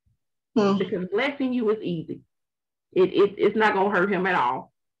 Because blessing you is easy. It's not going to hurt him at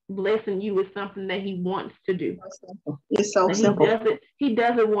all. Blessing you is something that he wants to do. It's so simple. He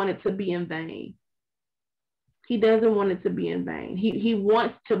doesn't want it to be in vain. He doesn't want it to be in vain. He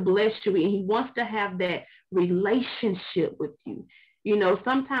wants to bless you, and he wants to have that relationship with you. You know,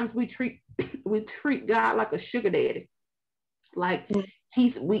 sometimes we treat God like a sugar daddy. Like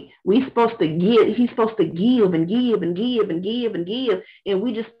we supposed to give. He's supposed to give and give and give and give and give, and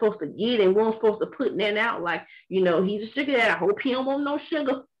we just supposed to get, and we're supposed to put that out like, you know, he's a sugar daddy. I hope he don't want no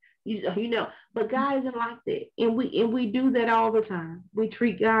sugar. You know, but God isn't like that, and we do that all the time. We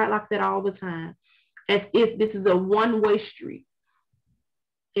treat God like that all the time, as if this is a one-way street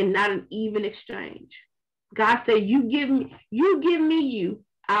and not an even exchange. God said, you give me you,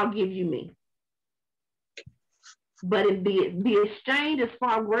 I'll give you me. But the exchange is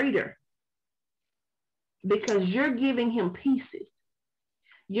far greater, because you're giving him pieces.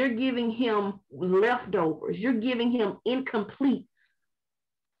 You're giving him leftovers. You're giving him incomplete.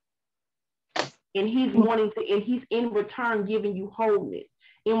 And he's and he's in return giving you wholeness.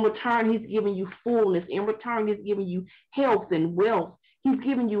 In return, he's giving you fullness. In return, he's giving you health and wealth. He's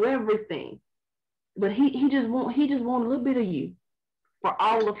giving you everything. But he just want a little bit of you for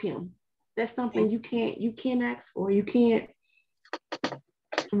all of him. That's something you can't ask for. You can't.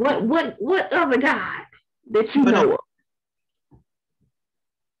 What other God that you know of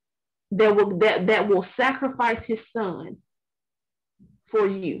that will sacrifice his son for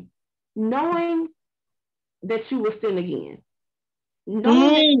you, knowing that you will sin again,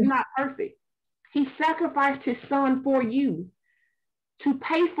 knowing that you're not perfect? He sacrificed his son for you to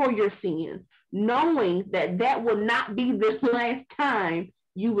pay for your sins, knowing that will not be the last time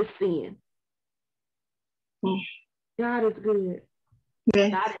you will sin. God is good.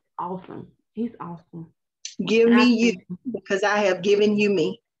 Yes. God is awesome. He's awesome. Give me you because I have given you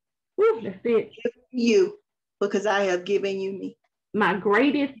me. Woo, that's it. Give you because I have given you me. My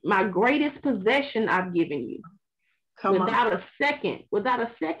greatest possession I've given you. Without a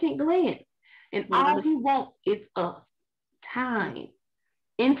second glance. And all he wants is us. Time.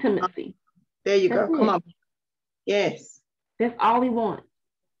 Intimacy. There you go. Come on. Yes. That's all he wants.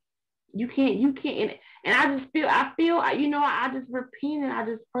 You can't. And I feel, you know, I just repent and I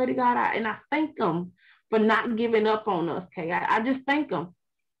just pray to God and I thank him for not giving up on us, Kay. I just thank him.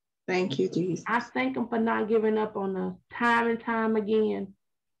 Thank you, Jesus. I thank him for not giving up on us time and time again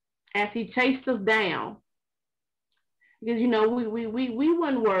as he chased us down. Because, you know, we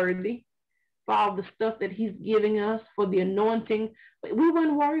weren't worthy for all the stuff that he's giving us, for the anointing. But we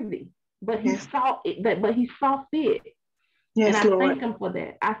weren't worthy. But he saw it, but he saw fit. Yes, and I thank him for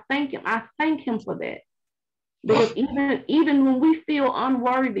that. I thank him for that. Because even when we feel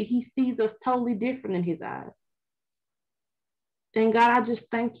unworthy, he sees us totally different in his eyes. And God, I just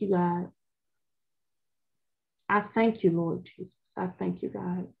thank you, God. I thank you, Lord Jesus. I thank you,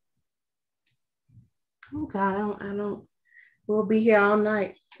 God. Oh God, I don't. We'll be here all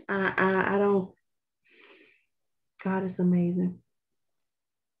night. I don't. God is amazing.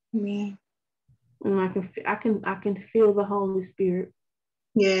 Amen. And I can feel the Holy Spirit.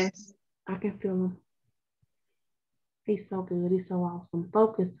 Yes. I can feel him. He's so good. He's so awesome.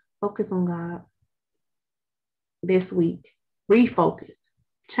 Focus on God this week. Refocus.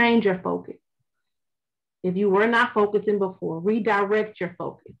 Change your focus. If you were not focusing before, redirect your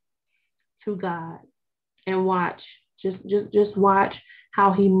focus to God and watch. Just watch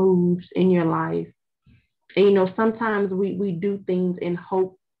how he moves in your life. And you know, sometimes we do things in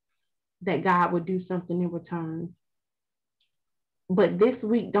hope that God would do something in return. But this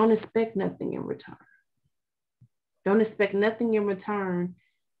week, don't expect nothing in return. Don't expect nothing in return.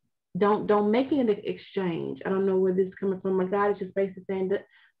 Don't make it an exchange. I don't know where this is coming from. My God is just basically saying that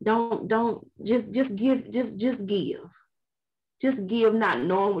don't just give. Just give, not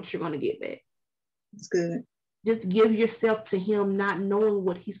knowing what you're going to get back. That's good. Just give yourself to him, not knowing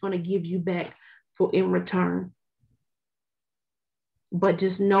what he's going to give you back for in return. But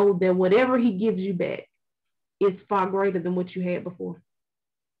just know that whatever he gives you back is far greater than what you had before.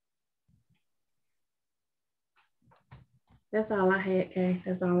 That's all I had, Kay.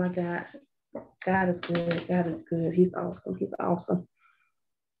 That's all I got. God is good. God is good. He's awesome. He's awesome.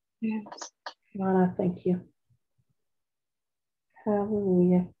 Yes. Lord, I thank you.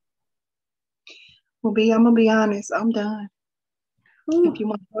 Hallelujah. I'm gonna be honest. I'm done. Ooh. If you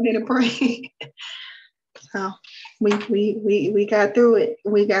want to go ahead and pray. So we got through it.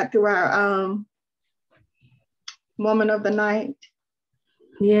 We got through our woman of the night.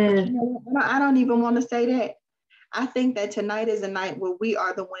 Yes. You know, I don't even want to say that. I think that tonight is a night where we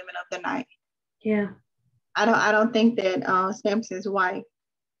are the women of the night. Yeah. I don't think that Samson's wife.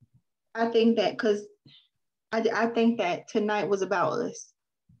 I think that because I think that tonight was about us.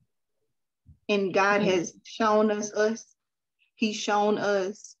 And God has shown us. He's shown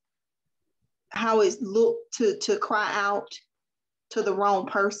us how it's looked to cry out to the wrong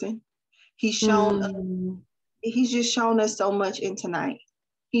person. He's shown us, he's just shown us so much in tonight.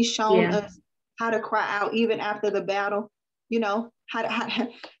 He's shown us how to cry out even after the battle, you know, how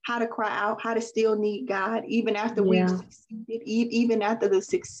to cry out, how to still need God, even after we've succeeded, even after the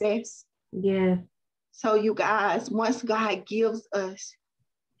success. Yes. So you guys, once God gives us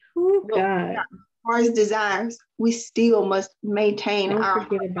God. our desires, we still must maintain Don't our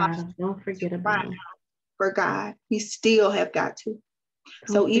forget about him. Don't forget about him. For God, we still have got to.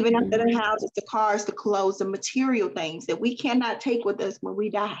 So even after the houses, the cars, the clothes, the material things that we cannot take with us when we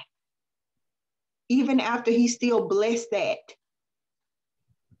die, even after he still blessed that,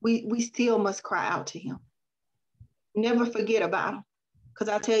 we still must cry out to him. Never forget about him. Because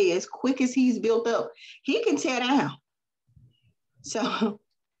I tell you, as quick as he's built up, he can tear down. So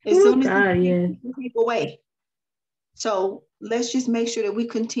as soon as he can take away. So let's just make sure that we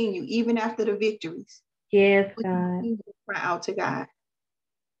continue, even after the victories. Yes, we God. Continue to cry out to God.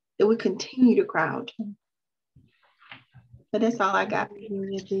 That we continue to cry out to him. But that's all I got.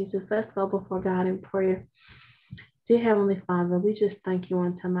 Hallelujah, Jesus. Let's go before God in prayer. Dear Heavenly Father, we just thank you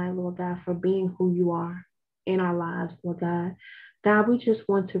on tonight, Lord God, for being who you are in our lives, Lord God. God, we just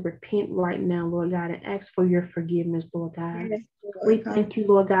want to repent right now, Lord God, and ask for your forgiveness, Lord God. Yes, Lord. We thank you,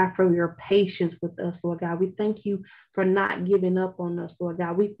 Lord God, for your patience with us, Lord God. We thank you for not giving up on us, Lord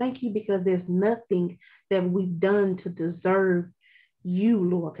God. We thank you because there's nothing that we've done to deserve you,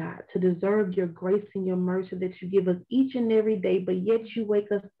 Lord God, to deserve your grace and your mercy that you give us each and every day, but yet you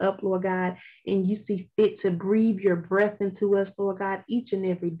wake us up, Lord God, and you see fit to breathe your breath into us, Lord God, each and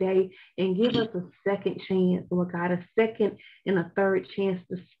every day, and give us a second chance, Lord God, a second and a third chance,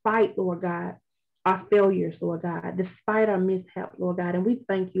 despite, Lord God, our failures, Lord God, despite our mishap, Lord God, and we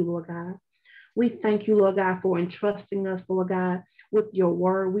thank you, Lord God. We thank you, Lord God, for entrusting us, Lord God, with your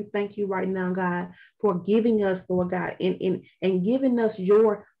word. We thank you right now, God, for giving us, Lord God, and giving us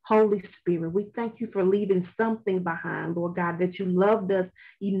your Holy Spirit. We thank you for leaving something behind, Lord God, that you loved us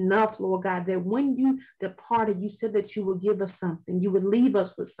enough, Lord God, that when you departed, you said that you would give us something. You would leave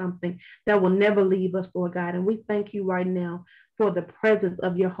us with something that will never leave us, Lord God. And we thank you right now for the presence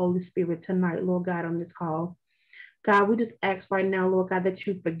of your Holy Spirit tonight, Lord God, on this call. God, we just ask right now, Lord God, that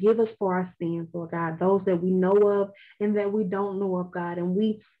you forgive us for our sins, Lord God, those that we know of and that we don't know of, God. And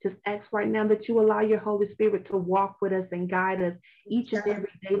we just ask right now that you allow your Holy Spirit to walk with us and guide us each and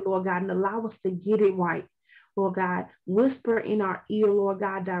every day, Lord God, and allow us to get it right, Lord God. Whisper in our ear, Lord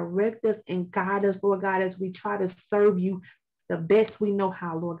God, direct us and guide us, Lord God, as we try to serve you the best we know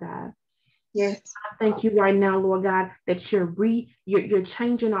how, Lord God. Yes. I thank you right now, Lord God, that you're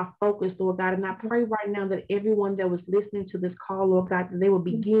changing our focus, Lord God. And I pray right now that everyone that was listening to this call, Lord God, that they will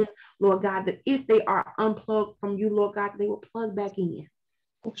begin, Lord God, that if they are unplugged from you, Lord God, they will plug back in.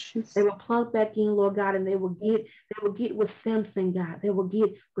 They will plug back in, Lord God, and they will get with Samson, God. They will get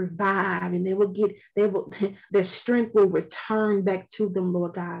revived, and their strength will return back to them,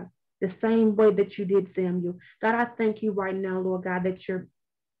 Lord God, the same way that you did Samuel. God, I thank you right now, Lord God, that you're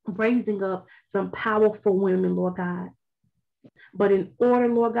raising up some powerful women, Lord God. But in order,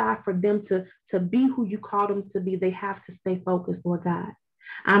 Lord God, for them to be who you called them to be, they have to stay focused, Lord God.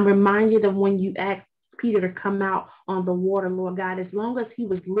 I'm reminded of when you asked Peter to come out on the water, Lord God. As long as he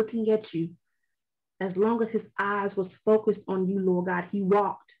was looking at you, as long as his eyes was focused on you, Lord God, he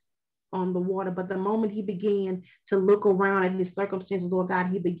walked on the water. But the moment he began to look around at his circumstances, Lord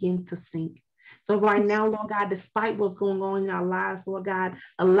God, he began to sink. So right now, Lord God, despite what's going on in our lives, Lord God,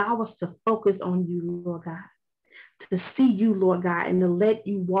 allow us to focus on you, Lord God, to see you, Lord God, and to let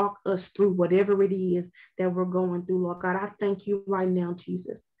you walk us through whatever it is that we're going through, Lord God. I thank you right now,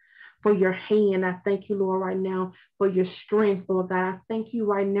 Jesus, for your hand. I thank you, Lord, right now for your strength, Lord God. I thank you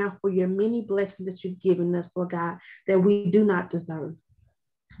right now for your many blessings that you've given us, Lord God, that we do not deserve.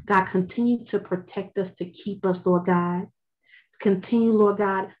 God, continue to protect us, to keep us, Lord God. Continue, Lord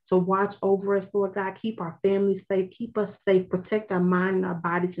God, to watch over us, Lord God. Keep our families safe. Keep us safe. Protect our mind and our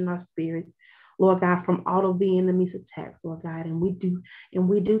bodies and our spirits, Lord God, from all of the enemy's attacks, Lord God. And we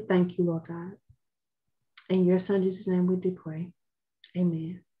do thank you, Lord God. In your son Jesus' name we do pray.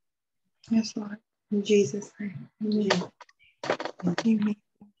 Amen. Yes, Lord. In Jesus' name. Amen. Amen.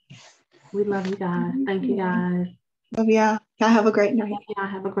 We love you guys. Thank you, guys. Love y'all. Y'all have a great night. Y'all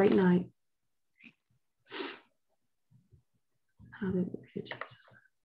have a great night. Hallelujah.